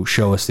to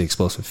show us the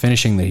explosive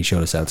finishing that he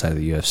showed us outside of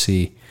the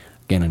UFC?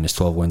 Again, in his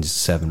 12 wins,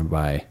 7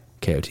 by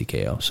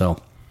KO/TKO.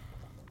 So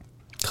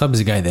Cub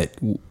is a guy that,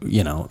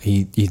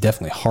 he's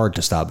definitely hard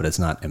to stop, but it's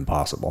not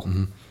impossible.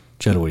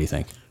 Jetta, what do you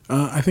think?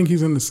 I think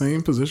he's in the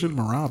same position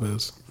Marab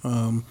is.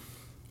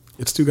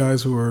 It's two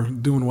guys who are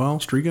doing well,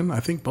 streaking. I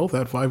think both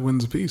had 5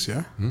 wins apiece,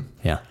 yeah?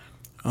 Yeah.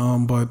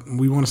 But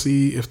we want to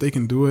see if they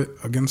can do it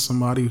against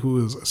somebody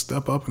who is a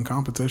step up in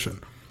competition.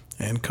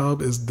 And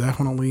Cub is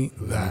definitely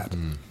that.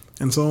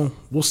 And so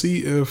we'll see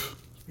if,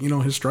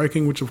 his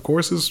striking, which of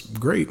course is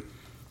great,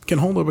 can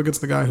hold up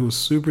against the guy who's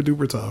super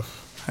duper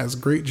tough, has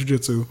great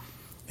jiu-jitsu,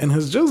 and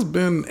has just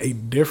been a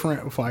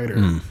different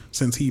fighter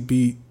since he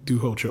beat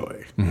Duho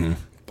Choi.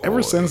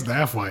 Ever since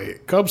that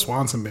fight, Cub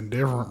Swanson been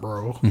different,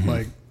 bro.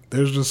 Like,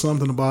 there's just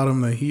something about him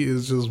that he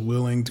is just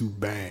willing to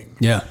bang.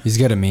 Yeah, he's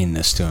got a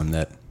meanness to him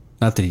that,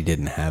 not that he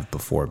didn't have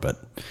before,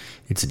 but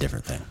it's a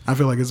different thing. I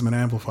feel like it's been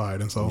amplified,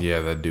 and so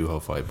Yeah, that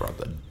Duho fight brought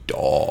the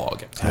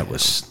dog. That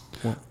was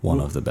one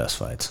of the best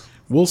fights.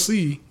 we'll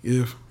see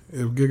if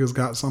Giga's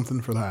got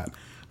something for that.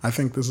 I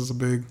think this is a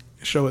big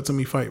show it to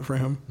me fight for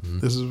him.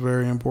 This is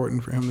very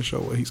important for him to show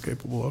what he's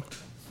capable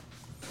of.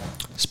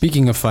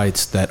 Speaking of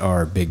fights that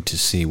are big to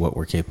see what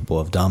we're capable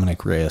of,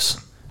 Dominic Reyes,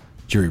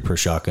 Jiri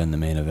Procházka in the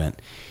main event.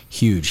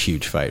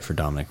 Huge fight for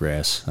Dominic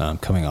Reyes,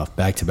 coming off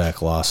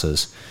back-to-back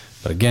losses.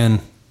 But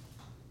again,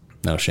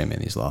 no shame in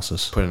these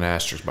losses. Put an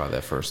asterisk by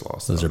that first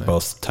loss. Those are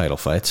both title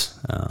fights.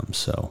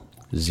 So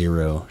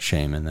zero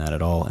shame in that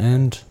at all.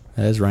 And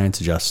as Ryan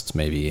suggests,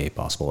 maybe a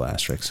possible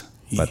asterisk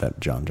by that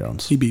John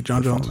Jones. He beat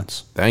John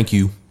Jones. Thank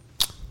you.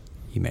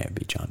 He may have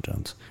beat John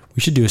Jones.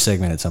 We should do a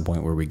segment at some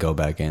point where we go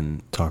back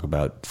and talk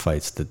about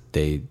fights that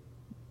they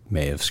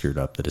may have screwed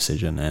up the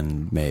decision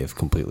and may have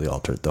completely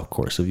altered the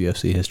course of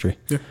UFC history.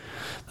 Yeah.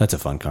 That's a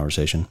fun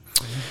conversation.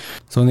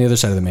 So on the other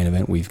side of the main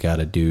event, we've got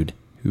a dude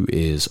who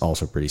is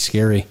also pretty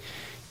scary.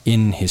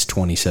 In his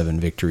 27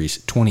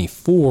 victories,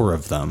 24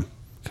 of them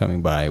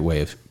coming by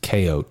way of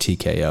KO,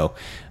 TKO.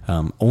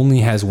 Only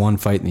has one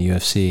fight in the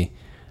UFC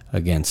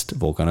against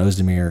Volkan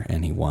Ozdemir,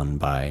 and he won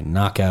by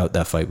knockout.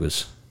 That fight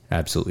was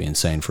absolutely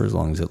insane for as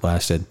long as it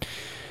lasted.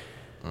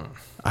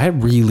 I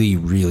really,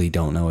 really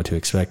don't know what to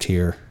expect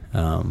here.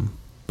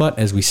 But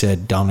as we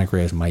said, Dominic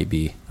Reyes might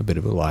be a bit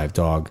of a live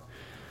dog.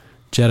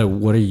 Jetta,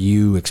 what are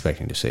you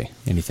expecting to see?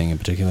 Anything in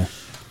particular?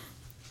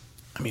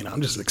 I mean,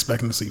 I'm just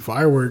expecting to see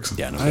fireworks.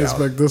 Yeah, no I doubt.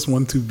 expect this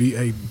one to be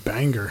a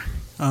banger.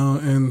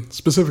 And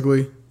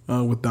specifically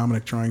with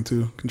Dominic trying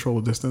to control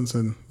the distance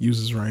and use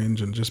his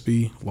range and just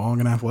be long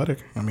and athletic.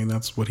 I mean,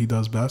 that's what he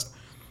does best.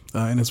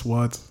 And it's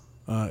what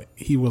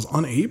he was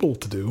unable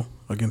to do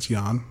against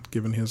Jan,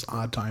 given his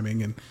odd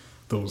timing and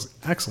those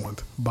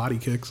excellent body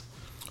kicks.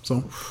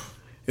 So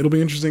it'll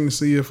be interesting to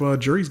see if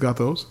Jury's got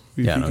those.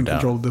 If he can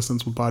control the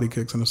distance with body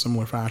kicks in a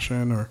similar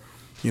fashion, or,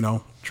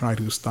 try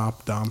to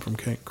stop Dom from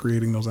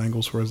creating those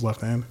angles for his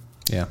left hand.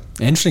 Yeah.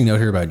 Interesting note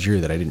here about Jury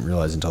that I didn't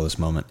realize until this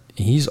moment.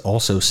 He's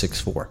also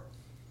 6'4".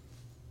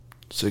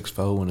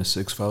 6'4" and a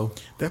 6'4".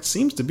 That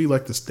seems to be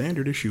like the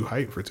standard issue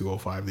height for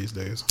 205 these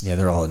days. Yeah,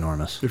 they're all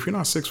enormous. If you're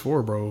not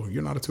 6'4", bro,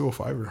 you're not a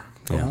 205er.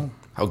 Go home.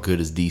 How good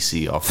is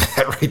DC off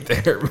that right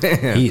there,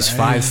 man? He's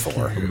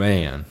 5'4".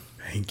 Man.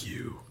 Thank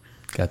you.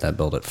 Got that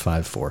build at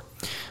 5'4".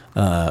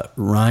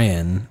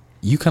 Ryan,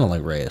 you kind of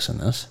like Reyes in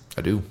this.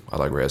 I do. I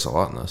like Reyes a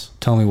lot in this.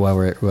 Tell me why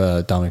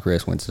Dominic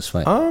Reyes wins this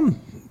fight.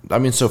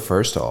 So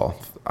first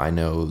off, I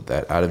know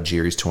that out of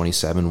Jerry's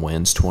 27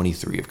 wins,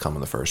 23 have come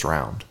in the first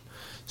round.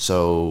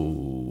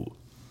 So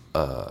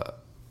a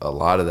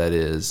lot of that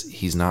is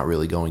he's not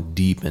really going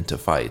deep into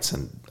fights,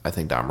 and I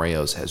think Dom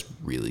Reyes has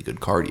really good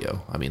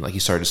cardio. I mean, he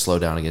started to slow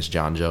down against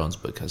John Jones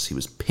because he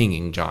was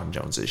pinging John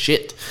Jones'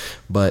 shit.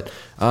 But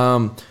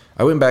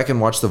I went back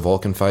and watched the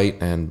Vulcan fight,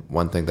 and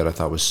one thing that I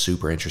thought was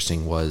super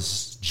interesting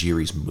was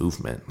Jiri's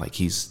movement.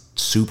 He's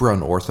super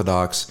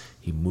unorthodox.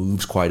 He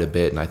moves quite a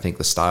bit, and I think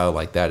the style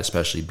like that,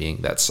 especially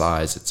being that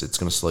size, it's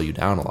going to slow you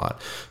down a lot.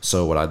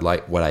 So what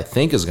I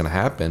think is going to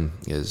happen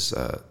is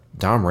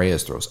Dom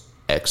Reyes throws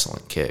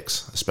excellent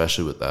kicks,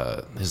 especially with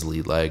his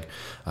lead leg.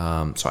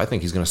 So I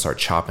think he's going to start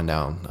chopping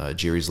down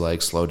Jiri's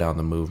leg, slow down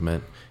the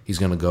movement. He's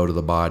going to go to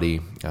the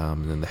body,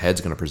 and then the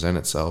head's going to present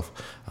itself.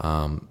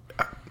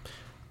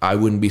 I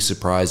wouldn't be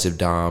surprised if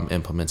Dom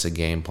implements a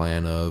game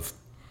plan of,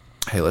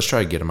 hey, let's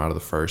try to get him out of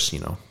the first,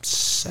 8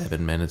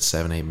 minutes.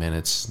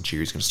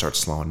 Jiri's going to start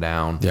slowing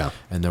down. Yeah.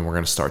 And then we're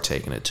going to start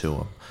taking it to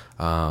him.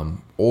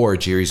 Or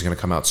Jiri's going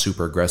to come out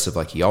super aggressive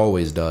like he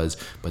always does.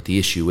 But the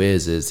issue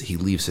is he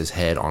leaves his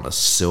head on a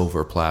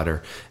silver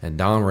platter. And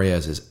Dom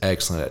Reyes is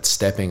excellent at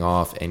stepping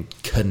off and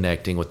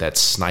connecting with that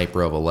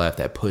sniper of a left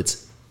that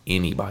puts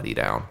anybody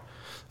down.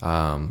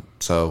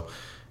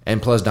 And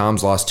plus,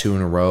 Dom's lost 2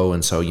 in a row,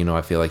 and so,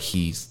 I feel like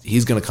he's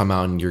going to come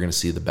out and you're going to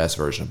see the best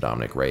version of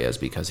Dominic Reyes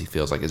because he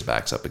feels like his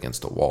back's up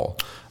against the wall.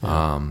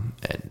 Yeah.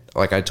 And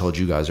like I told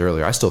you guys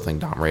earlier, I still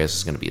think Dom Reyes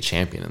is going to be a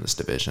champion in this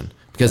division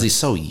because he's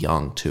so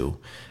young, too.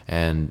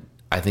 And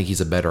I think he's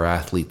a better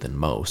athlete than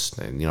most.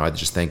 And, I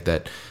just think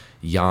that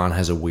Jan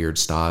has a weird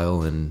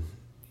style, and,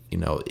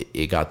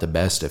 it got the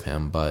best of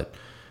him. But,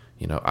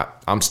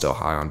 I'm still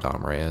high on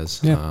Dom Reyes.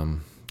 Yeah.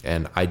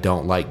 And I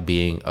don't like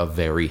being a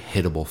very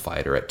hittable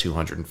fighter at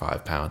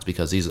 205 pounds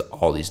because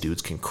all these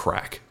dudes can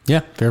crack.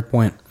 Yeah, fair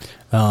point.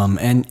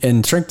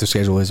 And strength of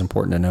schedule is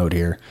important to note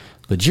here.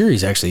 But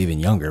Jiri's actually even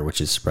younger, which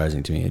is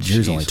surprising to me.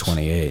 Jiri's only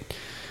 28.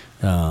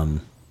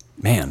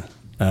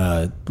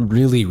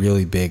 Really,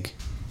 really big,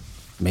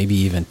 maybe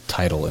even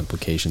title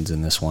implications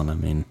in this one. I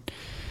mean,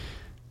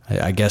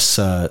 I guess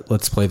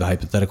let's play the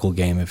hypothetical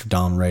game. If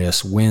Dom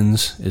Reyes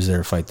wins, is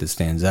there a fight that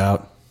stands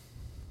out?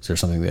 Is there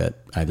something that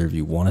either of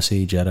you want to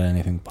see? Jetta,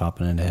 anything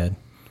popping into head?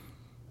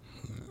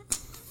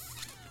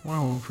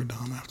 Well, for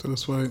Dom after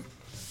this fight.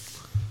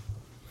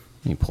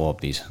 Let me pull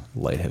up these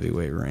light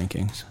heavyweight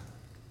rankings.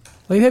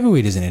 Light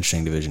heavyweight is an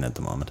interesting division at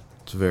the moment.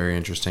 It's very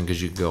interesting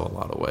because you could go a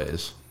lot of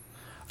ways.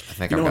 I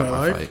think I've got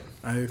my fight.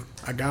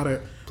 I got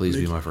it. Please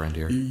be my friend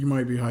here. You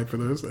might be hyped for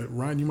this.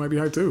 Ryan, you might be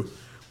hyped too.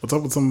 What's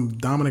up with some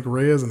Dominic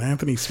Reyes and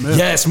Anthony Smith?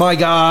 Yes, my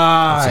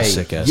guy. That's a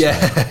sick ass.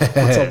 Yes.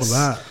 What's up with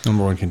that?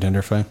 Number one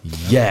contender fight.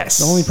 Yes.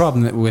 The only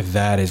problem with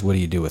that is what do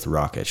you do with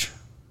Rakic?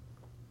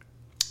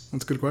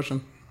 That's a good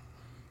question.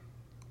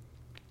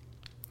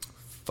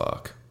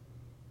 Fuck.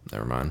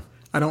 Never mind.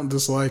 I don't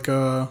dislike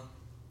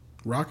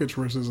Rakic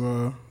versus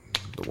The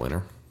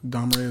winner.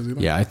 Dom Reyes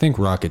either. Yeah, I think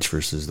Rakic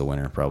versus the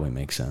winner probably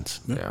makes sense.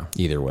 Yeah.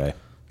 Either way.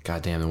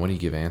 God damn, then what do you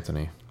give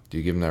Anthony? Do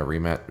you give him that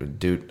rematch?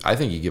 Dude, I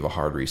think you give a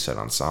hard reset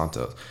on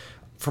Santos.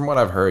 From what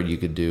I've heard, you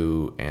could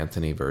do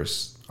Anthony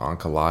versus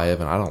Ankalaev,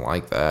 and I don't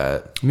like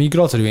that. I mean, you could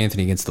also do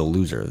Anthony against the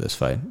loser of this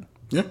fight.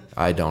 Yeah.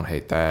 I don't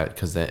hate that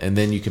because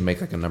then you can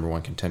make like a number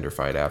one contender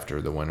fight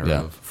after the winner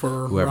of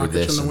for whoever Rakic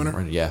this and the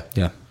winner. Yeah,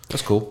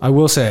 that's cool. I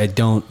will say I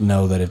don't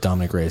know that if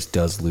Dominic Reyes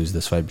does lose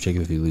this fight,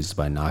 particularly if he loses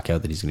by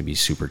knockout, that he's going to be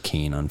super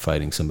keen on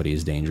fighting somebody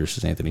as dangerous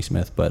as Anthony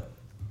Smith. But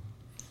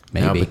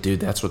maybe. No, but dude,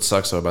 that's what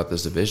sucks though about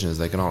this division is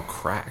they can all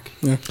crack.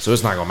 Yeah. So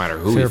it's not gonna matter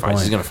who Fair he fights. point.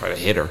 He's gonna fight a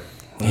hitter.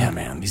 Yeah,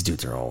 man, these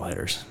dudes are all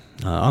hitters.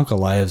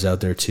 Ankalaev's out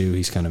there too.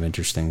 He's kind of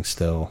interesting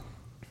still.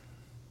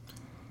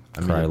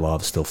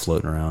 Krylov's still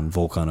floating around.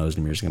 Volkan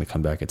Ozdemir's going to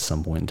come back at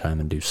some point in time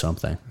and do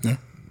something. Yeah.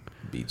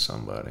 Beat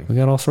somebody. We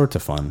got all sorts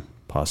of fun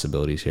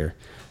possibilities here.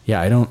 Yeah,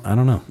 I don't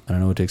know. I don't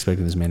know what to expect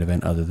in this main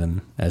event other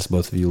than, as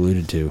both of you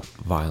alluded to,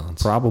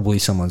 Violence. probably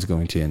someone's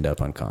going to end up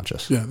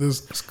unconscious. Yeah,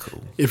 that's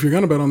cool. If you're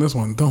gonna bet on this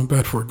one, don't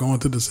bet for it going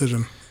to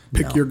decision.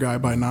 Pick your guy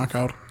by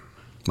knockout.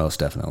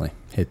 Most definitely.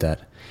 Hit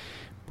that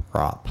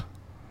prop.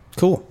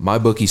 Cool. My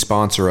bookie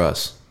sponsor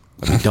us.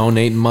 If you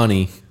donate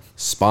money,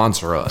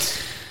 sponsor us.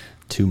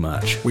 Too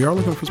much. We are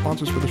looking for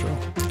sponsors for the show.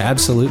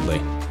 Absolutely.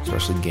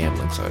 Especially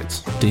gambling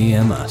sites.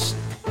 DM us.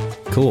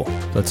 Cool.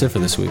 That's it for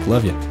this week.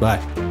 Love you. Bye.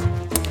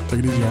 Take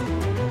it easy, y'all.